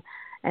energy,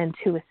 and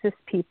to assist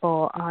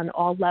people on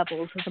all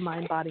levels of the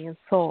mind, body, and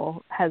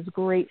soul has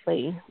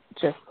greatly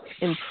just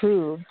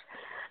improved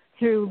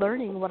through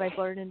learning what I've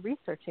learned and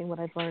researching what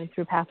I've learned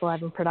through Path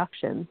 11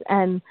 Productions.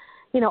 And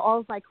all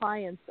of my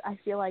clients, I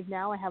feel like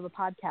now I have a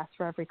podcast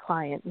for every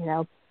client.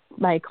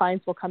 My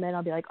clients will come in,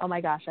 I'll be like, oh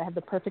my gosh, I have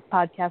the perfect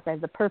podcast, I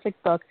have the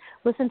perfect book,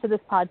 listen to this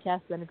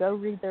podcast, then go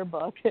read their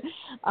book.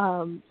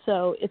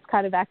 So it's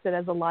kind of acted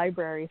as a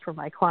library for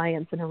my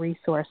clients and a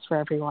resource for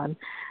everyone.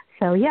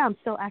 So yeah, I'm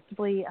still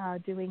actively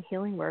doing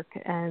healing work,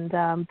 and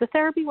the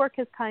therapy work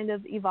has kind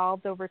of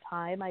evolved over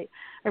time. I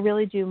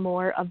really do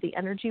more of the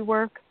energy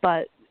work,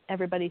 but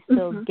everybody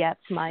still gets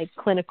my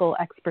clinical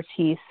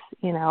expertise,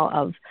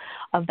 of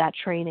that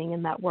training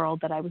in that world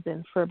that I was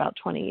in for about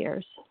 20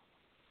 years.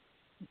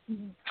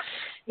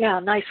 Yeah,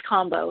 nice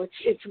combo.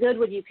 It's good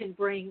when you can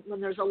when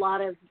there's a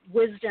lot of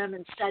wisdom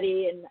and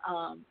study and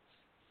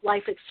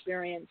life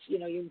experience,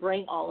 you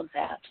bring all of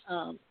that,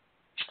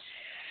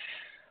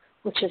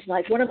 which is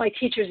nice. One of my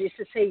teachers used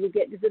to say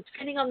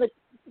depending on the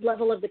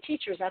level of the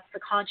teachers, that's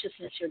the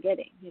consciousness you're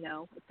getting,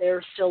 if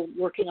they're still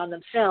working on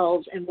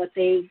themselves and what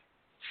they've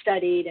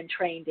studied and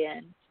trained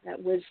in,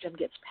 that wisdom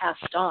gets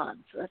passed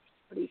on. So that's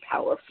pretty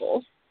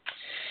powerful.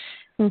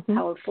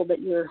 Powerful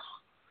that you're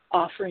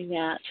offering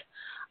that.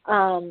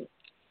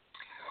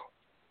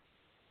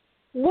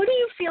 What do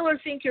you feel or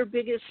think your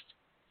biggest,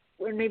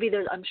 or maybe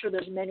I'm sure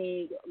there's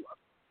many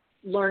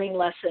learning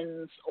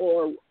lessons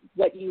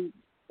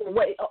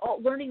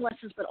learning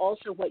lessons, but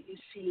also what you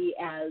see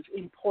as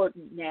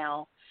important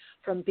now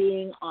from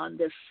being on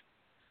this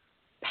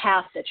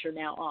path that you're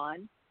now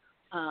on,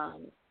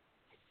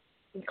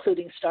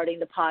 including starting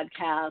the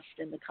podcast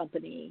and the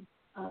company,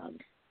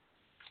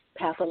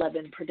 Path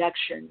 11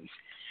 Productions.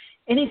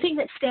 Anything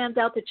that stands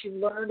out that you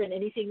learned and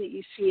anything that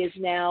you see is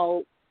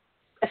now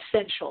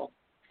essential,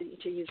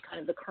 to use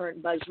kind of the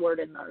current buzzword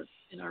in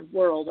our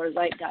world, our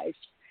zeitgeist?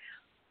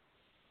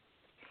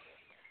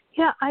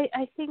 Yeah,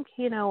 I think,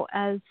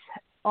 as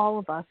all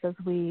of us, as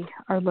we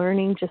are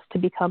learning just to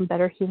become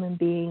better human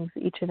beings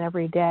each and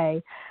every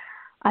day,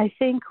 I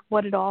think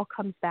what it all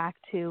comes back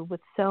to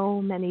with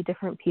so many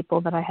different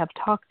people that I have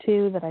talked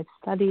to, that I've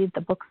studied,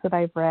 the books that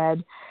I've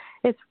read,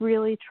 it's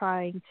really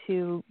trying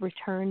to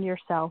return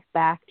yourself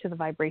back to the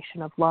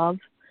vibration of love,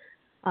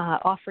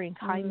 offering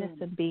kindness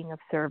and being of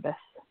service.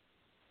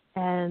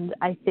 And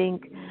I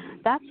think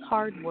that's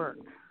hard work.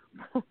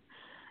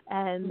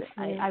 And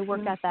I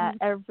work at that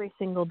every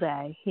single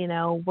day,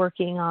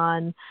 working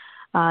on,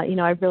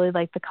 I really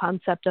like the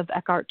concept of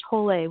Eckhart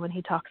Tolle when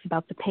he talks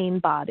about the pain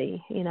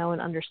body, and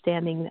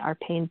understanding our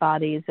pain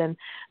bodies and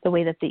the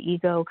way that the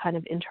ego kind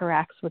of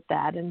interacts with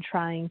that, and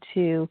trying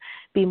to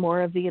be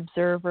more of the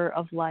observer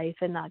of life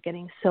and not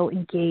getting so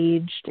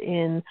engaged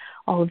in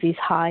all of these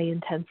high,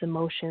 intense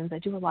emotions. I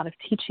do a lot of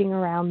teaching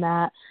around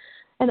that.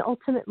 And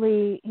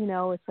ultimately,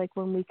 it's like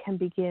when we can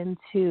begin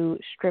to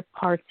strip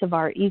parts of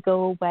our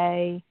ego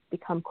away,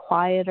 become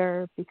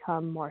quieter,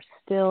 become more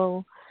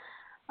still,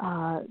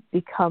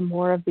 become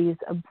more of these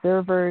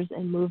observers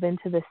and move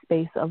into this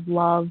space of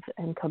love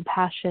and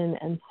compassion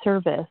and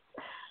service,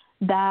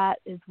 that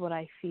is what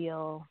I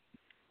feel,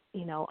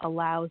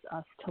 allows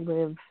us to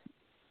live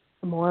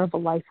more of a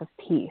life of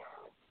peace.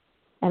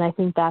 And I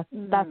think that's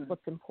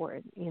what's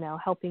important,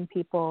 helping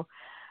people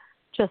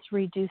just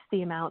reduce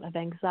the amount of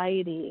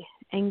anxiety,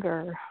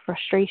 anger,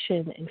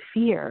 frustration, and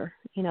fear,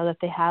 that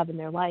they have in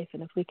their life.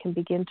 And if we can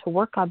begin to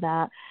work on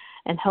that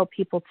and help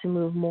people to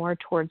move more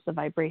towards the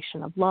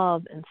vibration of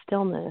love and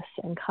stillness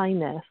and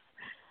kindness,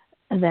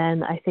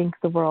 then I think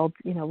the world,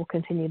 will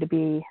continue to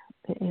be,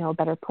 a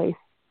better place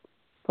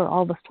for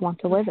all of us to want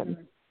to live in.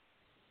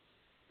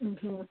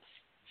 Mm-hmm.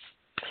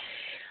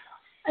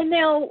 And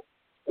now,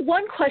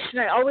 one question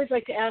I always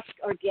like to ask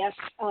our guests,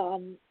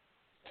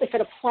 if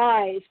it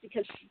applies,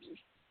 because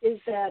is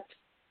that,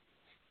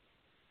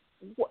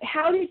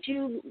 how did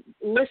you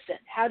listen?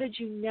 How did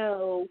you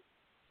know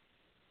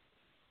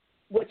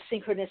what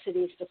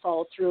synchronicities to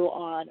follow through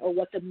on, or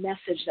what the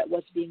message that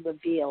was being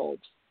revealed?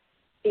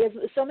 Because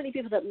so many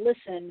people that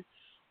listen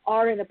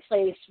are in a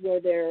place where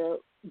they're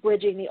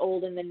bridging the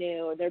old and the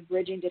new, or they're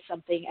bridging to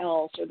something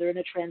else, or they're in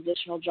a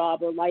transitional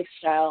job or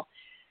lifestyle,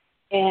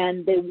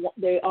 and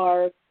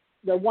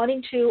they're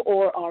wanting to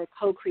or are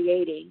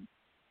co-creating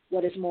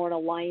what is more in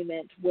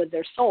alignment with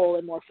their soul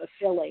and more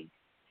fulfilling,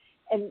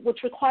 and which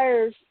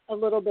requires a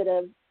little bit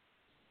of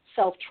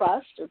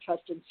self-trust or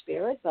trust in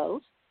spirit,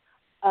 both,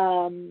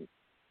 and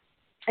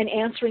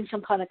answering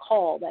some kind of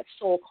call, that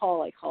soul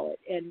call, I call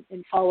it,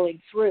 and following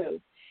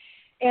through.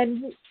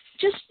 And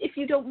just, if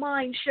you don't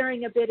mind,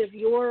 sharing a bit of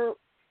your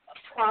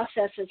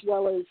process as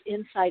well as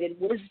insight and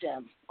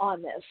wisdom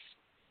on this.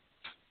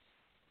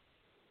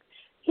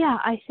 Yeah,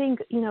 I think,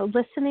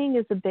 listening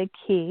is a big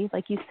key,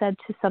 like you said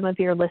to some of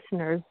your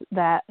listeners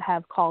that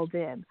have called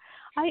in.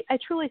 I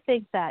truly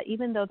think that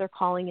even though they're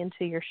calling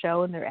into your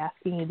show and they're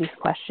asking you these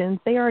questions,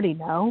 they already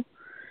know,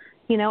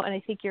 and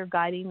I think you're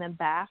guiding them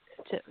back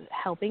to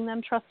helping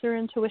them trust their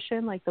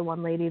intuition, like the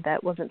one lady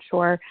that wasn't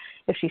sure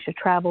if she should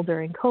travel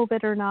during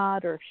COVID or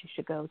not, or if she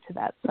should go to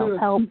that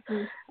self-help,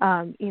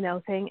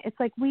 thing. It's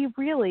like we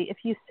really, if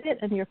you sit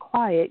and you're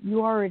quiet,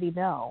 you already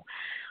know.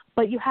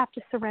 But you have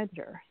to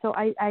surrender. So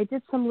I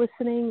did some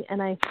listening,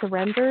 and I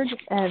surrendered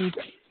and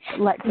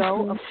let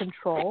go of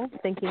control,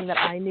 thinking that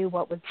I knew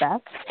what was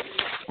best,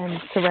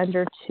 and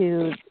surrendered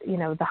to,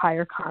 the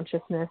higher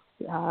consciousness,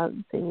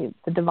 the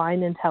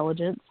divine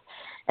intelligence.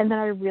 And then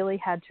I really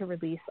had to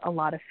release a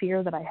lot of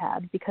fear that I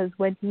had, because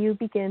when you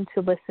begin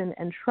to listen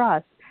and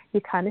trust,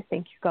 you kind of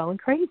think you're going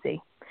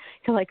crazy.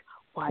 You're like,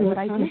 why would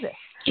I do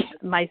this?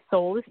 My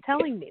soul is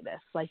telling me this.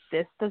 Like,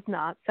 this does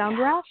not sound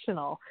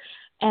rational.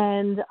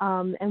 And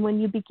when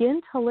you begin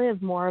to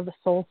live more of a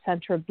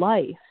soul-centered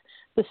life,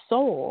 the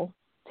soul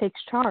takes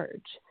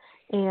charge,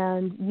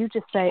 and you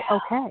just say,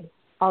 okay,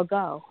 I'll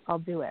go, I'll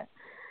do it.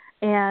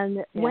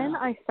 And when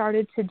I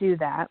started to do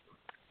that,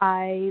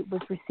 I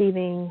was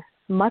receiving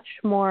much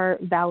more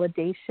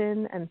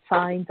validation and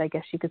signs, I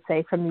guess you could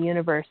say, from the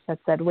universe that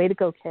said, way to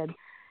go, kid.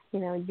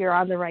 You're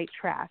on the right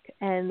track.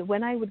 And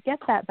when I would get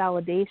that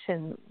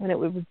validation, when it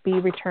would be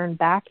returned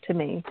back to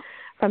me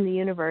from the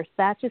universe,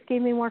 that just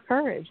gave me more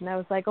courage. And I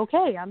was like,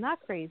 okay, I'm not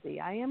crazy.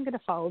 I am going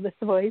to follow this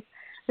voice.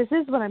 This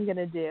is what I'm going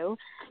to do.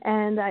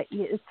 And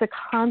it's a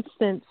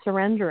constant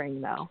surrendering,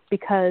 though,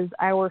 because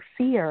our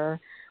fear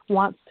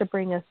wants to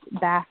bring us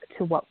back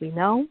to what we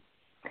know.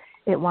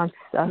 It wants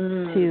us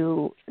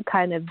to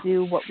kind of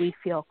do what we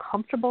feel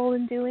comfortable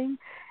in doing,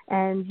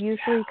 and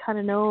usually kind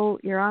of know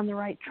you're on the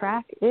right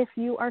track if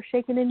you are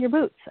shaking in your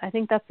boots. I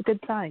think that's a good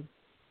sign.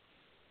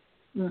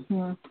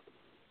 Mm-hmm.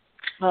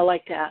 I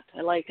like that.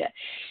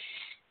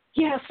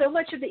 Yeah, so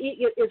much of the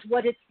ego is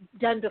what it's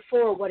done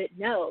before, what it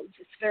knows.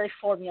 It's very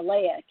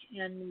formulaic,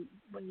 and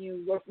when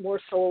you work more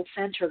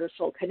soul-centered or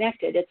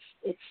soul-connected,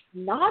 it's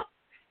not,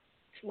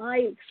 to my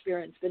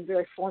experience, been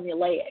very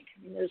formulaic.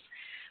 I mean,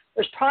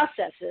 there's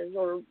processes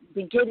or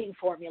beginning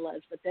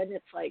formulas, but then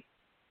it's like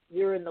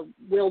you're in the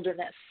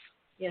wilderness.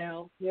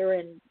 You're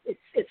in.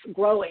 It's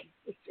growing.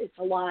 It's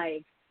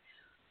alive.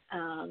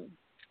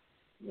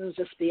 It was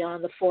just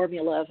beyond the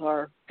formula of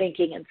our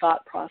thinking and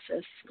thought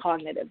process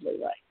cognitively,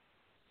 right?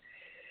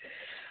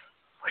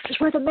 Which is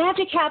where the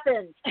magic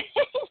happens.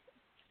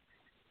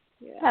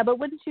 Yeah, but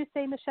wouldn't you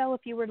say, Michelle,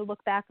 if you were to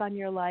look back on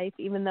your life,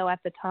 even though at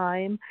the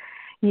time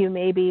you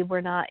maybe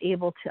were not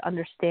able to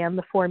understand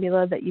the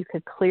formula, that you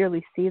could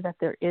clearly see that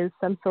there is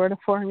some sort of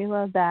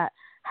formula that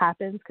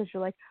happens because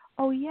you're like,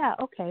 oh, yeah,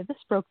 okay, this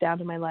broke down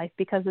in my life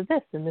because of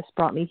this, and this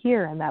brought me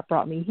here, and that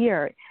brought me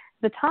here.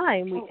 At the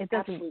time, it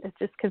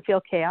just can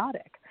feel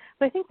chaotic.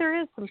 But I think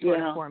there is some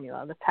sort of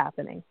formula that's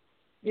happening.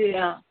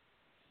 Yeah.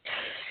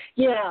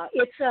 Yeah,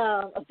 it's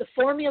the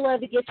formula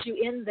that gets you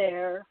in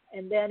there,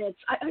 and then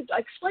I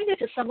explained it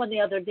to someone the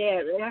other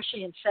day,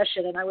 actually in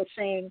session, and I was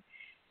saying,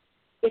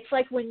 it's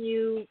like when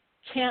you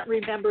can't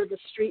remember the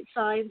street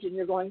signs and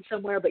you're going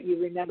somewhere, but you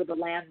remember the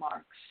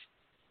landmarks.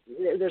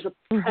 There's a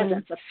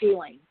presence, a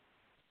feeling.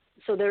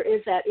 So there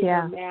is that in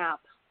your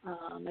map,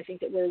 I think,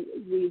 that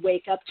we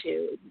wake up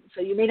to. So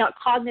you may not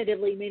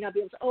cognitively, may not be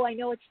able to, I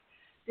know it's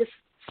this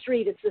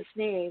street, it's this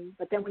name,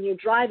 but then when you're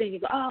driving, you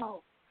go,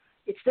 oh,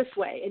 it's this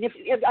way. And if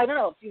I don't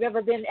know, if you've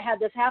ever had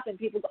this happen,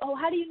 people go, oh,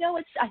 how do you know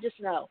I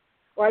just know.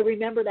 Or I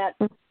remember that,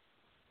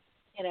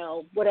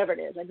 whatever it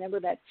is. I remember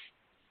that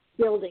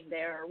building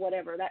there or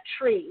whatever, that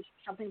tree,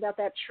 something about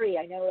that tree.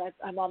 I know that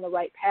I'm on the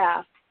right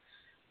path.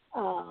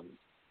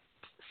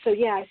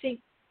 I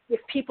think if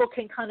people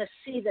can kind of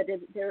see that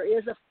there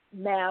is a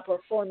map or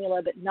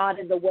formula, but not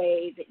in the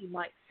way that you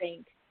might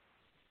think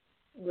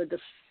with the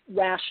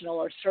rational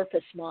or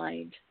surface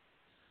mind.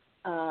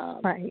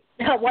 Right.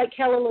 Like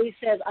Kelly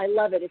says, I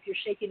love it. If you're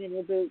shaking in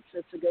your boots,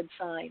 it's a good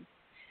sign.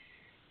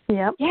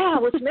 Yep. Yeah,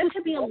 it's meant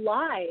to be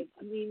alive.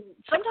 I mean,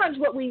 sometimes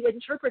what we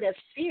interpret as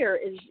fear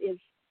is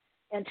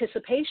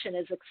anticipation,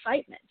 is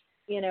excitement.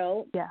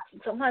 Yeah.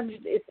 Sometimes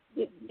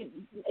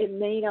it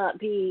may not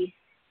be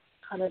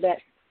kind of that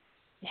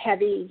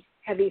heavy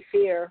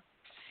fear.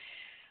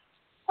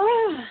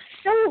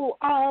 So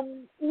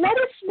let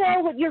us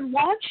know what you're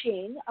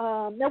launching.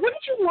 Now, what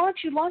did you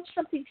launch? You launched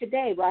something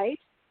today, right?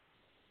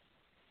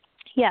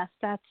 Yes,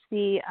 that's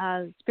the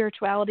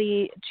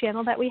spirituality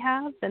channel that we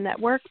have, the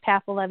network,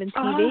 Path 11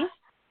 TV.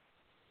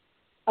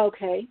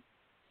 Okay.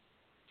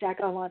 That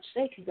got launched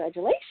today.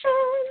 Congratulations.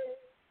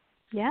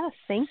 Yes,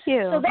 thank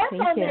you. So that's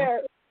on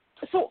there.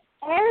 So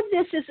all of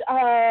this is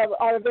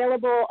are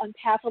available on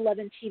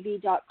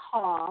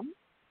path11tv.com.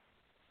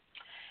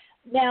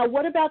 Now,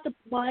 what about the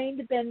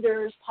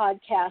Mindbenders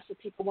podcast if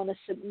people want to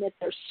submit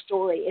their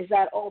story? Is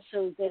that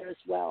also there as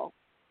well?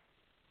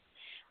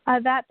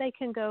 That they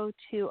can go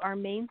to our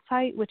main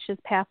site, which is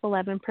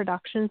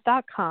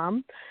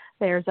path11productions.com.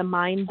 There's a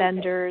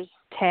Mindbenders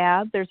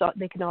tab.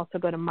 They can also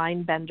go to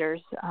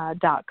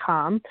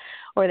mindbenders.com,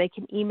 or they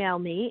can email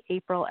me,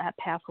 April at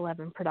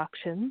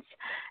path11productions,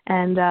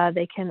 and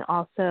they can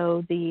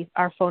also,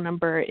 our phone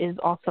number is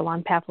also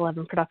on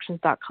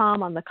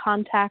path11productions.com on the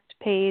contact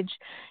page.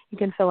 You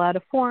can fill out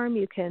a form,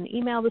 you can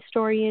email the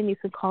story in, you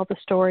can call the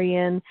story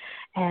in,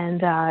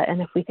 and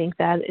if we think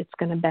that it's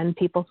going to bend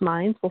people's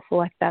minds, we'll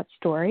select that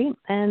story.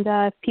 And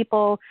if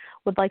people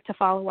would like to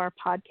follow our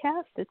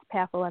podcast, it's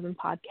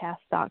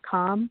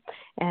path11podcast.com,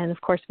 and of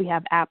course we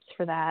have apps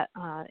for that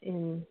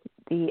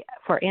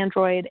for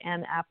Android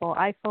and Apple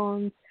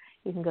iPhones.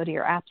 You can go to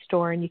your app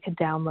store and you can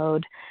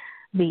download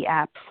the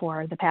app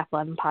for the Path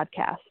 11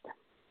 podcast.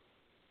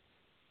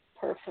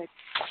 Perfect.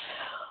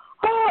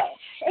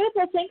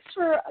 April, thanks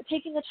for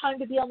taking the time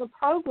to be on the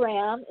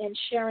program and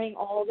sharing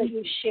all that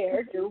you've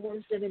shared, your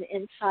wisdom and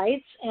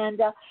insights,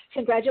 and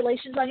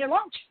congratulations on your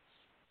launch.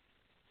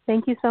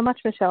 Thank you so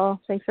much,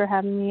 Michelle. Thanks for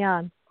having me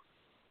on.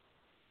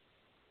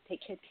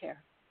 Take good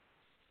care.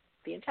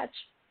 Be in touch.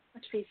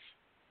 Much peace.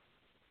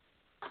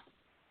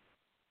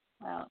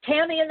 Wow.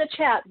 Tammy in the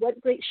chat,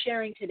 what great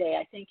sharing today.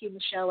 I thank you,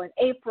 Michelle and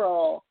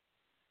April.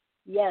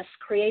 Yes,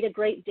 create a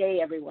great day,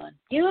 everyone.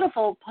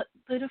 Beautifully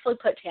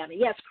put, Tammy.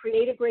 Yes,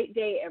 create a great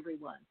day,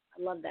 everyone.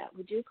 I love that.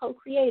 We do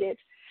co-create it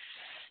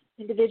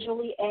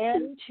individually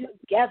and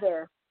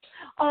together.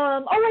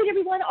 All right,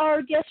 everyone.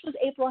 Our guest was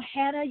April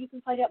Hanna. You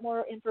can find out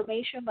more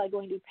information by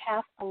going to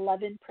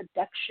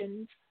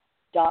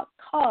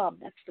path11productions.com.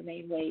 That's the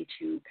main way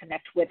to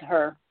connect with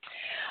her.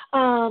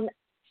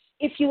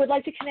 If you would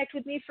like to connect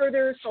with me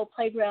further,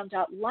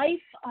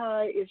 soulplayground.life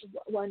is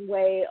one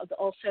way.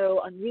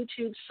 Also on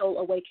YouTube, Soul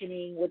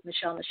Awakening with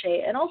Michelle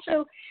Miche. And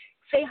also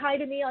say hi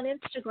to me on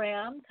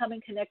Instagram. Come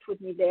and connect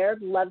with me there.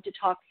 Love to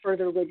talk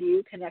further with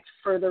you, connect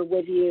further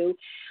with you,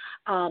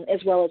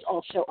 as well as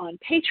also on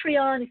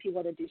Patreon if you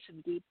want to do some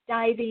deep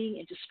diving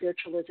into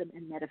spiritualism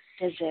and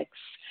metaphysics.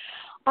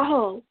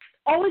 Oh,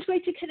 always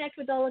great to connect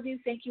with all of you.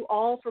 Thank you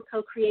all for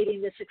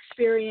co-creating this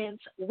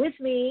experience with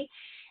me.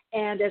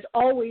 And as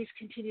always,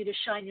 continue to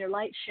shine your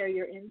light, share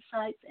your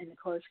insights, and of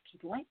course,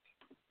 keep awake.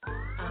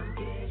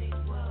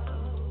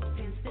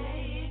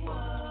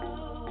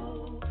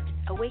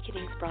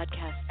 Awakenings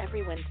broadcast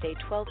every Wednesday,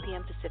 12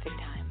 p.m. Pacific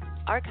Time.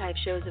 Archive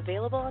shows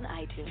available on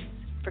iTunes.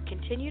 For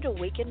continued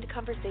awakened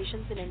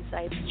conversations and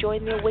insights,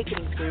 join the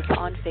Awakenings group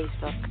on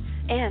Facebook.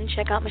 And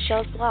check out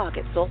Michelle's blog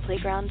at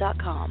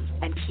soulplayground.com.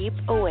 And keep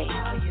awake.